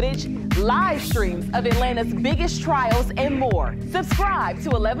cam footage, live streams of Atlanta's biggest trials, and more. Subscribe to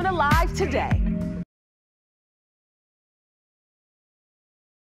 11Alive today.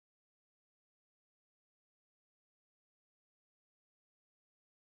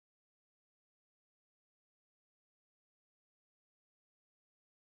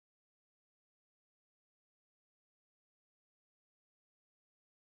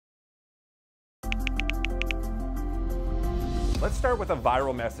 Let's start with a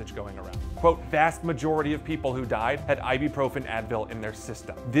viral message going around. Quote, vast majority of people who died had ibuprofen Advil in their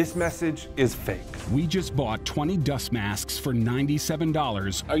system. This message is fake. We just bought 20 dust masks for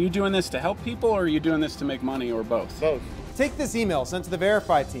 $97. Are you doing this to help people or are you doing this to make money or both? Both. Take this email sent to the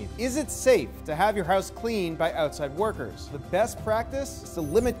Verify team. Is it safe to have your house cleaned by outside workers? The best practice is to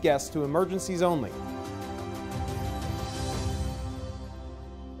limit guests to emergencies only.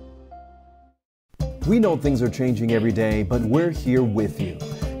 We know things are changing every day, but we're here with you.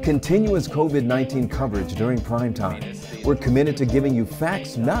 Continuous COVID-19 coverage during primetime. We're committed to giving you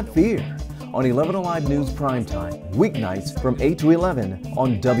facts, not fear. On 11Alive News Primetime, weeknights from 8 to 11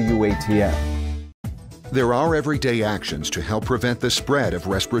 on WATF. There are everyday actions to help prevent the spread of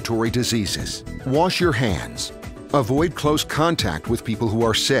respiratory diseases. Wash your hands. Avoid close contact with people who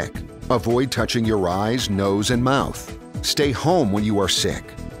are sick. Avoid touching your eyes, nose, and mouth. Stay home when you are sick.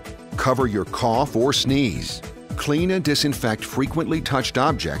 Cover your cough or sneeze. Clean and disinfect frequently touched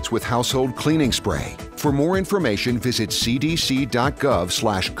objects with household cleaning spray. For more information, visit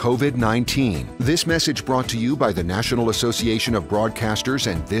cdc.gov/COVID-19. This message brought to you by the National Association of Broadcasters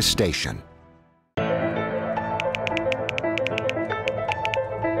and this station.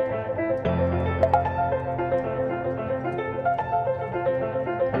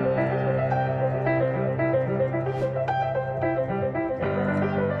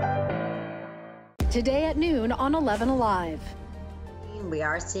 Today at noon on 11Alive. We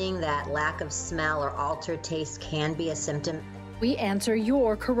are seeing that lack of smell or altered taste can be a symptom. We answer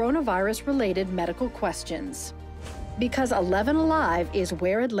your coronavirus-related medical questions. Because 11Alive is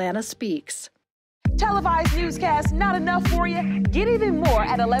where Atlanta speaks. Televised newscasts not enough for you? Get even more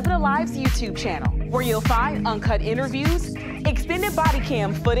at 11Alive's YouTube channel, where you'll find uncut interviews, extended body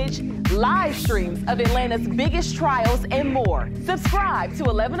cam footage, live streams of Atlanta's biggest trials, and more. Subscribe to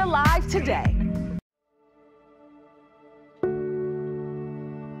 11Alive today.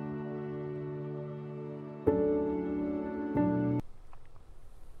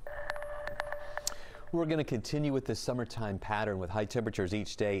 We're going to continue with this summertime pattern with high temperatures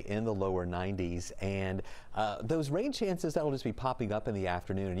each day in the lower 90s, and those rain chances that will just be popping up in the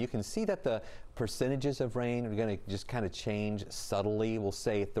afternoon. And you can see that the percentages of rain are going to just kind of change subtly. We'll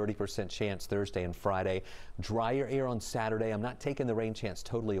say 30% chance Thursday and Friday. Drier air on Saturday. I'm not taking the rain chance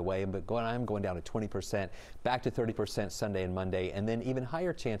totally away, but I'm going down to 20%, back to 30% Sunday and Monday, and then even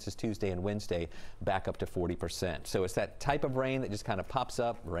higher chances Tuesday and Wednesday, back up to 40%. So it's that type of rain that just kind of pops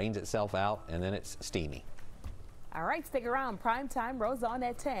up, rains itself out, and then it's steamy. All right, stick around. Primetime rolls on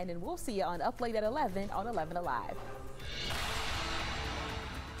at 10, and we'll see you on Up Late at 11 on 11Alive.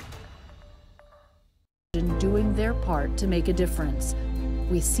 Doing their part to make a difference.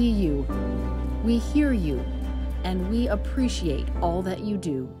 We see you, we hear you, and we appreciate all that you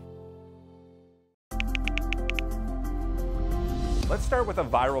do. Let's start with a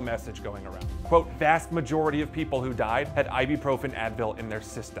viral message going around. Quote, vast majority of people who died had ibuprofen Advil in their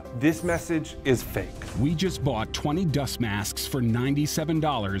system. This message is fake. We just bought 20 dust masks for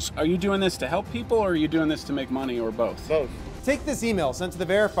 $97. Are you doing this to help people or are you doing this to make money or both? Both. Take this email sent to the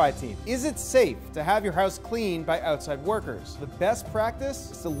Verify team. Is it safe to have your house cleaned by outside workers? The best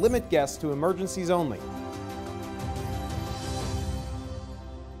practice is to limit guests to emergencies only.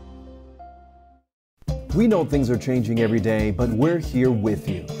 We know things are changing every day, but we're here with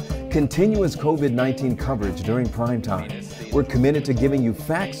you. Continuous COVID-19 coverage during primetime. We're committed to giving you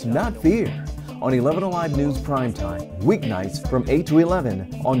facts, not fear. On 11Alive News Primetime, weeknights from 8 to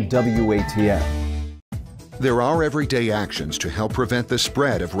 11 on WATF. There are everyday actions to help prevent the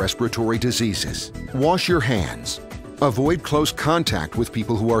spread of respiratory diseases. Wash your hands. Avoid close contact with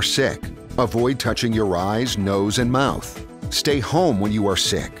people who are sick. Avoid touching your eyes, nose, and mouth. Stay home when you are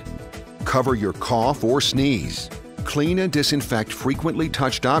sick. Cover your cough or sneeze. Clean and disinfect frequently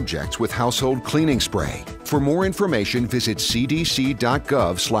touched objects with household cleaning spray. For more information, visit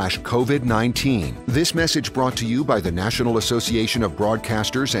cdc.gov/COVID-19. This message brought to you by the National Association of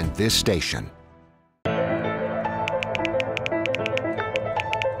Broadcasters and this station.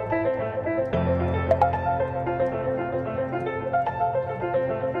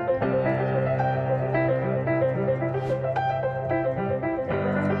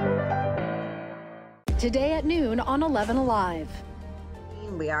 Today at noon on 11Alive.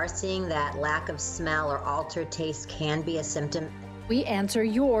 We are seeing that lack of smell or altered taste can be a symptom. We answer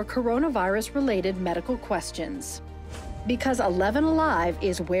your coronavirus-related medical questions. Because 11Alive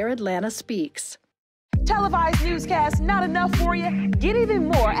is where Atlanta speaks. Televised newscasts not enough for you? Get even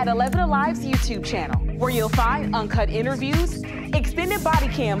more at 11Alive's YouTube channel, where you'll find uncut interviews, extended body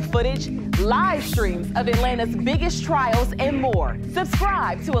cam footage, live streams of Atlanta's biggest trials, and more.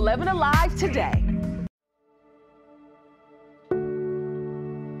 Subscribe to 11Alive today.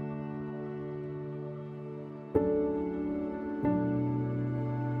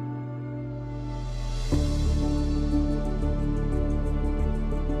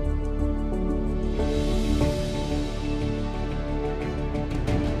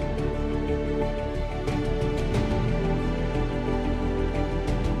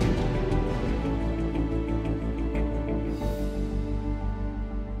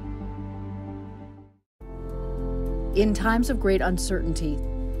 In times of great uncertainty,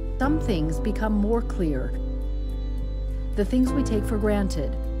 some things become more clear. The things we take for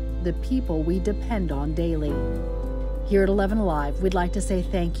granted, the people we depend on daily. Here at 11Alive, we'd like to say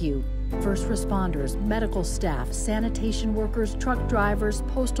thank you. First responders, medical staff, sanitation workers, truck drivers,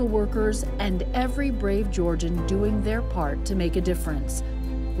 postal workers, and every brave Georgian doing their part to make a difference.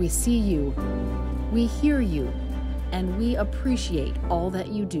 We see you, we hear you, and we appreciate all that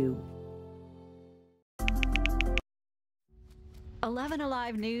you do.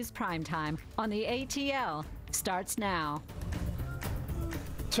 11Alive News Primetime on the ATL starts now.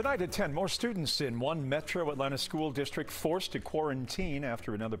 Tonight at 10, more students in one metro Atlanta school district forced to quarantine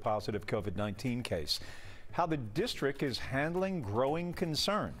after another positive COVID-19 case. How the district is handling growing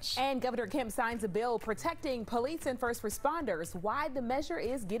concerns. And Governor Kemp signs a bill protecting police and first responders. Why the measure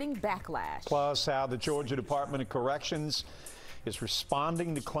is getting backlash. Plus, how the Georgia Department of Corrections is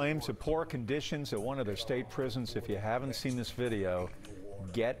responding to claims of poor conditions at one of their state prisons. If you haven't seen this video,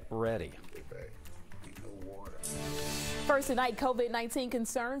 get ready. First tonight, COVID-19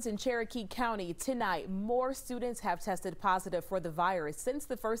 concerns in Cherokee County. Tonight, more students have tested positive for the virus since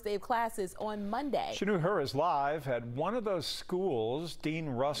the first day of classes on Monday. Shanu Hur is live at one of those schools, Dean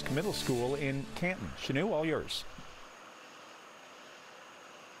Rusk Middle School in Canton. Shanu, all yours.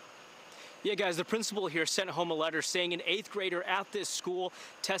 Yeah, guys, the principal here sent home a letter saying an 8th grader at this school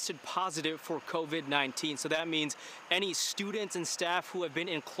tested positive for COVID-19. So that means any students and staff who have been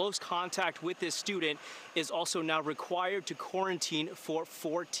in close contact with this student is also now required to quarantine for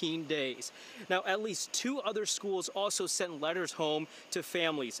 14 days. Now, at least 2 other schools also sent letters home to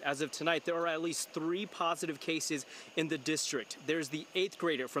families. As of tonight, there are at least 3 positive cases in the district. There's the 8th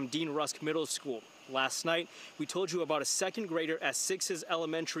grader from Dean Rusk Middle School. Last night, we told you about a 2nd grader at 6's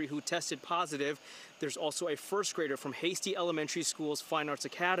Elementary who tested positive. There's also a 1st grader from Hasty Elementary School's Fine Arts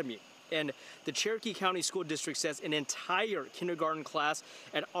Academy. And the Cherokee County School District says an entire kindergarten class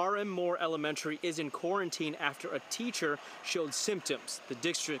at R.M. Moore Elementary is in quarantine after a teacher showed symptoms. The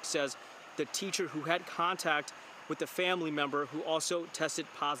district says the teacher who had contact with a family member who also tested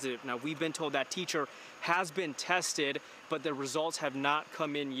positive. Now, we've been told that teacher has been tested, but the results have not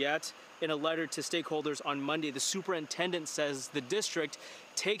come in yet. In a letter to stakeholders on Monday, the superintendent says the district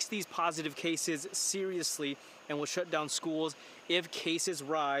takes these positive cases seriously and will shut down schools if cases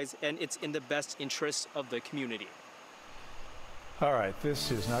rise, and it's in the best interest of the community. All right,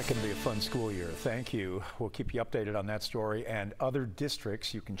 this is not going to be a fun school year. Thank you. We'll keep you updated on that story and other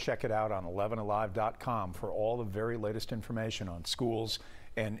districts. You can check it out on 11alive.com for all the very latest information on schools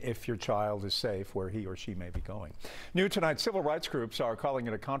and if your child is safe where he or she may be going. New tonight, civil rights groups are calling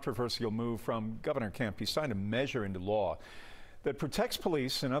it a controversial move from Governor Kemp. He signed a measure into law that protects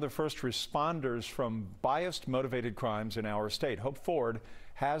police and other first responders from biased motivated crimes in our state. Hope Ford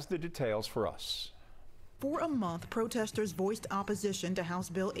has the details for us. For a month, protesters voiced opposition to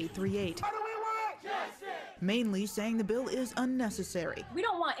House Bill 838. Mainly saying the bill is unnecessary. We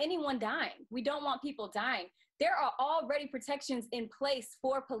don't want anyone dying. We don't want people dying. There are already protections in place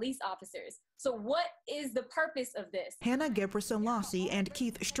for police officers. So what is the purpose of this? Hannah Gebrselassie and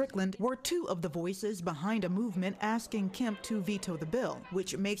Keith Strickland were two of the voices behind a movement asking Kemp to veto the bill,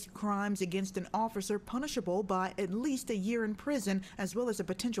 which makes crimes against an officer punishable by at least a year in prison, as well as a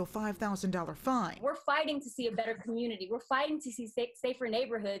potential $5,000 fine. We're fighting to see a better community. We're fighting to see safer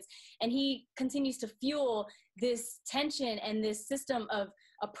neighborhoods. And he continues to fuel this tension and this system of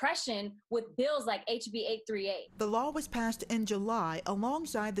oppression with bills like HB 838. The law was passed in July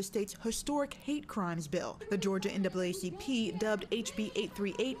alongside the state's historic hate crimes bill. The Georgia NAACP dubbed HB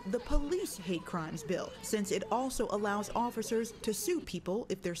 838 the police hate crimes bill, since it also allows officers to sue people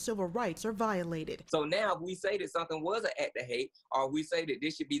if their civil rights are violated. So now if we say that something was an act of hate, or we say that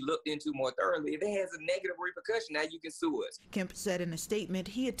this should be looked into more thoroughly, if it has a negative repercussion, now you can sue us. Kemp said in a statement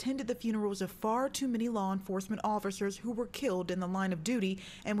he attended the funerals of far too many law enforcement officers who were killed in the line of duty,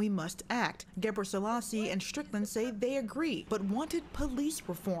 and we must act. Gebrselassie and Strickland say they agree, but wanted police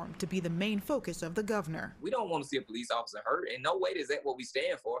reform to be the main focus of the governor. We don't want to see a police officer hurt. In no way is that what we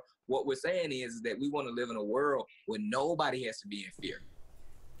stand for. What we're saying is that we want to live in a world where nobody has to be in fear.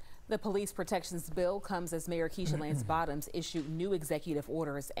 The police protections bill comes as Mayor Keisha Lance Bottoms issued new executive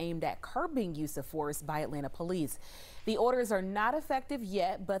orders aimed at curbing use of force by Atlanta police. The orders are not effective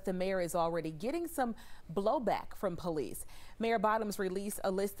yet, but the mayor is already getting some blowback from police. Mayor Bottoms released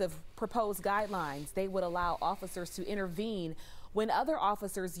a list of proposed guidelines. They would allow officers to intervene when other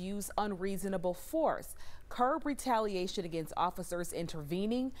officers use unreasonable force, curb retaliation against officers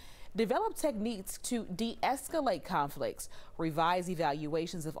intervening, develop techniques to de-escalate conflicts, revise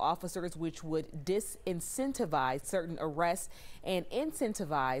evaluations of officers which would disincentivize certain arrests and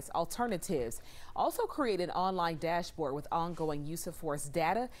incentivize alternatives. Also create an online dashboard with ongoing use of force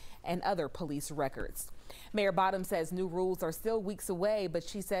data and other police records. Mayor Bottoms says new rules are still weeks away, but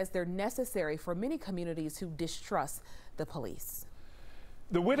she says they're necessary for many communities who distrust the police.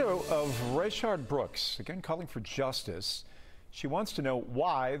 The widow of Rayshard Brooks, again calling for justice. She wants to know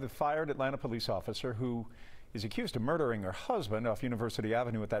why the fired Atlanta police officer, who is accused of murdering her husband off University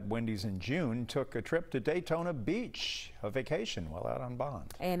Avenue at that Wendy's in June, took a trip to Daytona Beach, a vacation, while out on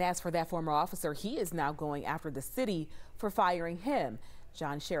bond. And as for that former officer, he is now going after the city for firing him.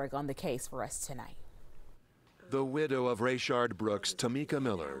 John Sherrick on the case for us tonight. The widow of Rayshard Brooks, Tamika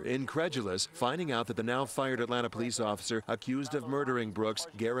Miller, incredulous, finding out that the now fired Atlanta police officer accused of murdering Brooks,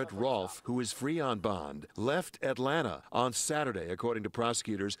 Garrett Rolfe, who is free on bond, left Atlanta on Saturday, according to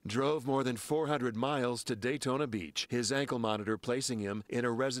prosecutors, drove more than 400 miles to Daytona Beach, his ankle monitor placing him in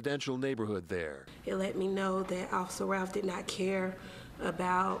a residential neighborhood there. It let me know that Officer Ralph did not care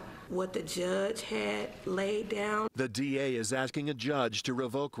about what the judge had laid down. The DA is asking a judge to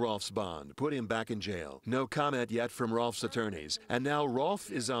revoke Rolfe's bond, put him back in jail. No comment yet from Rolfe's attorneys. And now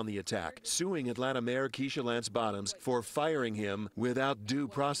Rolfe is on the attack, suing Atlanta Mayor Keisha Lance Bottoms for firing him without due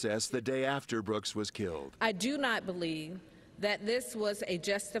process the day after Brooks was killed. I do not believe that this was a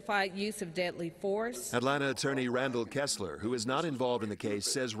justified use of deadly force. Atlanta attorney Randall Kessler, who is not involved in the case,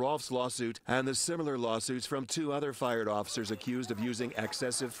 says Rolfe's lawsuit and the similar lawsuits from two other fired officers accused of using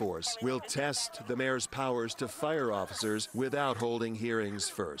excessive force will test the mayor's powers to fire officers without holding hearings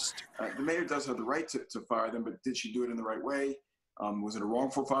first. The mayor does have the right to fire them, but did she do it in the right way? Was it a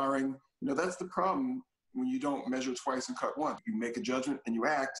wrongful firing? You know, that's the problem. When you don't measure twice and cut once, you make a judgment and you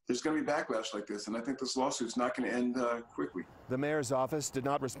act, there's going to be backlash like this. And I think this lawsuit's not going to end quickly. The mayor's office did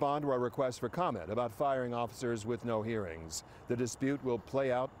not respond to our request for comment about firing officers with no hearings. The dispute will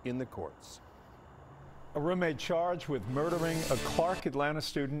play out in the courts. A roommate charged with murdering a Clark Atlanta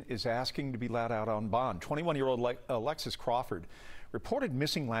student is asking to be let out on bond. 21-year-old Alexis Crawford reported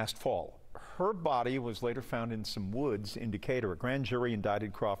missing last fall. Her body was later found in some woods in Decatur. A grand jury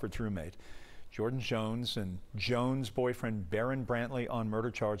indicted Crawford's roommate, Jordan Jones, and Jones' boyfriend Barron Brantley on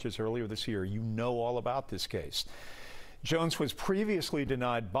murder charges earlier this year. You know all about this case. Jones was previously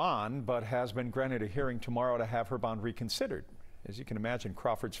denied bond, but has been granted a hearing tomorrow to have her bond reconsidered. As you can imagine,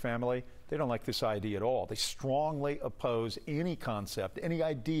 Crawford's family, they don't like this idea at all. They strongly oppose any concept, any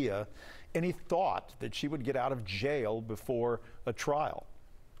idea, any thought that she would get out of jail before a trial.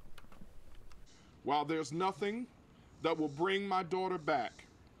 While there's nothing that will bring my daughter back,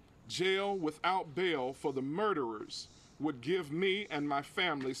 jail without bail for the murderers would give me and my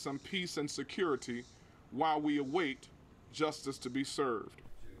family some peace and security while we await justice to be served.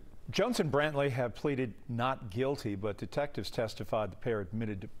 Jones and Brantley have pleaded not guilty, but detectives testified the pair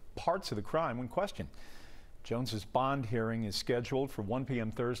admitted to parts of the crime when questioned. Jones's bond hearing is scheduled for 1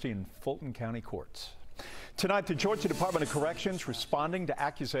 p.m. Thursday in Fulton County courts. Tonight, the Georgia Department of Corrections responding to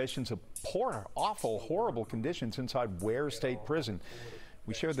accusations of poor, awful, horrible conditions inside Ware State Prison.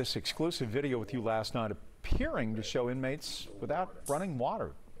 We shared this exclusive video with you last night, appearing to show inmates without running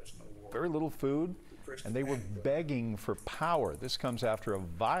water, very little food, and they were begging for power. This comes after a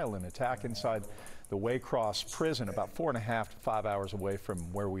violent attack inside the Waycross prison, about 4.5 to 5 hours away from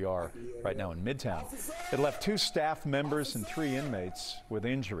where we are right now in Midtown. It left 2 staff members and 3 inmates with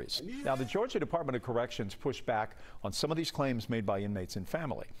injuries. Now, the Georgia Department of Corrections pushed back on some of these claims made by inmates and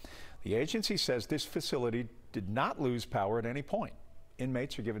family. The agency says this facility did not lose power at any point.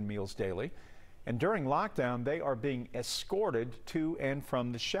 Inmates are given meals daily, and during lockdown, they are being escorted to and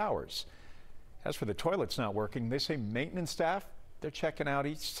from the showers. As for the toilets not working, they say maintenance staff, they're checking out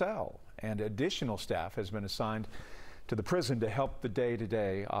each cell, and additional staff has been assigned to the prison to help the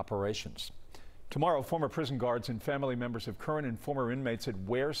day-to-day operations. Tomorrow, former prison guards and family members of current and former inmates at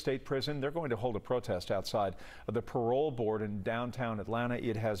Ware State Prison, they're going to hold a protest outside of the parole board in downtown Atlanta.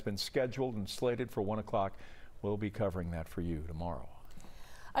 It has been scheduled and slated for 1 o'clock. We'll be covering that for you tomorrow.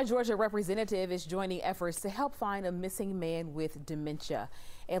 A Georgia representative is joining efforts to help find a missing man with dementia.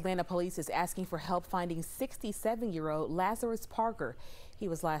 Atlanta police is asking for help finding 67-year-old Lazarus Parker. He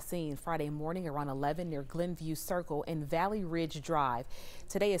was last seen Friday morning around 11 near Glenview Circle and Valley Ridge Drive.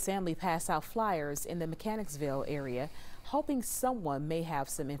 Today, his family passed out flyers in the Mechanicsville area, hoping someone may have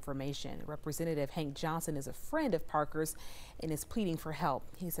some information. Representative Hank Johnson is a friend of Parker's and is pleading for help.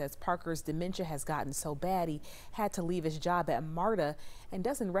 He says Parker's dementia has gotten so bad he had to leave his job at MARTA and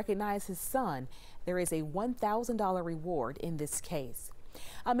doesn't recognize his son. There is a $1,000 reward in this case.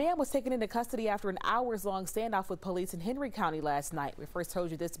 A man was taken into custody after an hours-long standoff with police in Henry County last night. We first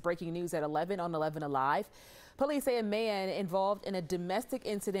told you this breaking news at 11 on 11Alive. Police say a man involved in a domestic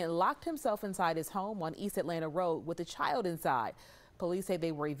incident locked himself inside his home on East Atlanta Road with a child inside. Police say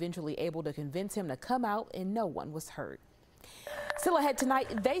they were eventually able to convince him to come out and no one was hurt. Still ahead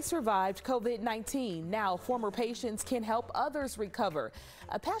tonight, they survived COVID-19. Now former patients can help others recover.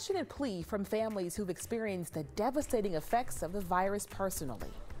 A passionate plea from families who've experienced the devastating effects of the virus personally.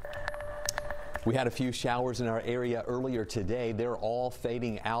 We had a few showers in our area earlier today. They're all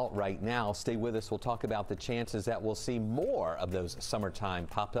fading out right now. Stay with us. We'll talk about the chances that we'll see more of those summertime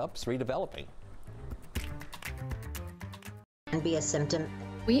pop-ups redeveloping. And be a symptom.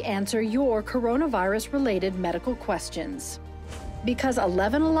 We answer your coronavirus-related medical questions. Because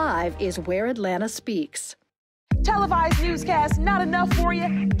 11Alive is where Atlanta speaks. Televised newscasts not enough for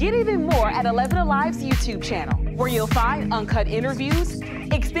you? Get even more at 11Alive's YouTube channel, where you'll find uncut interviews,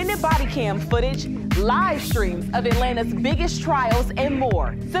 extended body cam footage, live streams of Atlanta's biggest trials, and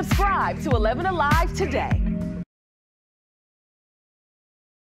more. Subscribe to 11Alive today.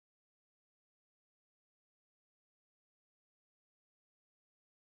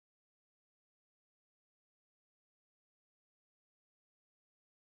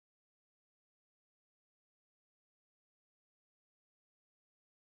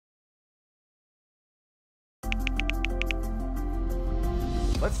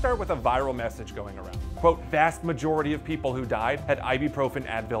 Let's start with a viral message going around. Quote, vast majority of people who died had ibuprofen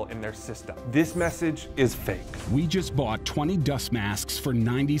Advil in their system. This message is fake. We just bought 20 dust masks for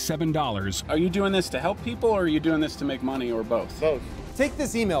 $97. Are you doing this to help people or are you doing this to make money or both? Both. Take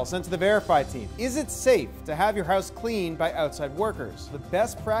this email sent to the Verify team. Is it safe to have your house cleaned by outside workers? The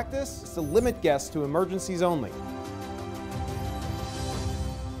best practice is to limit guests to emergencies only.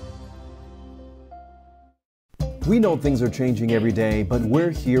 We know things are changing every day, but we're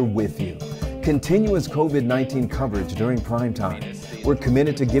here with you. Continuous COVID-19 coverage during primetime. We're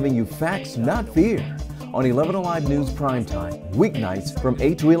committed to giving you facts, not fear. On 11Alive News Primetime, weeknights from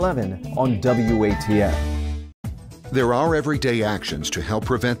 8 to 11 on WATF. There are everyday actions to help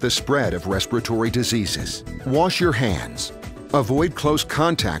prevent the spread of respiratory diseases. Wash your hands. Avoid close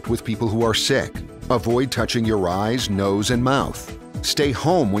contact with people who are sick. Avoid touching your eyes, nose, and mouth. Stay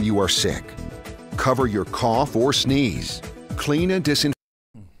home when you are sick. Cover your cough or sneeze. Clean and disinfect.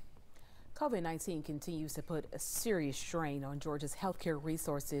 COVID-19 continues to put a serious strain on Georgia's healthcare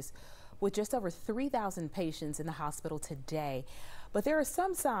resources. with just over 3,000 patients in the hospital today. But there are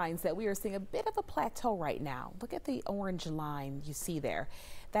some signs that we are seeing a bit of a plateau right now. Look at the orange line you see there.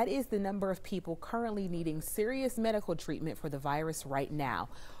 That is the number of people currently needing serious medical treatment for the virus right now.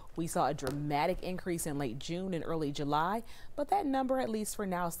 We saw a dramatic increase in late June and early July, but that number, at least for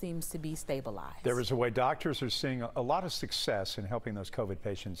now, seems to be stabilized. There is a way doctors are seeing a lot of success in helping those COVID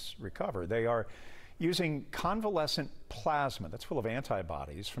patients recover. They are using convalescent plasma that's full of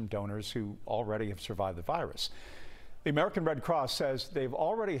antibodies from donors who already have survived the virus. The American Red Cross says they've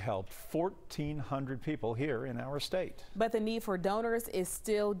already helped 1,400 people here in our state. But the need for donors is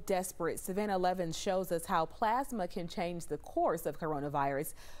still desperate. Savannah 11 shows us how plasma can change the course of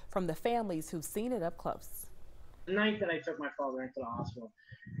coronavirus from the families who've seen it up close. The night that I took my father into the hospital,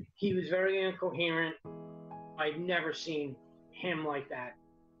 he was very incoherent. I'd never seen him like that.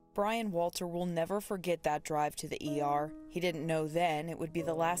 Brian Walter will never forget that drive to the ER. He didn't know then it would be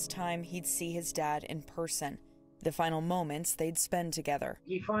the last time he'd see his dad in person. The final moments they'd spend together.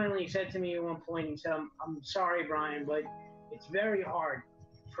 He finally said to me at one point, he said, I'm sorry, Brian, but it's very hard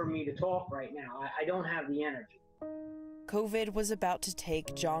for me to talk right now. I don't have the energy. COVID was about to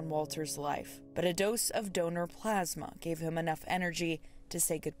take John Walter's life, but a dose of donor plasma gave him enough energy to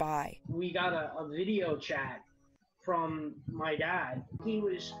say goodbye. We got a video chat from my dad. He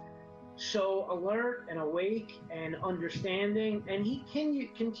was so alert and awake and understanding, and he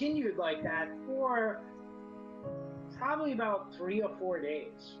continued like that for probably about 3 or 4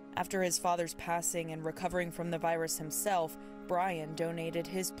 days. After his father's passing and recovering from the virus himself, Brian donated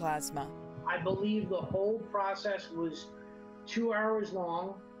his plasma. I believe the whole process was 2 hours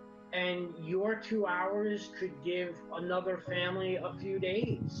long, and your 2 hours could give another family a few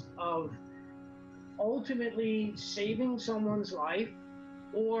days of ultimately saving someone's life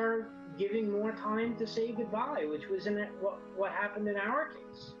or giving more time to say goodbye, which was what happened in our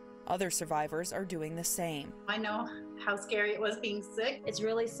case. Other survivors are doing the same. I know how scary it was being sick. It's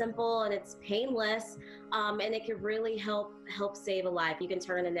really simple and it's painless, and it can really help save a life. You can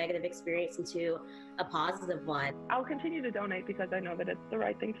turn a negative experience into a positive one. I'll continue to donate because I know that it's the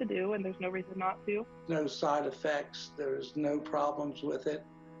right thing to do and there's no reason not to. No side effects, there's no problems with it.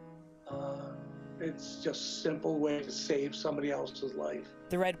 It's just a simple way to save somebody else's life.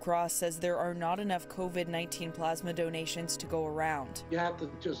 The Red Cross says there are not enough COVID-19 plasma donations to go around. You have to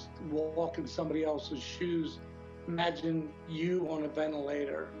just walk in somebody else's shoes. Imagine you on a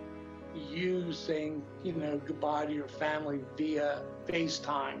ventilator, you saying, goodbye to your family via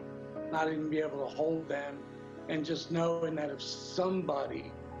FaceTime, not even be able to hold them, and just knowing that if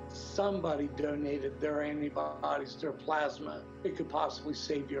somebody donated their antibodies, their plasma, it could possibly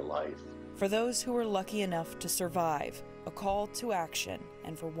save your life. For those who were lucky enough to survive, a call to action,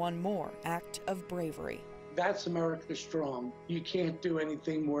 and for one more act of bravery. That's America Strong. You can't do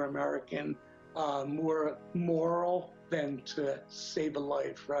anything more American, more moral than to save a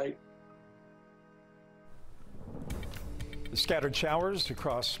life, right? The scattered showers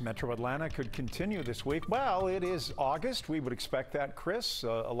across metro Atlanta could continue this week. Well, it is August. We would expect that, Chris. A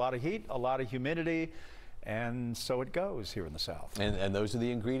lot of heat, a lot of humidity. And so it goes here in the South. And those are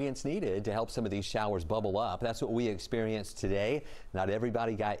the ingredients needed to help some of these showers bubble up. That's what we experienced today. Not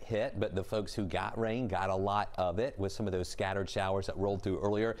everybody got hit, but the folks who got rain got a lot of it with some of those scattered showers that rolled through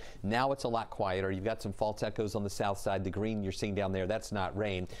earlier. Now it's a lot quieter. You've got some false echoes on the south side. The green you're seeing down there, that's not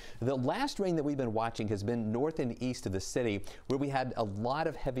rain. The last rain that we've been watching has been north and east of the city, where we had a lot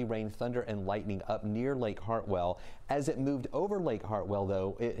of heavy rain, thunder and lightning up near Lake Hartwell. As it moved over Lake Hartwell,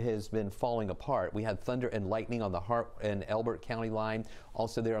 though, it has been falling apart. We had thunder and lightning on the Hart and Elbert County line,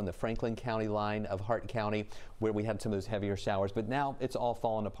 also there on the Franklin County line of Hart County, where we had some of those heavier showers. But now it's all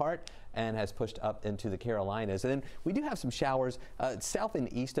fallen apart and has pushed up into the Carolinas. And then we do have some showers south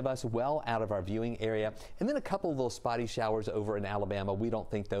and east of us, well out of our viewing area. And then a couple of little spotty showers over in Alabama. We don't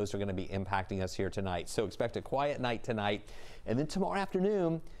think those are going to be impacting us here tonight. So expect a quiet night tonight. And then tomorrow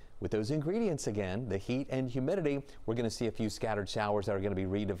afternoon, with those ingredients again, the heat and humidity, we're going to see a few scattered showers that are going to be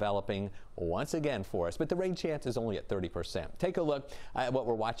redeveloping once again for us. But the rain chance is only at 30%. Take a look at what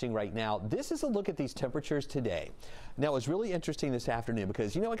we're watching right now. This is a look at these temperatures today. Now, it's really interesting this afternoon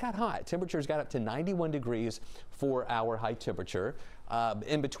because, it got hot. Temperatures got up to 91 degrees for our high temperature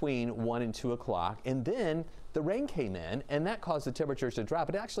in between 1 and 2 o'clock. And then the rain came in, and that caused the temperatures to drop.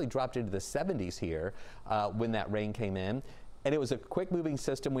 It actually dropped into the 70s here when that rain came in. And it was a quick moving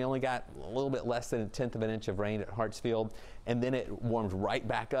system. We only got a little bit less than 1/10 of an inch of rain at Hartsfield. And then it warmed right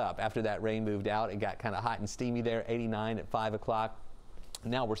back up after that rain moved out. It got kind of hot and steamy there, 89 at 5 o'clock.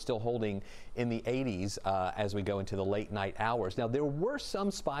 Now we're still holding in the 80s as we go into the late night hours. Now there were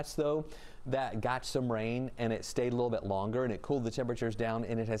some spots though that got some rain and it stayed a little bit longer and it cooled the temperatures down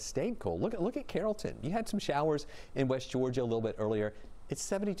and it has stayed cool. Look at Carrollton. You had some showers in West Georgia a little bit earlier. It's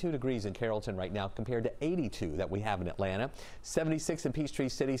 72 degrees in Carrollton right now compared to 82 that we have in Atlanta. 76 in Peachtree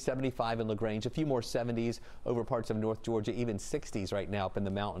City, 75 in LaGrange, a few more 70s over parts of North Georgia, even 60s right now up in the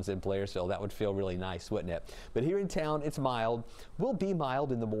mountains in Blairsville. That would feel really nice, wouldn't it? But here in town, it's mild. We'll be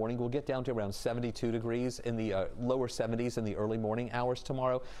mild in the morning. We'll get down to around 72 degrees in the lower 70s in the early morning hours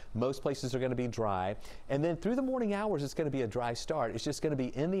tomorrow. Most places are going to be dry. And then through the morning hours, it's going to be a dry start. It's just going to be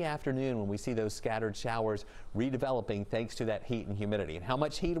in the afternoon when we see those scattered showers redeveloping thanks to that heat and humidity. How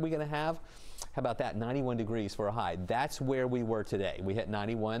much heat are we going to have? How about that? 91 degrees for a high. That's where we were today. We hit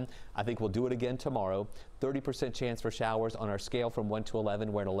 91. I think we'll do it again tomorrow. 30% chance for showers on our scale from 1 to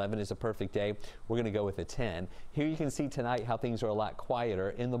 11, where an 11 is a perfect day. We're going to go with a 10. Here you can see tonight how things are a lot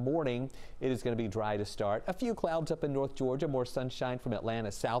quieter. In the morning, it is going to be dry to start. A few clouds up in North Georgia, more sunshine from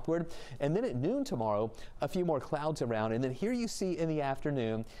Atlanta southward. And then at noon tomorrow, a few more clouds around. And then here you see in the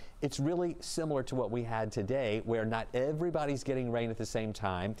afternoon, it's really similar to what we had today, where not everybody's getting rain at the same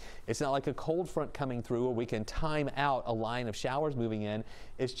time. It's not like a cold front coming through where we can time out a line of showers moving in.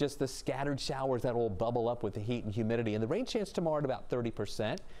 It's just the scattered showers that will bubble up with the heat and humidity. And the rain chance tomorrow at about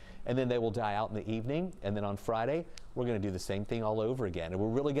 30%. And then they will die out in the evening. And then on Friday, we're going to do the same thing all over again. And we're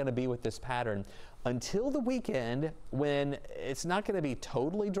really going to be with this pattern until the weekend, when it's not going to be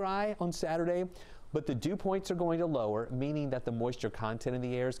totally dry on Saturday. But the dew points are going to lower, meaning that the moisture content in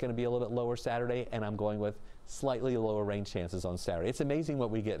the air is going to be a little bit lower Saturday, and I'm going with slightly lower rain chances on Saturday. It's amazing what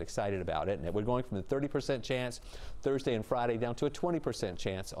we get excited about, isn't it? We're going from the 30% chance Thursday and Friday down to a 20%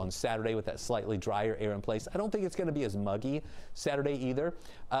 chance on Saturday with that slightly drier air in place. I don't think it's going to be as muggy Saturday either.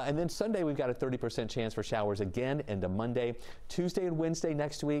 And then Sunday, we've got a 30% chance for showers again into Monday. Tuesday and Wednesday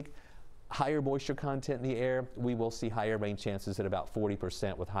next week, higher moisture content in the air. We will see higher rain chances at about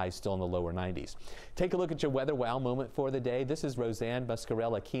 40% with highs still in the lower 90s. Take a look at your weather wow moment for the day. This is Roseanne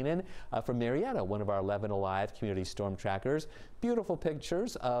Muscarella-Keenan from Marietta, one of our 11Alive community storm trackers. Beautiful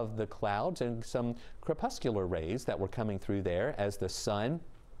pictures of the clouds and some crepuscular rays that were coming through there as the sun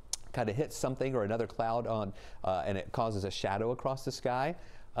kind of hits something or another cloud on and it causes a shadow across the sky.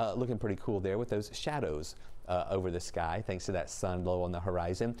 Looking pretty cool there with those shadows over the sky, thanks to that sun low on the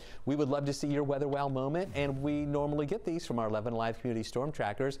horizon. We would love to see your weather wow moment, and we normally get these from our 11Alive community storm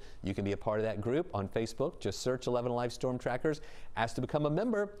trackers. You can be a part of that group on Facebook. Just search 11Alive storm trackers. Ask to become a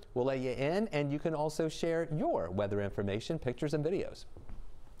member. We'll let you in, and you can also share your weather information, pictures, and videos.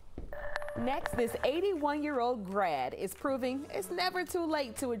 Next, this 81-year-old grad is proving it's never too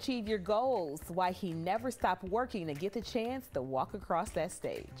late to achieve your goals, why he never stopped working to get the chance to walk across that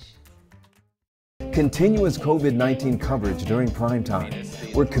stage. Continuous COVID-19 coverage during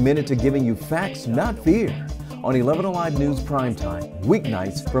primetime. We're committed to giving you facts, not fear. On 11Alive News Primetime,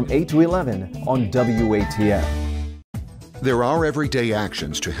 weeknights from 8 to 11 on WATF. There are everyday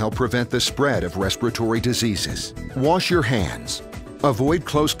actions to help prevent the spread of respiratory diseases. Wash your hands. Avoid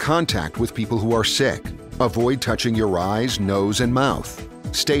close contact with people who are sick. Avoid touching your eyes, nose, and mouth.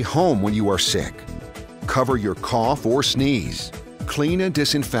 Stay home when you are sick. Cover your cough or sneeze. Clean and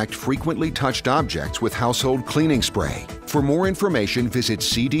disinfect frequently touched objects with household cleaning spray. For more information, visit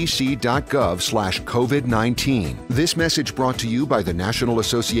cdc.gov/COVID-19. This message brought to you by the National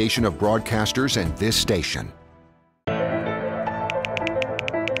Association of Broadcasters and this station.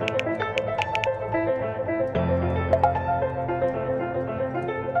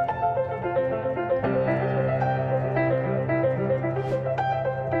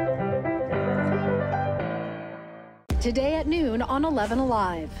 Today at noon on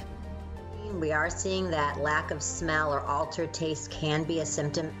 11Alive. We are seeing that lack of smell or altered taste can be a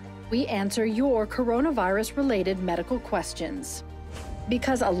symptom. We answer your coronavirus-related medical questions.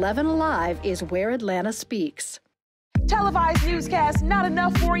 Because 11Alive is where Atlanta speaks. Televised newscasts not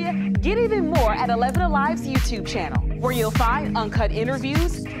enough for you? Get even more at 11Alive's YouTube channel, where you'll find uncut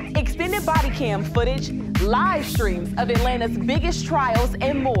interviews, extended body cam footage, live streams of Atlanta's biggest trials,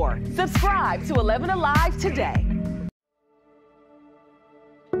 and more. Subscribe to 11Alive today.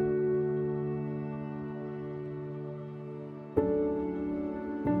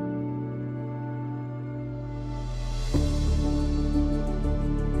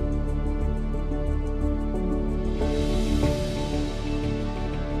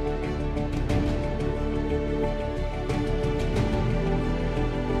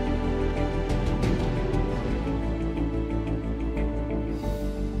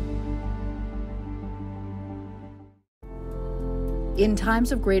 In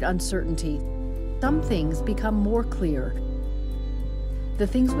times of great uncertainty, some things become more clear. the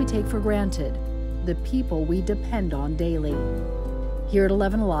things we take for granted, the people we depend on daily. Here at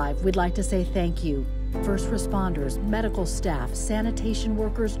 11Alive, we'd like to say thank you. First responders, medical staff, sanitation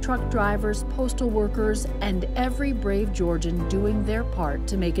workers, truck drivers, postal workers, and every brave Georgian doing their part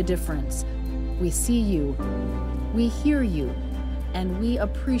to make a difference. We see you, we hear you, and we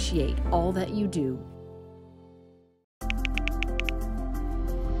appreciate all that you do.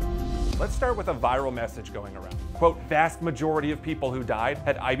 Let's start with a viral message going around. Quote, vast majority of people who died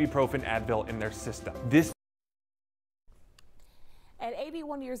had ibuprofen Advil in their system. At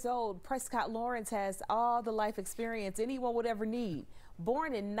 81 years old, Prescott Lawrence has all the life experience anyone would ever need.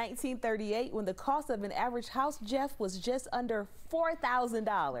 Born in 1938, when the cost of an average house, Jeff, was just under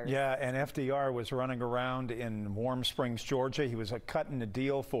 $4,000. Yeah, and FDR was running around in Warm Springs, Georgia. He was cutting a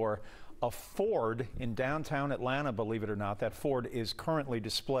deal for a Ford in downtown Atlanta, believe it or not. That Ford is currently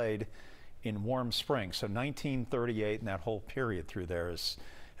displayed in Warm Springs. So 1938 and that whole period through there is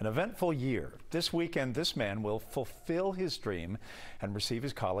an eventful year. This weekend, this man will fulfill his dream and receive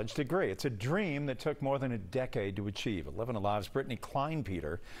his college degree. It's a dream that took more than a decade to achieve. 11Alive's Brittany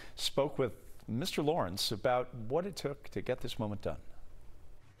Kleinpeter spoke with Mr. Lawrence about what it took to get this moment done.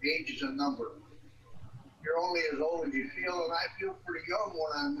 Age is a number. You're only as old as you feel, and I feel pretty young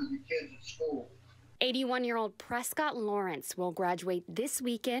when I'm with the kids at school. 81-year-old Prescott Lawrence will graduate this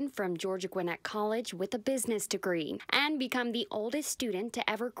weekend from Georgia Gwinnett College with a business degree and become the oldest student to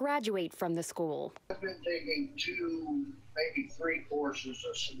ever graduate from the school. I've been taking 2, maybe 3 courses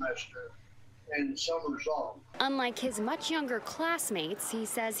a semester, and summer's off. Unlike his much younger classmates, he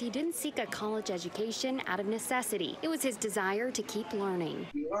says he didn't seek a college education out of necessity. It was his desire to keep learning.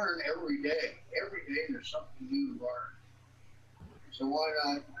 You learn every day. Every day there's something new to learn. So why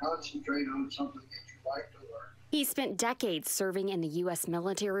not concentrate on something that you like to learn? He spent decades serving in the U.S.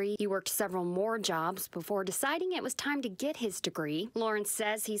 military. He worked several more jobs before deciding it was time to get his degree. Lawrence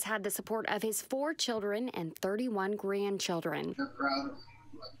says he's had the support of his 4 children and 31 grandchildren. They're proud of me.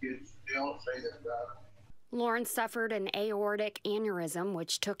 My kids, they all say they're proud of me. Lawrence suffered an aortic aneurysm,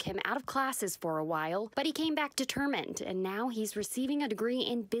 which took him out of classes for a while, but he came back determined, and now he's receiving a degree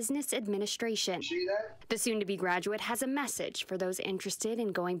in business administration. See that? The soon-to-be graduate has a message for those interested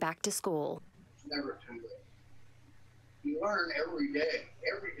in going back to school. It's never too late. You learn every day.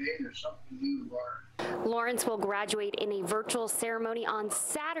 Every day there's something new to learn. Lawrence will graduate in a virtual ceremony on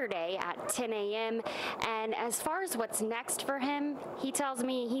Saturday at 10 a.m. And as far as what's next for him, he tells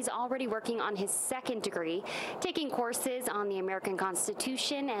me he's already working on his 2nd degree, taking courses on the American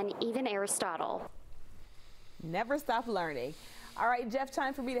Constitution and even Aristotle. Never stop learning. All right, Jeff,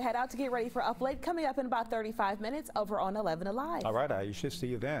 time for me to head out to get ready for Up Late. Coming up in about 35 minutes over on 11Alive. All right, Aisha, see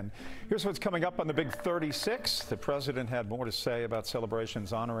you then. Here's what's coming up on the Big 36. The president had more to say about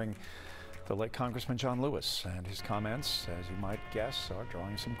celebrations honoring the late Congressman John Lewis, and his comments, as you might guess, are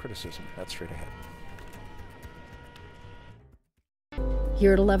drawing some criticism. That's straight ahead.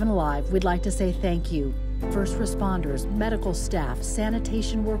 Here at 11Alive, we'd like to say thank you. First responders, medical staff,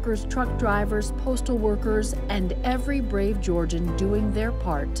 sanitation workers, truck drivers, postal workers, and every brave Georgian doing their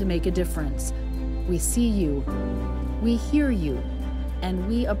part to make a difference. We see you, we hear you, and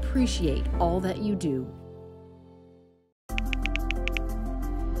we appreciate all that you do.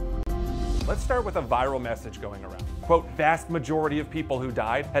 Let's start with a viral message going around. Quote, vast majority of people who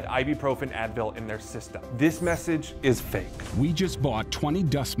died had ibuprofen Advil in their system. This message is fake. We just bought 20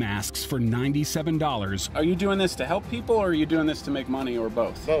 dust masks for $97. Are you doing this to help people, or are you doing this to make money, or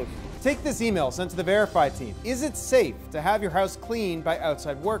both? Both. Take this email sent to the Verify team. Is it safe to have your house cleaned by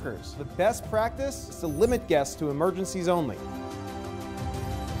outside workers? The best practice is to limit guests to emergencies only.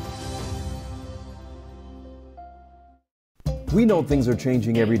 We know things are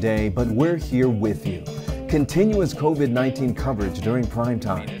changing every day, but we're here with you. Continuous COVID-19 coverage during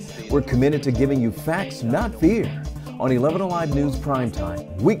primetime. We're committed to giving you facts, not fear. On 11Alive News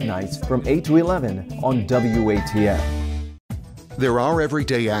Primetime, weeknights from 8 to 11 on WATF. There are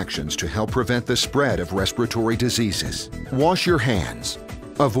everyday actions to help prevent the spread of respiratory diseases. Wash your hands.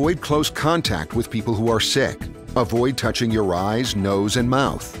 Avoid close contact with people who are sick. Avoid touching your eyes, nose, and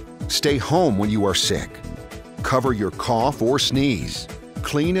mouth. Stay home when you are sick. Cover your cough or sneeze.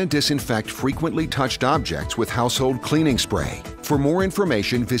 Clean and disinfect frequently touched objects with household cleaning spray. For more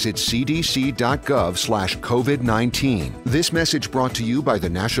information, visit cdc.gov/COVID-19. This message brought to you by the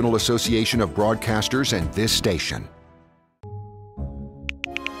National Association of Broadcasters and this station.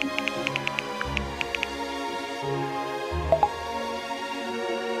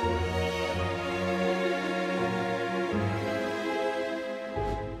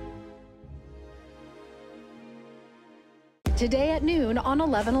 Today at noon on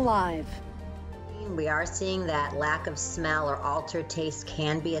 11Alive. We are seeing that lack of smell or altered taste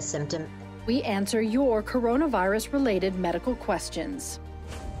can be a symptom. We answer your coronavirus-related medical questions.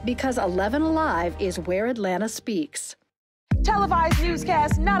 Because 11Alive is where Atlanta speaks. Televised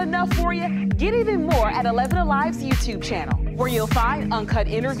newscasts not enough for you? Get even more at 11Alive's YouTube channel, where you'll find uncut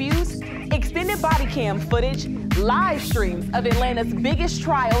interviews, extended body cam footage, live streams of Atlanta's biggest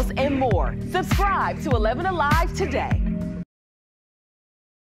trials, and more. Subscribe to 11Alive today.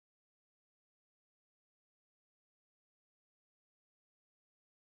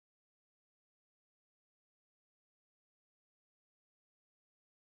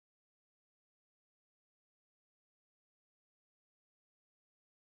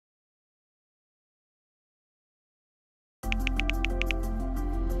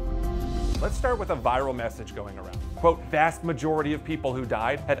 Let's start with a viral message going around. Quote, vast majority of people who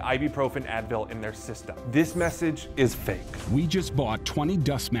died had ibuprofen Advil in their system. This message is fake. We just bought 20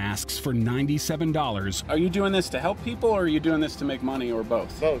 dust masks for $97. Are you doing this to help people or are you doing this to make money or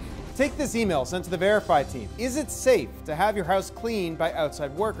both? Both. Take this email sent to the Verify team. Is it safe to have your house cleaned by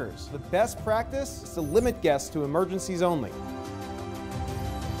outside workers? The best practice is to limit guests to emergencies only.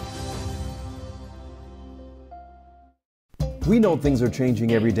 We know things are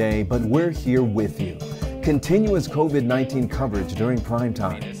changing every day, but we're here with you. Continuous COVID-19 coverage during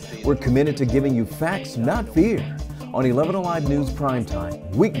primetime. We're committed to giving you facts, not fear. On 11Alive News Primetime,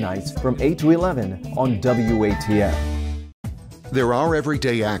 weeknights from 8 to 11 on WATF. There are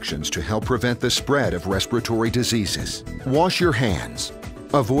everyday actions to help prevent the spread of respiratory diseases. Wash your hands.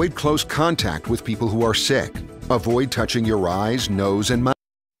 Avoid close contact with people who are sick. Avoid touching your eyes, nose, and mouth.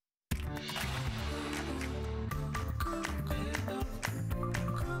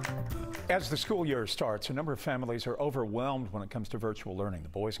 As the school year starts, a number of families are overwhelmed when it comes to virtual learning. The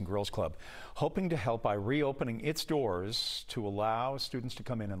Boys and Girls Club hoping to help by reopening its doors to allow students to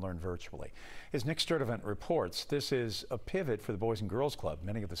come in and learn virtually. As Nick Sturdivant reports, this is a pivot for the Boys and Girls Club.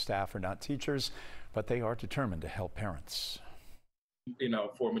 Many of the staff are not teachers, but they are determined to help parents. You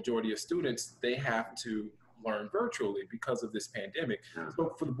know, for a majority of students, they have to learn virtually because of this pandemic.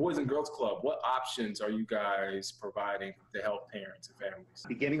 So for the Boys and Girls Club, what options are you guys providing to help parents and families?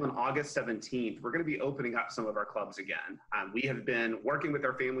 Beginning on August 17th, we're going to be opening up some of our clubs again. We have been working with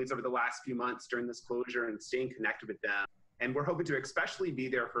our families over the last few months during this closure and staying connected with them. And we're hoping to especially be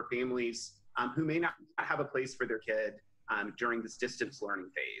there for families who may not have a place for their kid during this distance learning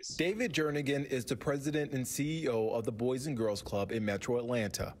phase. David Jernigan is the president and CEO of the Boys and Girls Club in Metro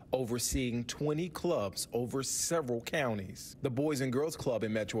Atlanta, overseeing 20 clubs over several counties. The Boys and Girls Club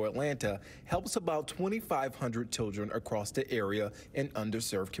in Metro Atlanta helps about 2,500 children across the area in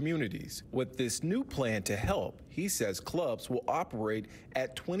underserved communities. With this new plan to help, he says clubs will operate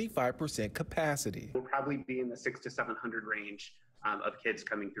at 25% capacity. We'll probably be in the 600 to 700 range of kids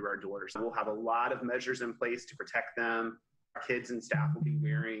coming through our doors. We'll have a lot of measures in place to protect them. Our kids and staff will be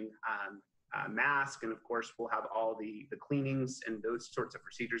wearing masks, and of course we'll have all the cleanings and those sorts of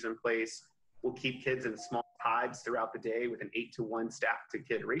procedures in place. We'll keep kids in small pods throughout the day with an 8-to-1 staff to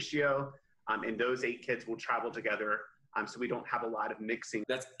kid ratio, and those 8 kids will travel together so we don't have a lot of mixing.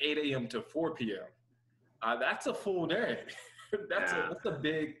 That's 8 a.m. to 4 p.m. That's a full day. That's a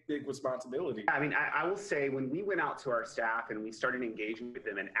big responsibility. I mean, I will say when we went out to our staff and we started engaging with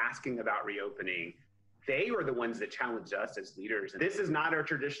them and asking about reopening, they were the ones that challenged us as leaders. This is not our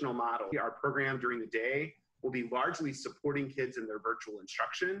traditional model. Our program during the day will be largely supporting kids in their virtual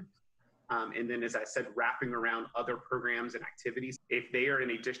instruction. And then, as I said, wrapping around other programs and activities. If they are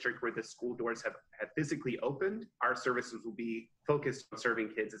in a district where the school doors have physically opened, our services will be focused on serving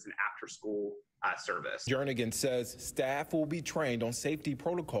kids as an after-school service. Jernigan says staff will be trained on safety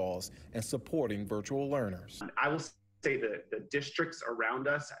protocols and supporting virtual learners. I will say that the districts around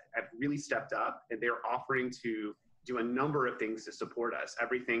us have really stepped up, and they're offering to do a number of things to support us.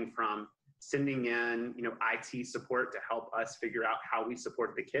 Everything from sending in, IT support to help us figure out how we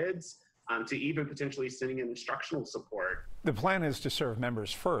support the kids, to even potentially sending in instructional support. The plan is to serve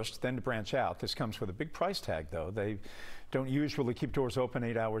members first, then to branch out. This comes with a big price tag, though. They don't usually keep doors open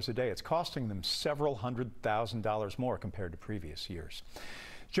 8 hours a day. It's costing them several $100,000 more compared to previous years.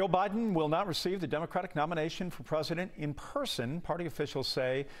 Joe Biden will not receive the Democratic nomination for president in person. Party officials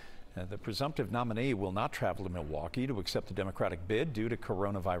say the presumptive nominee will not travel to Milwaukee to accept the Democratic bid due to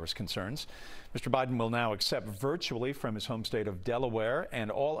coronavirus concerns. Mr. Biden will now accept virtually from his home state of Delaware, and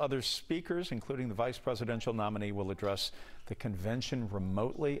all other speakers, including the vice presidential nominee, will address the convention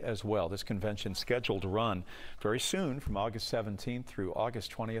remotely as well. This convention scheduled to run very soon from August 17th through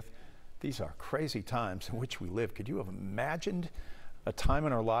August 20th. These are crazy times in which we live. Could you have imagined a time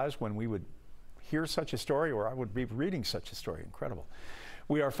in our lives when we would hear such a story, or I would be reading such a story? Incredible.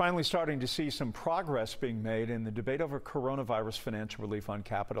 We are finally starting to see some progress being made in the debate over coronavirus financial relief on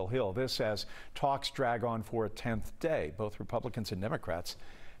Capitol Hill. This as talks drag on for a 10th day. Both Republicans and Democrats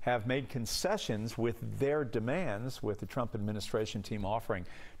have made concessions with their demands, with the Trump administration team offering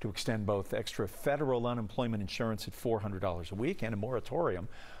to extend both extra federal unemployment insurance at $400 a week and a moratorium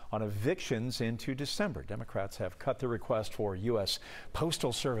on evictions into December. Democrats have cut the request for U.S.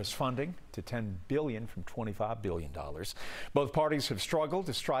 Postal Service funding to $10 billion from $25 billion. Both parties have struggled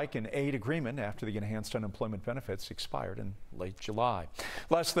to strike an aid agreement after the enhanced unemployment benefits expired in late July.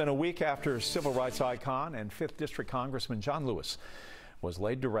 Less than a week after civil rights icon and 5th District Congressman John Lewis was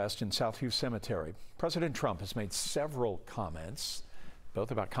laid to rest in Southview Cemetery, President Trump has made several comments, both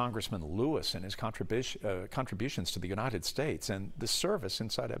about Congressman Lewis and his contributions to the United States and the service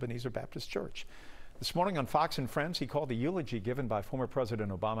inside Ebenezer Baptist Church. This morning on Fox and Friends, he called the eulogy given by former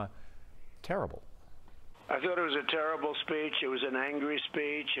President Obama terrible. I thought it was a terrible speech. It was an angry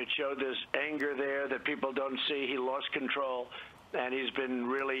speech. It showed this anger there that people don't see. He lost control, and he's been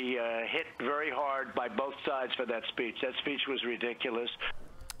really hit very hard by both sides for that speech. That speech was ridiculous.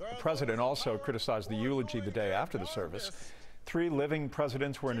 The president also criticized the eulogy the day after the service. 3 living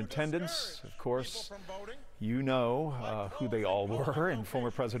presidents were in attendance. Of course, you know who they all were, and former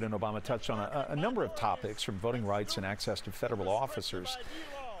President Obama touched on a number of topics, from voting rights and access to federal officers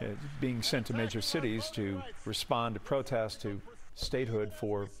being sent to major cities to respond to protests to statehood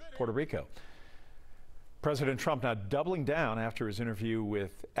for Puerto Rico. President Trump now doubling down after his interview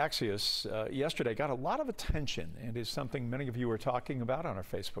with Axios yesterday got a lot of attention and is something many of you are talking about on our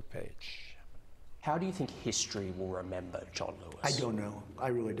Facebook page. How do you think history will remember John Lewis? I don't know. I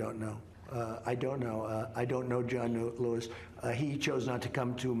really don't know. I don't know. I don't know John Lewis. He chose not to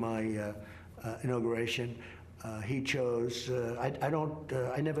come to my inauguration. He chose.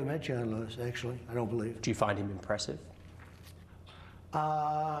 I never met John Lewis, actually. I don't believe. Do you find him impressive?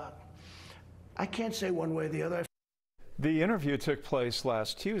 I can't say one way or the other. The interview took place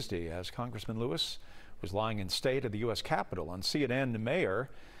last Tuesday as Congressman Lewis was lying in state at the U.S. Capitol. On CNN, the mayor,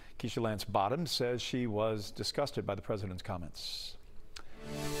 Keisha Lance Bottoms, says she was disgusted by the president's comments.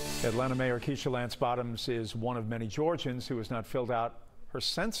 Atlanta Mayor Keisha Lance Bottoms is one of many Georgians who has not filled out her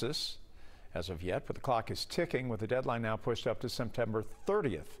census as of yet, but the clock is ticking with the deadline now pushed up to September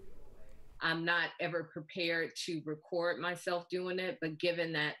 30th. I'm not ever prepared to record myself doing it, but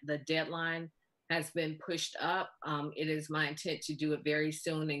given that the deadline has been pushed up, it is my intent to do it very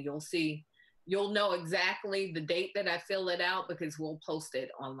soon, and you'll know exactly the date that I fill it out because we'll post it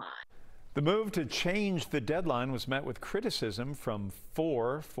online. The move to change the deadline was met with criticism from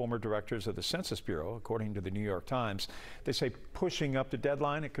 4 former directors of the Census Bureau, according to the New York Times. They say pushing up the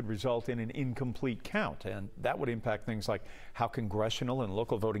deadline, it could result in an incomplete count, and that would impact things like how congressional and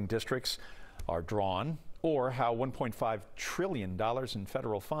local voting districts are drawn, or how $1.5 trillion in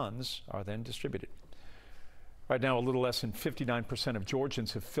federal funds are then distributed. Right now, a little less than 59% of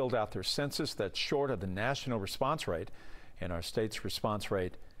Georgians have filled out their census. That's short of the national response rate and our state's response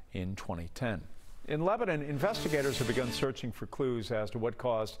rate in 2010. In Lebanon, investigators have begun searching for clues as to what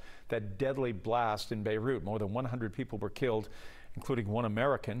caused that deadly blast in Beirut. More than 100 people were killed, including 1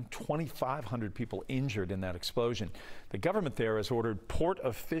 American, 2,500 people injured in that explosion. The government there has ordered port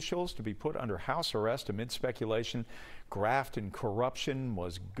officials to be put under house arrest amid speculation graft and corruption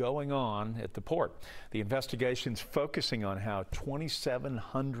was going on at the port. The investigation's focusing on how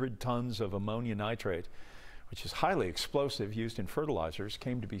 2,700 tons of ammonia nitrate, which is highly explosive, used in fertilizers,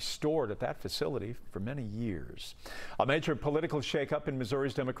 came to be stored at that facility for many years. A major political shakeup in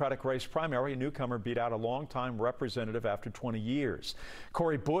Missouri's Democratic race primary. A newcomer beat out a longtime representative after 20 years.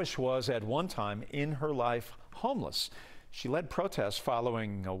 Cori Bush was at one time in her life homeless. She led protests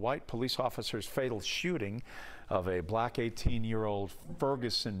following a white police officer's fatal shooting of a black 18-year-old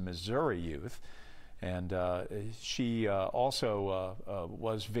Ferguson, Missouri youth. And she also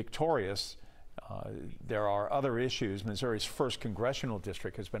was victorious. There are other issues. Missouri's 1st congressional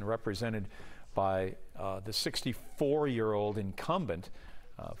district has been represented by the 64-year-old incumbent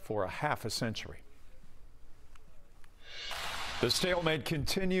for a half a century. The stalemate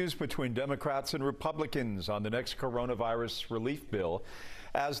continues between Democrats and Republicans on the next coronavirus relief bill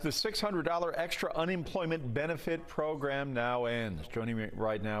as the $600 extra unemployment benefit program now ends. Joining me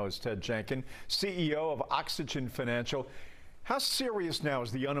right now is Ted Jenkin, CEO of Oxygen Financial. How serious now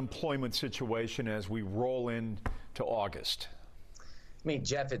is the unemployment situation as we roll into August? I mean,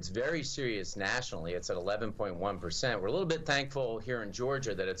 Jeff, it's very serious nationally. It's at 11.1%. We're a little bit thankful here in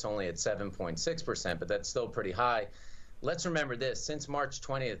Georgia that it's only at 7.6%, but that's still pretty high. Let's remember this. Since March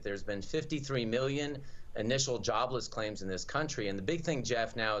 20th, there's been 53 million initial jobless claims in this country. And the big thing,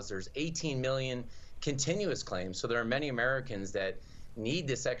 Jeff, now is there's 18 million continuous claims. So there are many Americans that need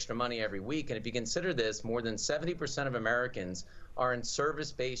this extra money every week. And if you consider this, more than 70% of Americans are in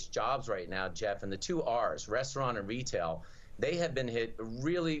service-based jobs right now, Jeff, and the two R's, restaurant and retail, they have been hit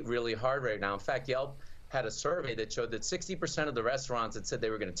really, really hard right now. In fact, Yelp had a survey that showed that 60% of the restaurants that said they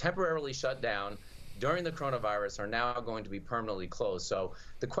were going to temporarily shut down during the coronavirus are now going to be permanently closed. So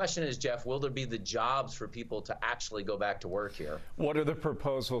the question is, Jeff, will there be the jobs for people to actually go back to work here? What are the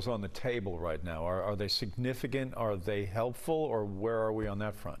proposals on the table right now? Are they significant? Are they helpful? Or where are we on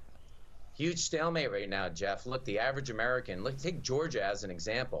that front? Huge stalemate right now, Jeff. Look, the average American, take Georgia as an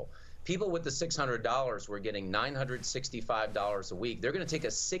example. People with the $600 were getting $965 a week. They're going to take a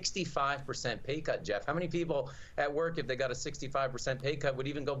 65% pay cut, Jeff. How many people at work, if they got a 65% pay cut, would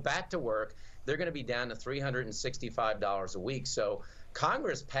even go back to work? They're going to be down to $365 a week. So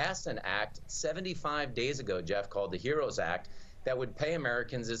Congress passed an act 75 days ago, Jeff, called the HEROES Act, that would pay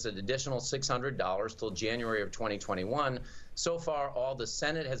Americans this additional $600 till January of 2021. So far, all the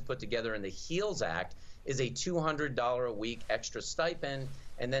Senate has put together in the HEALS Act is a $200 a week extra stipend,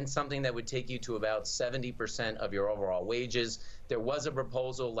 and then something that would take you to about 70% of your overall wages. There was a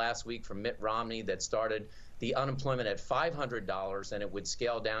proposal last week from Mitt Romney that started the unemployment at $500, and it would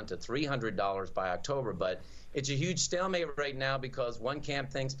scale down to $300 by October. But it's a huge stalemate right now because one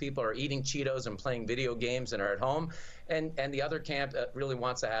camp thinks people are eating Cheetos and playing video games and are at home, and the other camp really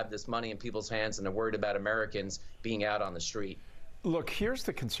wants to have this money in people's hands, and they're worried about Americans being out on the street. Look, here's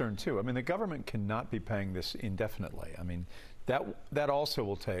the concern, too. I mean, the government cannot be paying this indefinitely. I mean, that also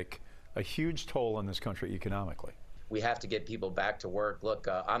will take a huge toll on this country economically. We have to get people back to work. Look,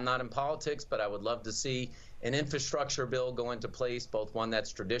 I'm not in politics, but I would love to see an infrastructure bill go into place, both one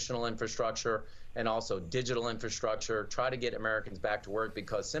that's traditional infrastructure and also digital infrastructure, try to get Americans back to work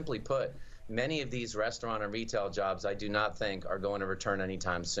because, simply put, many of these restaurant and retail jobs I do not think are going to return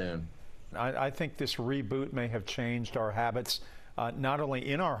anytime soon. I think this reboot may have changed our habits, not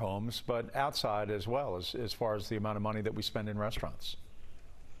only in our homes, but outside as well, as far as the amount of money that we spend in restaurants.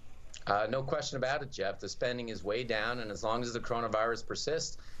 No question about it, Jeff. The spending is way down, and as long as the coronavirus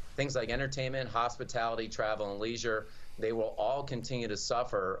persists, things like entertainment, hospitality, travel, and leisure, they will all continue to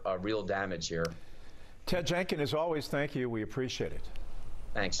suffer real damage here. Ted Jenkin, as always, thank you. We appreciate it.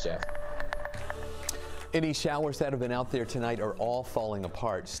 Thanks, Jeff. Any showers that have been out there tonight are all falling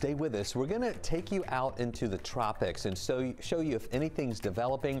apart. Stay with us. We're going to take you out into the tropics and show you if anything's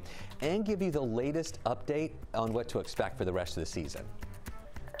developing and give you the latest update on what to expect for the rest of the season.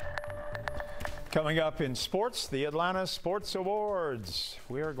 Coming up in sports, the Atlanta Sports Awards.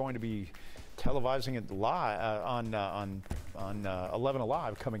 We are going to be televising it live on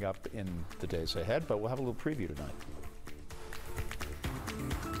 11Alive coming up in the days ahead, but we'll have a little preview tonight.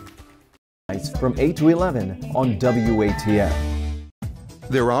 From 8 to 11 on WATF.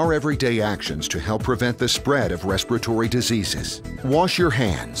 There are everyday actions to help prevent the spread of respiratory diseases. Wash your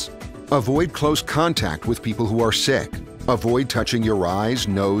hands. Avoid close contact with people who are sick. Avoid touching your eyes,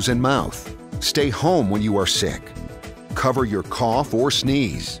 nose, and mouth. Stay home when you are sick. Cover your cough or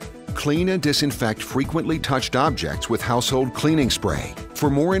sneeze. Clean and disinfect frequently touched objects with household cleaning spray. For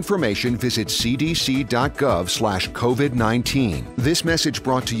more information, visit cdc.gov/COVID-19. This message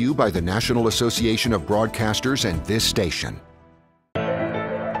brought to you by the National Association of Broadcasters and this station.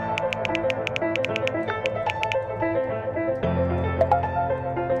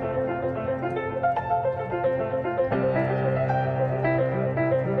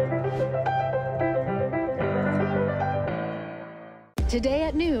 Today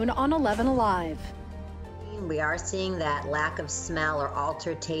at noon on 11Alive. We are seeing that lack of smell or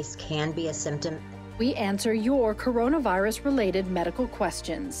altered taste can be a symptom. We answer your coronavirus-related medical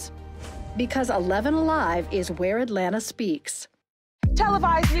questions. Because 11Alive is where Atlanta speaks.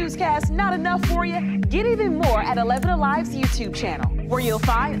 Televised newscasts not enough for you? Get even more at 11Alive's YouTube channel, where you'll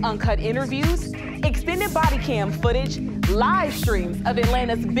find uncut interviews, extended body cam footage, live streams of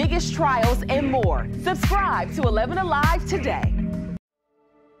Atlanta's biggest trials, and more. Subscribe to 11Alive today.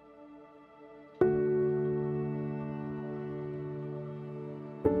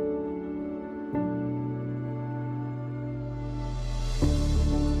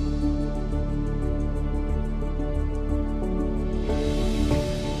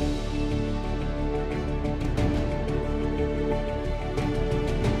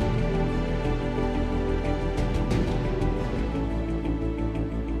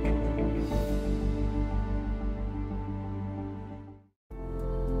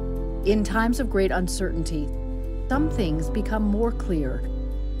 In times of great uncertainty, some things become more clear.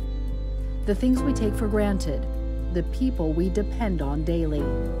 The things we take for granted, the people we depend on daily.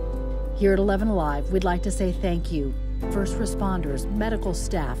 Here at 11Alive, we'd like to say thank you First responders, medical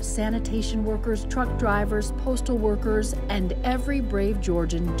staff, sanitation workers, truck drivers, postal workers, and every brave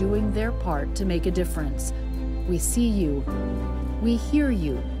Georgian doing their part to make a difference. We see you, we hear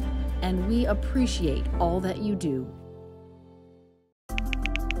you, and we appreciate all that you do.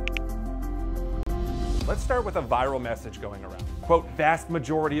 Let's start with a viral message going around. Quote, vast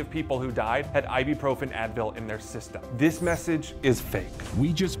majority of people who died had ibuprofen Advil in their system. This message is fake.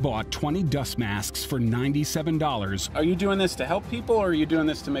 We just bought 20 dust masks for $97. Are you doing this to help people or are you doing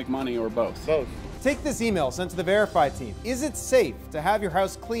this to make money or both? Both. Take this email sent to the Verify team. Is it safe to have your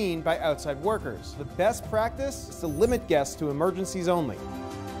house cleaned by outside workers? The best practice is to limit guests to emergencies only.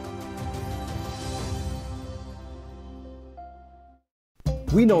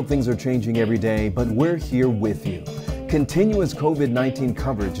 We know things are changing every day, but we're here with you. Continuous COVID-19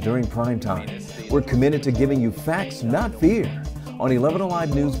 coverage during primetime. We're committed to giving you facts, not fear. On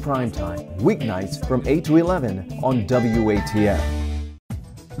 11Alive News Primetime, weeknights from 8 to 11 on WATF.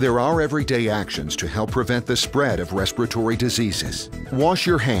 There are everyday actions to help prevent the spread of respiratory diseases. Wash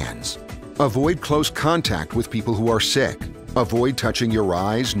your hands. Avoid close contact with people who are sick. Avoid touching your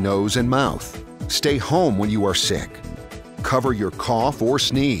eyes, nose, and mouth. Stay home when you are sick. Cover your cough or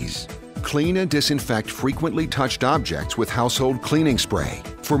sneeze. Clean and disinfect frequently touched objects with household cleaning spray.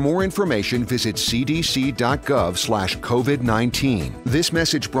 For more information, visit cdc.gov/COVID-19. This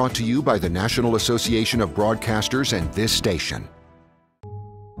message brought to you by the National Association of Broadcasters and this station.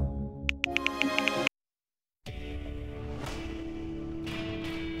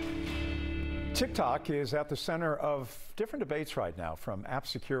 TikTok is at the center of different debates right now, from app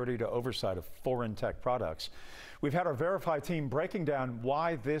security to oversight of foreign tech products. We've had our Verify team breaking down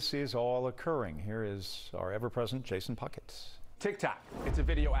why this is all occurring. Here is our ever-present Jason Puckett. TikTok. It's a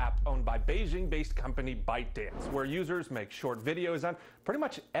video app owned by Beijing-based company ByteDance, where users make short videos on pretty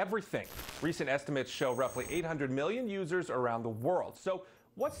much everything. Recent estimates show roughly 800 million users around the world. So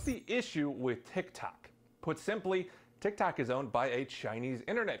what's the issue with TikTok? Put simply, TikTok is owned by a Chinese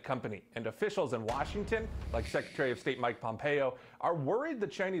internet company, and officials in Washington, like Secretary of State Mike Pompeo, are worried the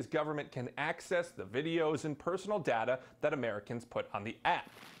Chinese government can access the videos and personal data that Americans put on the app.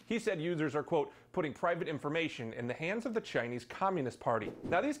 He said users are, quote, putting private information in the hands of the Chinese Communist Party.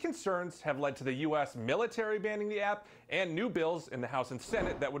 Now, these concerns have led to the U.S. military banning the app and new bills in the House and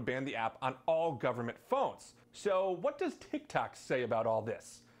Senate that would ban the app on all government phones. So what does TikTok say about all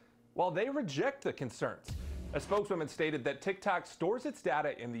this? Well, they reject the concerns. A spokeswoman stated that TikTok stores its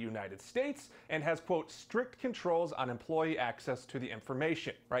data in the United States and has, quote, strict controls on employee access to the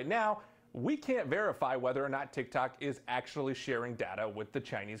information. Right now, we can't verify whether or not TikTok is actually sharing data with the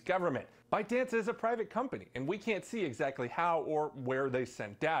Chinese government. ByteDance is a private company, and we can't see exactly how or where they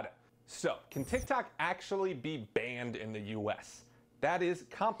sent data. So, can TikTok actually be banned in the US? That is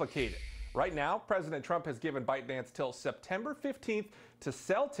complicated. Right now, President Trump has given ByteDance till September 15th to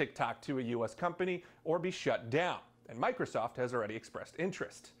sell TikTok to a U.S. company or be shut down, and Microsoft has already expressed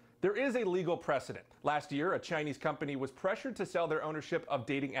interest. There is a legal precedent. Last year, a Chinese company was pressured to sell their ownership of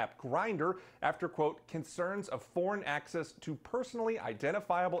dating app Grindr after, quote, concerns of foreign access to personally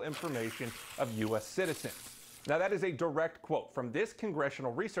identifiable information of U.S. citizens. Now, that is a direct quote from this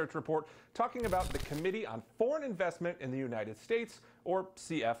congressional research report talking about the Committee on Foreign Investment in the United States, or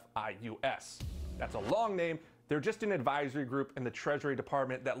CFIUS. That's a long name. They're just an advisory group in the Treasury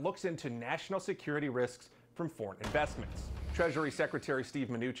Department that looks into national security risks from foreign investments. Treasury Secretary Steve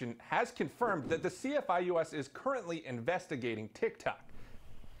Mnuchin has confirmed that the CFIUS is currently investigating TikTok.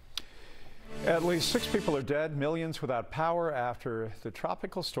 At least 6 people are dead, millions without power after the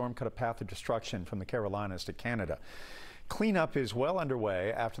tropical storm cut a path of destruction from the Carolinas to Canada. Cleanup is well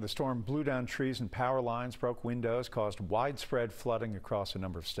underway after the storm blew down trees and power lines, broke windows, caused widespread flooding across a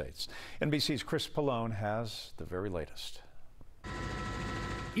number of states. NBC's Chris Pallone has the very latest.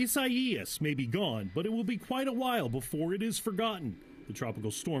 Isaias may be gone, but it will be quite a while before it is forgotten. The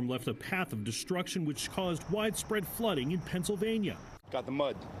tropical storm left a path of destruction which caused widespread flooding in Pennsylvania. Got the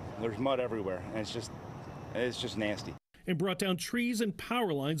mud. There's mud everywhere, and it's just nasty. And brought down trees and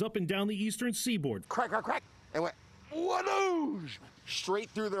power lines up and down the eastern seaboard. Crack, crack, crack. And went, whoosh, straight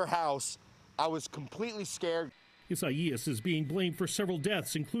through their house. I was completely scared. Isaias is being blamed for several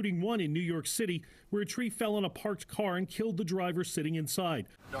deaths, including one in New York City, where a tree fell on a parked car and killed the driver sitting inside.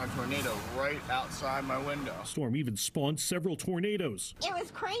 A tornado right outside my window. The storm even spawned several tornadoes. It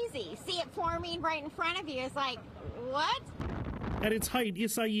was crazy. See it forming right in front of you. It's like, what? At its height,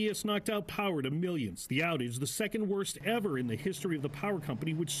 Isaias knocked out power to millions. The outage, the second worst ever in the history of the power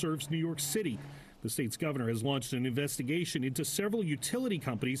company which serves New York City. The state's governor has launched an investigation into several utility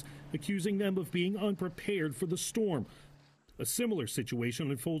companies, accusing them of being unprepared for the storm. A similar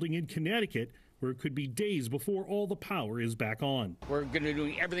situation unfolding in Connecticut, where it could be days before all the power is back on. We're going to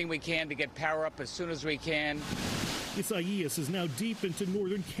do everything we can to get power up as soon as we can. Isaias is now deep into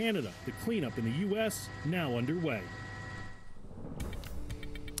northern Canada. The cleanup in the U.S. now underway.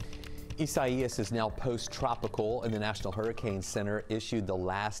 Isaias is now post-tropical, and the National Hurricane Center issued the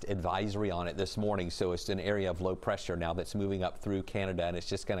last advisory on it this morning. So it's an area of low pressure now that's moving up through Canada, and it's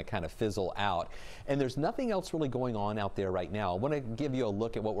just going to kind of fizzle out. And there's nothing else really going on out there right now. I want to give you a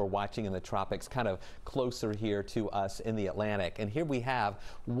look at what we're watching in the tropics, kind of closer here to us in the Atlantic. And here we have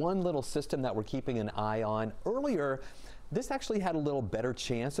one little system that we're keeping an eye on. Earlier, this actually had a little better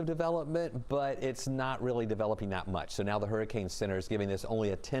chance of development, but it's not really developing that much. So now the Hurricane Center is giving this only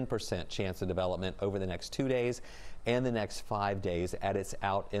a 10% chance of development over the next 2 days and the next 5 days as it's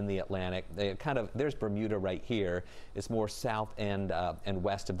out in the Atlantic. There's Bermuda right here. It's more south and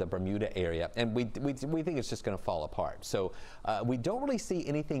west of the Bermuda area, and we think it's just going to fall apart. So we don't really see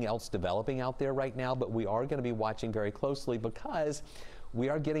anything else developing out there right now, but we are going to be watching very closely because we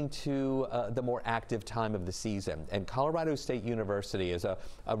are getting to the more active time of the season. And Colorado State University is a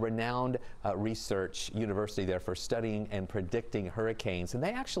renowned research university there for studying and predicting hurricanes. And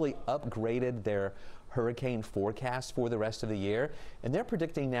they actually upgraded their hurricane forecast for the rest of the year. And they're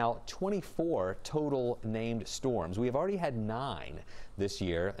predicting now 24 total named storms. We have already had 9 this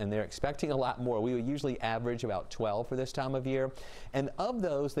year, and they're expecting a lot more. We would usually average about 12 for this time of year. And of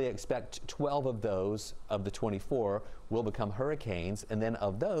those, they expect 12 of those, of the 24, will become hurricanes. And then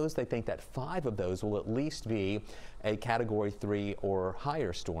of those, they think that 5 of those will at least be a Category 3 or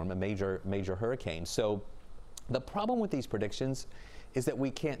higher storm, a major hurricane. So the problem with these predictions is that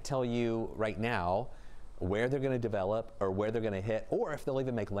we can't tell you right now where they're going to develop or where they're going to hit, or if they'll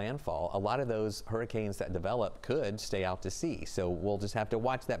even make landfall. A lot of those hurricanes that develop could stay out to sea. So we'll just have to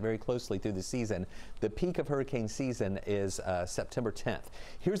watch that very closely through the season. The peak of hurricane season is September 10th.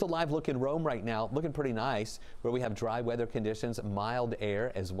 Here's a live look in Rome right now, looking pretty nice, where we have dry weather conditions, mild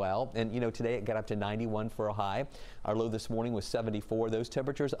air as well. And, you know, today it got up to 91 for a high. Our low this morning was 74. Those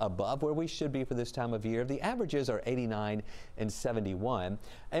temperatures above where we should be for this time of year. The averages are 89 and 71.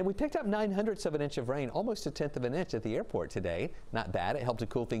 And we picked up 9/100ths of an inch of rain, almost a 1/10 of an inch at the airport today. Not bad. It helped to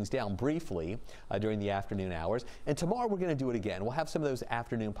cool things down briefly during the afternoon hours. And tomorrow we're going to do it again. We'll have some of those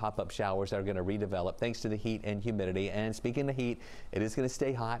afternoon pop-up showers that are going to redevelop thanks to the heat and humidity. And speaking of heat, it is going to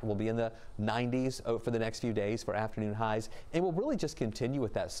stay hot. We'll be in the 90s for the next few days for afternoon highs. And we'll really just continue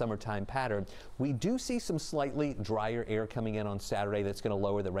with that summertime pattern. We do see some slightly drier air coming in on Saturday that's going to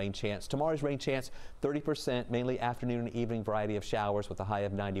lower the rain chance. Tomorrow's rain chance, 30%, mainly afternoon and evening variety of showers with a high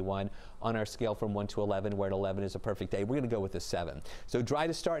of 91 on our scale from 1 to 11, where an 11 is a perfect day. We're going to go with a 7. So dry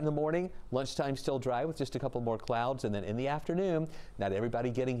to start in the morning, lunchtime still dry with just a couple more clouds, and then in the afternoon, not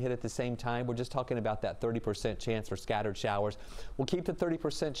everybody getting hit at the same time. We're just talking about that 30% chance for scattered showers. We'll keep the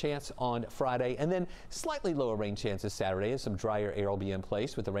 30% chance on Friday, and then slightly lower rain chances Saturday as some drier air will be in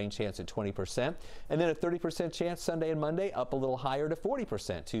place with the rain chance at 20%, and then a 30% chance Sunday and Monday, up a little higher to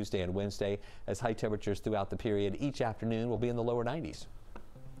 40% Tuesday and Wednesday as high temperatures throughout the period each afternoon will be in the lower 90s.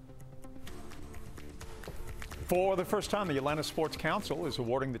 For the first time, the Atlanta Sports Council is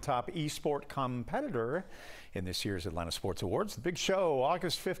awarding the top esport competitor in this year's Atlanta Sports Awards. The big show,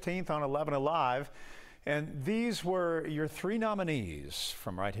 August 15th on 11Alive. And these were your 3 nominees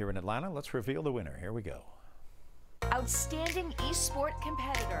from right here in Atlanta. Let's reveal the winner. Here we go. Outstanding esport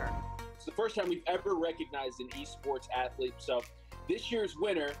competitor. It's the first time we've ever recognized an esports athlete. So this year's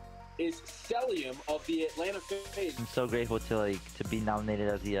winner is Celium of the Atlanta Phase. I'm so grateful to be nominated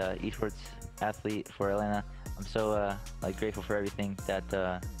as the esports athlete for Atlanta. I'm so grateful for everything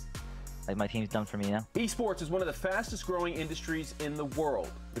that my team's done for me, you know? Esports is one of the fastest growing industries in the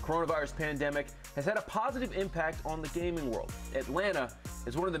world. The coronavirus pandemic has had a positive impact on the gaming world. Atlanta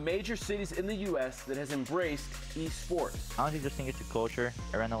is one of the major cities in the U.S. that has embraced esports. I honestly just think it's a culture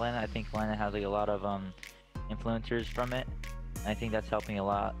around Atlanta. I think Atlanta has a lot of influencers from it. And I think that's helping a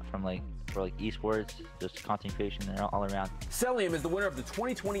lot from for esports, just content creation all around. Celium is the winner of the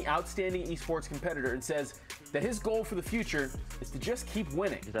 2020 Outstanding Esports Competitor and says that his goal for the future is to just keep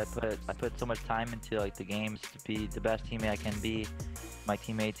winning. Because I put so much time into the games to be the best teammate I can be, my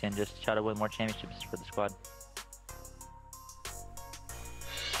teammates, and just try to win more championships for the squad.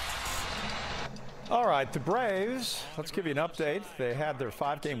 All right, the Braves, let's give you an update. They had their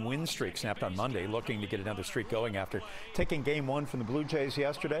 5-game win streak snapped on Monday, looking to get another streak going after taking Game 1 from the Blue Jays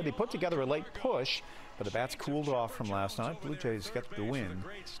yesterday. They put together a late push, but the bats cooled off from last night. Blue Jays got the win.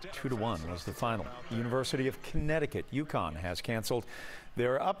 2-1 was the final. The University of Connecticut, UConn, has canceled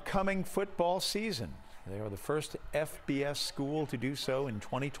their upcoming football season. They are the first FBS school to do so in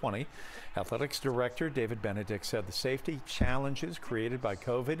 2020. Athletics Director David Benedict said the safety challenges created by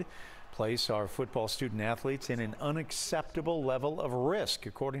COVID place our football student athletes in an unacceptable level of risk.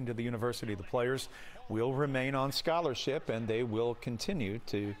 According to the university, the players will remain on scholarship and they will continue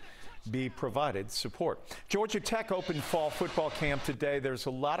to be provided support. Georgia Tech opened fall football camp today. There's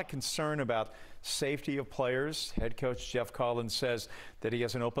a lot of concern about safety of players. Head coach Jeff Collins says that he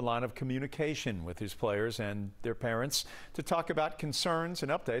has an open line of communication with his players and their parents to talk about concerns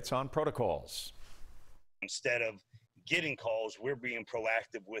and updates on protocols. Instead of getting calls, we're being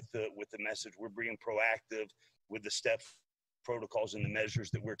proactive with the message. We're being proactive with the steps, protocols, and the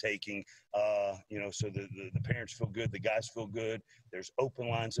measures that we're taking, so the parents feel good, the guys feel good. There's open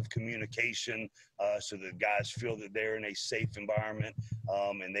lines of communication, so the guys feel that they're in a safe environment,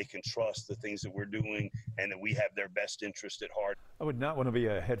 and they can trust the things that we're doing and that we have their best interest at heart. I would not want to be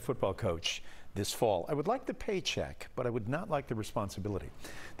a head football coach this fall. I would like the paycheck, but I would not like the responsibility.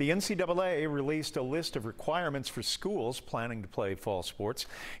 The NCAA released a list of requirements for schools planning to play fall sports.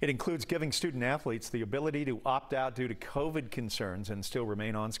 It includes giving student athletes the ability to opt out due to COVID concerns and still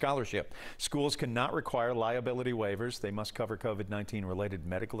remain on scholarship. Schools cannot require liability waivers. They must cover COVID-19 related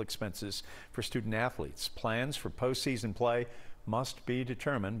medical expenses for student athletes. Plans for postseason play must be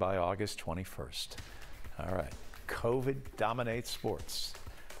determined by August 21st. All right, COVID dominates sports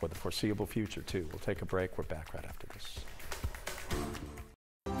for the foreseeable future, too. We'll take a break. We're back right after this.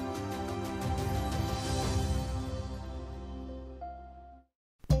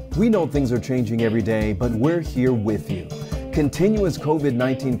 We know things are changing every day, but we're here with you. Continuous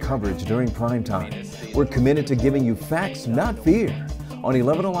COVID-19 coverage during primetime. We're committed to giving you facts, not fear. On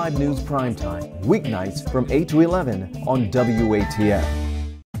 11Alive News Primetime, weeknights from 8 to 11 on WATF.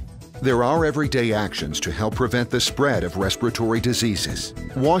 There are everyday actions to help prevent the spread of respiratory diseases.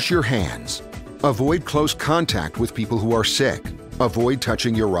 Wash your hands. Avoid close contact with people who are sick. Avoid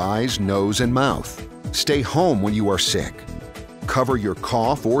touching your eyes, nose, and mouth. Stay home when you are sick. Cover your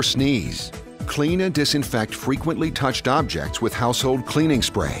cough or sneeze. Clean and disinfect frequently touched objects with household cleaning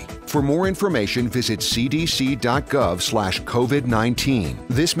spray. For more information, visit cdc.gov/COVID-19.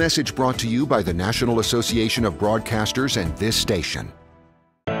 This message brought to you by the National Association of Broadcasters and this station.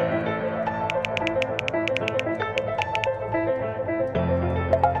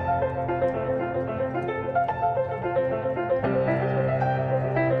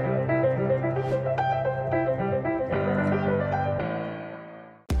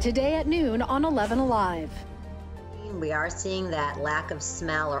 Today at noon on 11Alive. We are seeing that lack of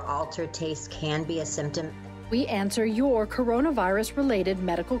smell or altered taste can be a symptom. We answer your coronavirus-related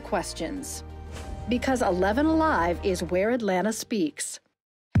medical questions. Because 11Alive is where Atlanta speaks.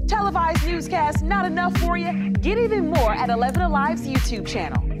 Televised newscasts not enough for you? Get even more at 11Alive's YouTube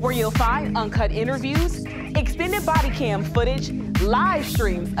channel, where you'll find uncut interviews, extended body cam footage, live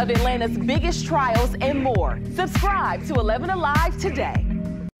streams of Atlanta's biggest trials, and more. Subscribe to 11Alive today.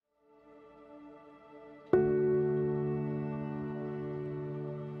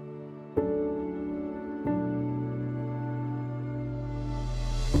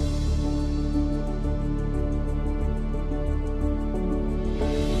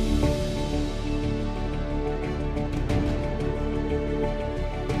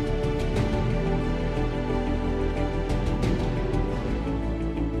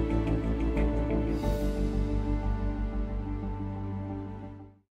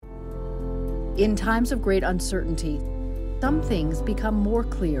 In times of great uncertainty, some things become more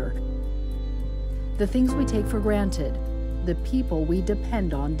clear. The things we take for granted, the people we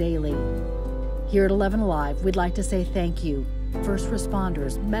depend on daily. Here at 11Alive, we'd like to say thank you. First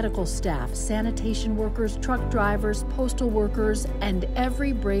responders, medical staff, sanitation workers, truck drivers, postal workers, and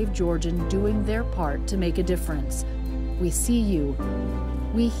every brave Georgian doing their part to make a difference. We see you,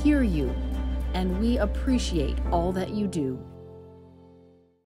 we hear you, and we appreciate all that you do.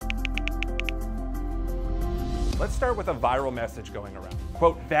 Let's start with a viral message going around.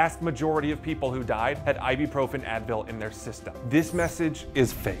 Quote, vast majority of people who died had ibuprofen Advil in their system. This message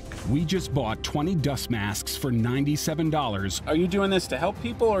is fake. We just bought 20 dust masks for $97. Are you doing this to help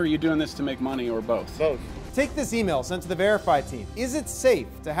people or are you doing this to make money or both? Both. Take this email sent to the Verify team. Is it safe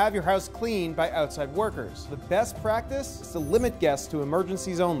to have your house cleaned by outside workers? The best practice is to limit guests to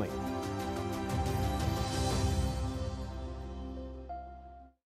emergencies only.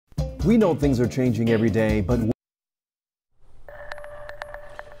 We know things are changing every day, but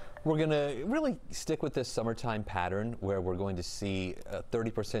We're going to really stick with this summertime pattern where we're going to see a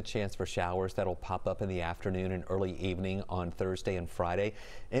 30% chance for showers that'll pop up in the afternoon and early evening on Thursday and Friday.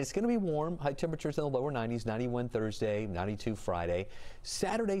 And it's going to be warm, high temperatures in the lower 90s, 91 Thursday, 92 Friday.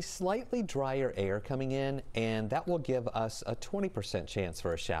 Saturday, slightly drier air coming in, and that will give us a 20% chance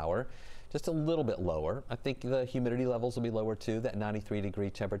for a shower. Just a little bit lower. I think the humidity levels will be lower too. That 93-degree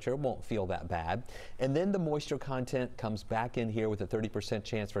temperature won't feel that bad. And then the moisture content comes back in here with a 30%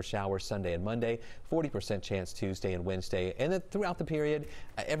 chance for showers Sunday and Monday, 40% chance Tuesday and Wednesday. And then throughout the period,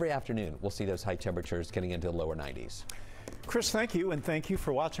 every afternoon, we'll see those high temperatures getting into the lower 90s. Chris, thank you, and thank you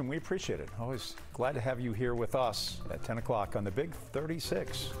for watching. We appreciate it. Always glad to have you here with us at 10 o'clock on the Big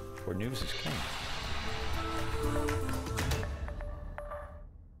 36, where news is king.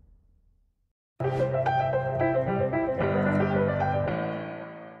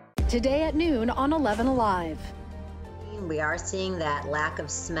 Today at noon on 11Alive. We are seeing that lack of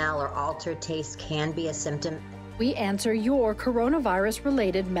smell or altered taste can be a symptom. We answer your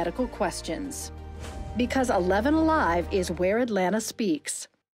coronavirus-related medical questions. Because 11Alive is where Atlanta speaks.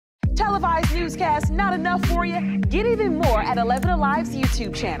 Televised newscasts not enough for you? Get even more at 11Alive's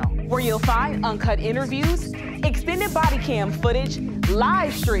YouTube channel, where you'll find uncut interviews, extended body cam footage,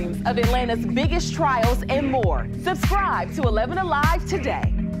 live streams of Atlanta's biggest trials, and more. Subscribe to 11Alive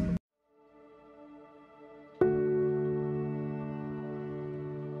today.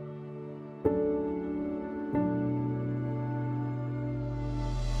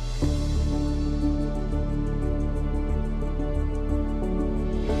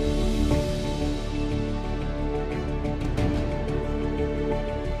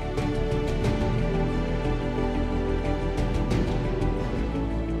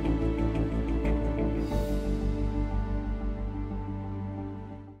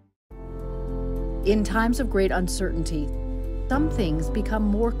 In times of great uncertainty, some things become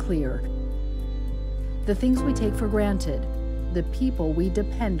more clear. The things we take for granted, the people we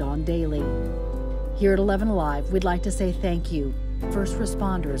depend on daily. Here at 11Alive, we'd like to say thank you. First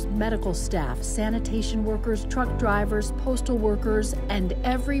responders, medical staff, sanitation workers, truck drivers, postal workers, and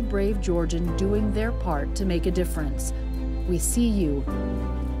every brave Georgian doing their part to make a difference. We see you,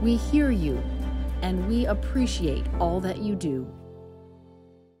 we hear you, and we appreciate all that you do.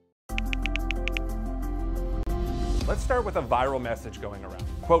 Let's start with a viral message going around.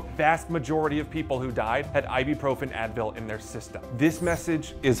 Quote, vast majority of people who died had ibuprofen Advil in their system. This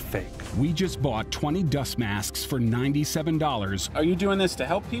message is fake. We just bought 20 dust masks for $97. Are you doing this to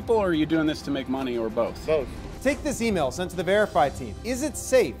help people or are you doing this to make money or both? Both. Take this email sent to the Verify team. Is it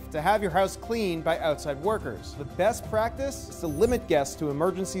safe to have your house cleaned by outside workers? The best practice is to limit guests to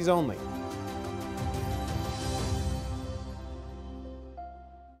emergencies only.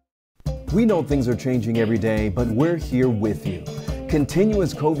 We know things are changing every day, but we're here with you.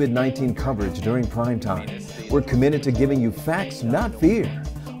 Continuous COVID-19 coverage during primetime. We're committed to giving you facts, not fear.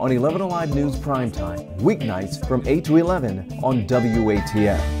 On 11Alive News Primetime, weeknights from 8 to 11 on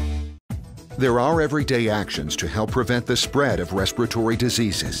WATF. There are everyday actions to help prevent the spread of respiratory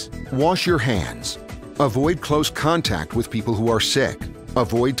diseases. Wash your hands. Avoid close contact with people who are sick.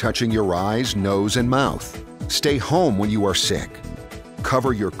 Avoid touching your eyes, nose, and mouth. Stay home when you are sick.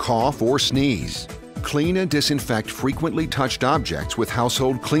 Cover your cough or sneeze. Clean and disinfect frequently touched objects with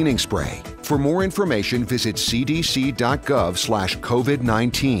household cleaning spray. For more information, visit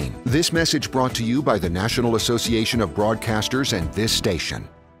cdc.gov/COVID-19. This message brought to you by the National Association of Broadcasters and this station.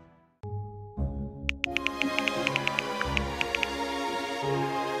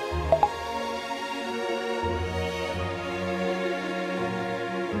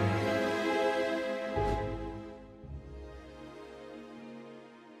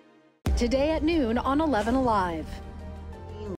 Today at noon on 11Alive.